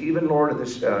connections, even, Lord, in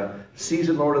this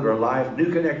season, Lord, of their life,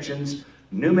 new connections,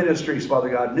 new ministries, Father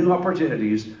God, new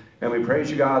opportunities. And we praise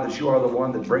you, God, that you are the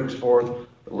one that brings forth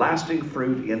lasting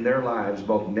fruit in their lives,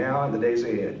 both now and the days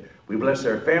ahead. We bless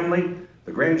their family,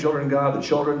 the grandchildren, God, the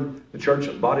children, the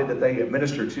church body that they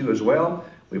minister to as well.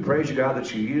 We praise you, God,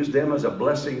 that you use them as a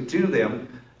blessing to them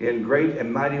in great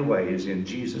and mighty ways in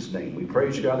Jesus' name. We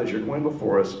praise you, God, that you're going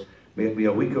before us. May it be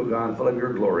a week, oh God, full of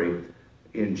your glory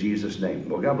in Jesus' name.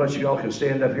 Well, God bless you. All can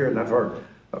stand up here, and have our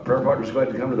prayer partners go ahead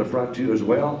and come to the front too as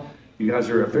well. You guys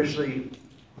are officially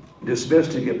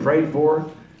dismissed to get prayed for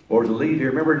or to lead here.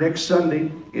 Remember, next Sunday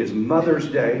is Mother's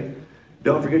Day.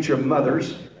 Don't forget your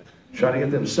mothers. Try to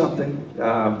get them something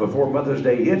before Mother's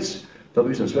Day hits. There'll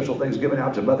be some special things given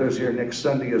out to mothers here next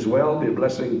Sunday as well. It'll be a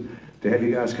blessing to have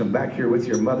you guys come back here with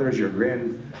your mothers, your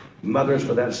grandmothers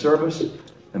for that service.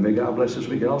 And may God bless this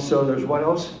week. And also, there's what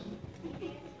else?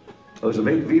 Oh, there's a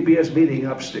VBS meeting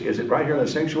upstairs. Is it right here in the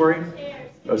sanctuary?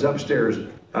 It was upstairs.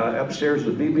 Upstairs is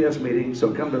the VBS meeting.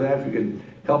 So come to that if you can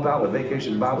help out with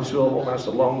Vacation Bible School. It won't last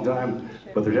a long time.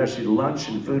 But there's actually lunch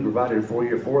and food provided for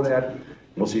you for that.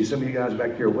 We'll see some of you guys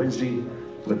back here Wednesday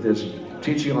with this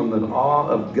teaching on the awe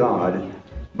of God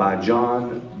by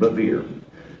John Bevere.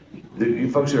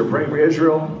 You folks that are praying for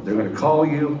Israel, they're going to call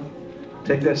you.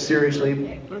 Take that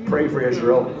seriously. Pray for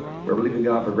Israel. We're believing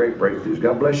God for great breakthroughs.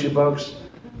 God bless you, folks.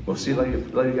 We'll see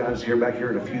you guys here back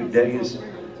here in a few days.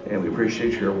 And we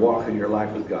appreciate your walk in your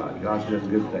life with God. God's doing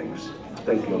good things.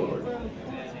 Thank you, Lord.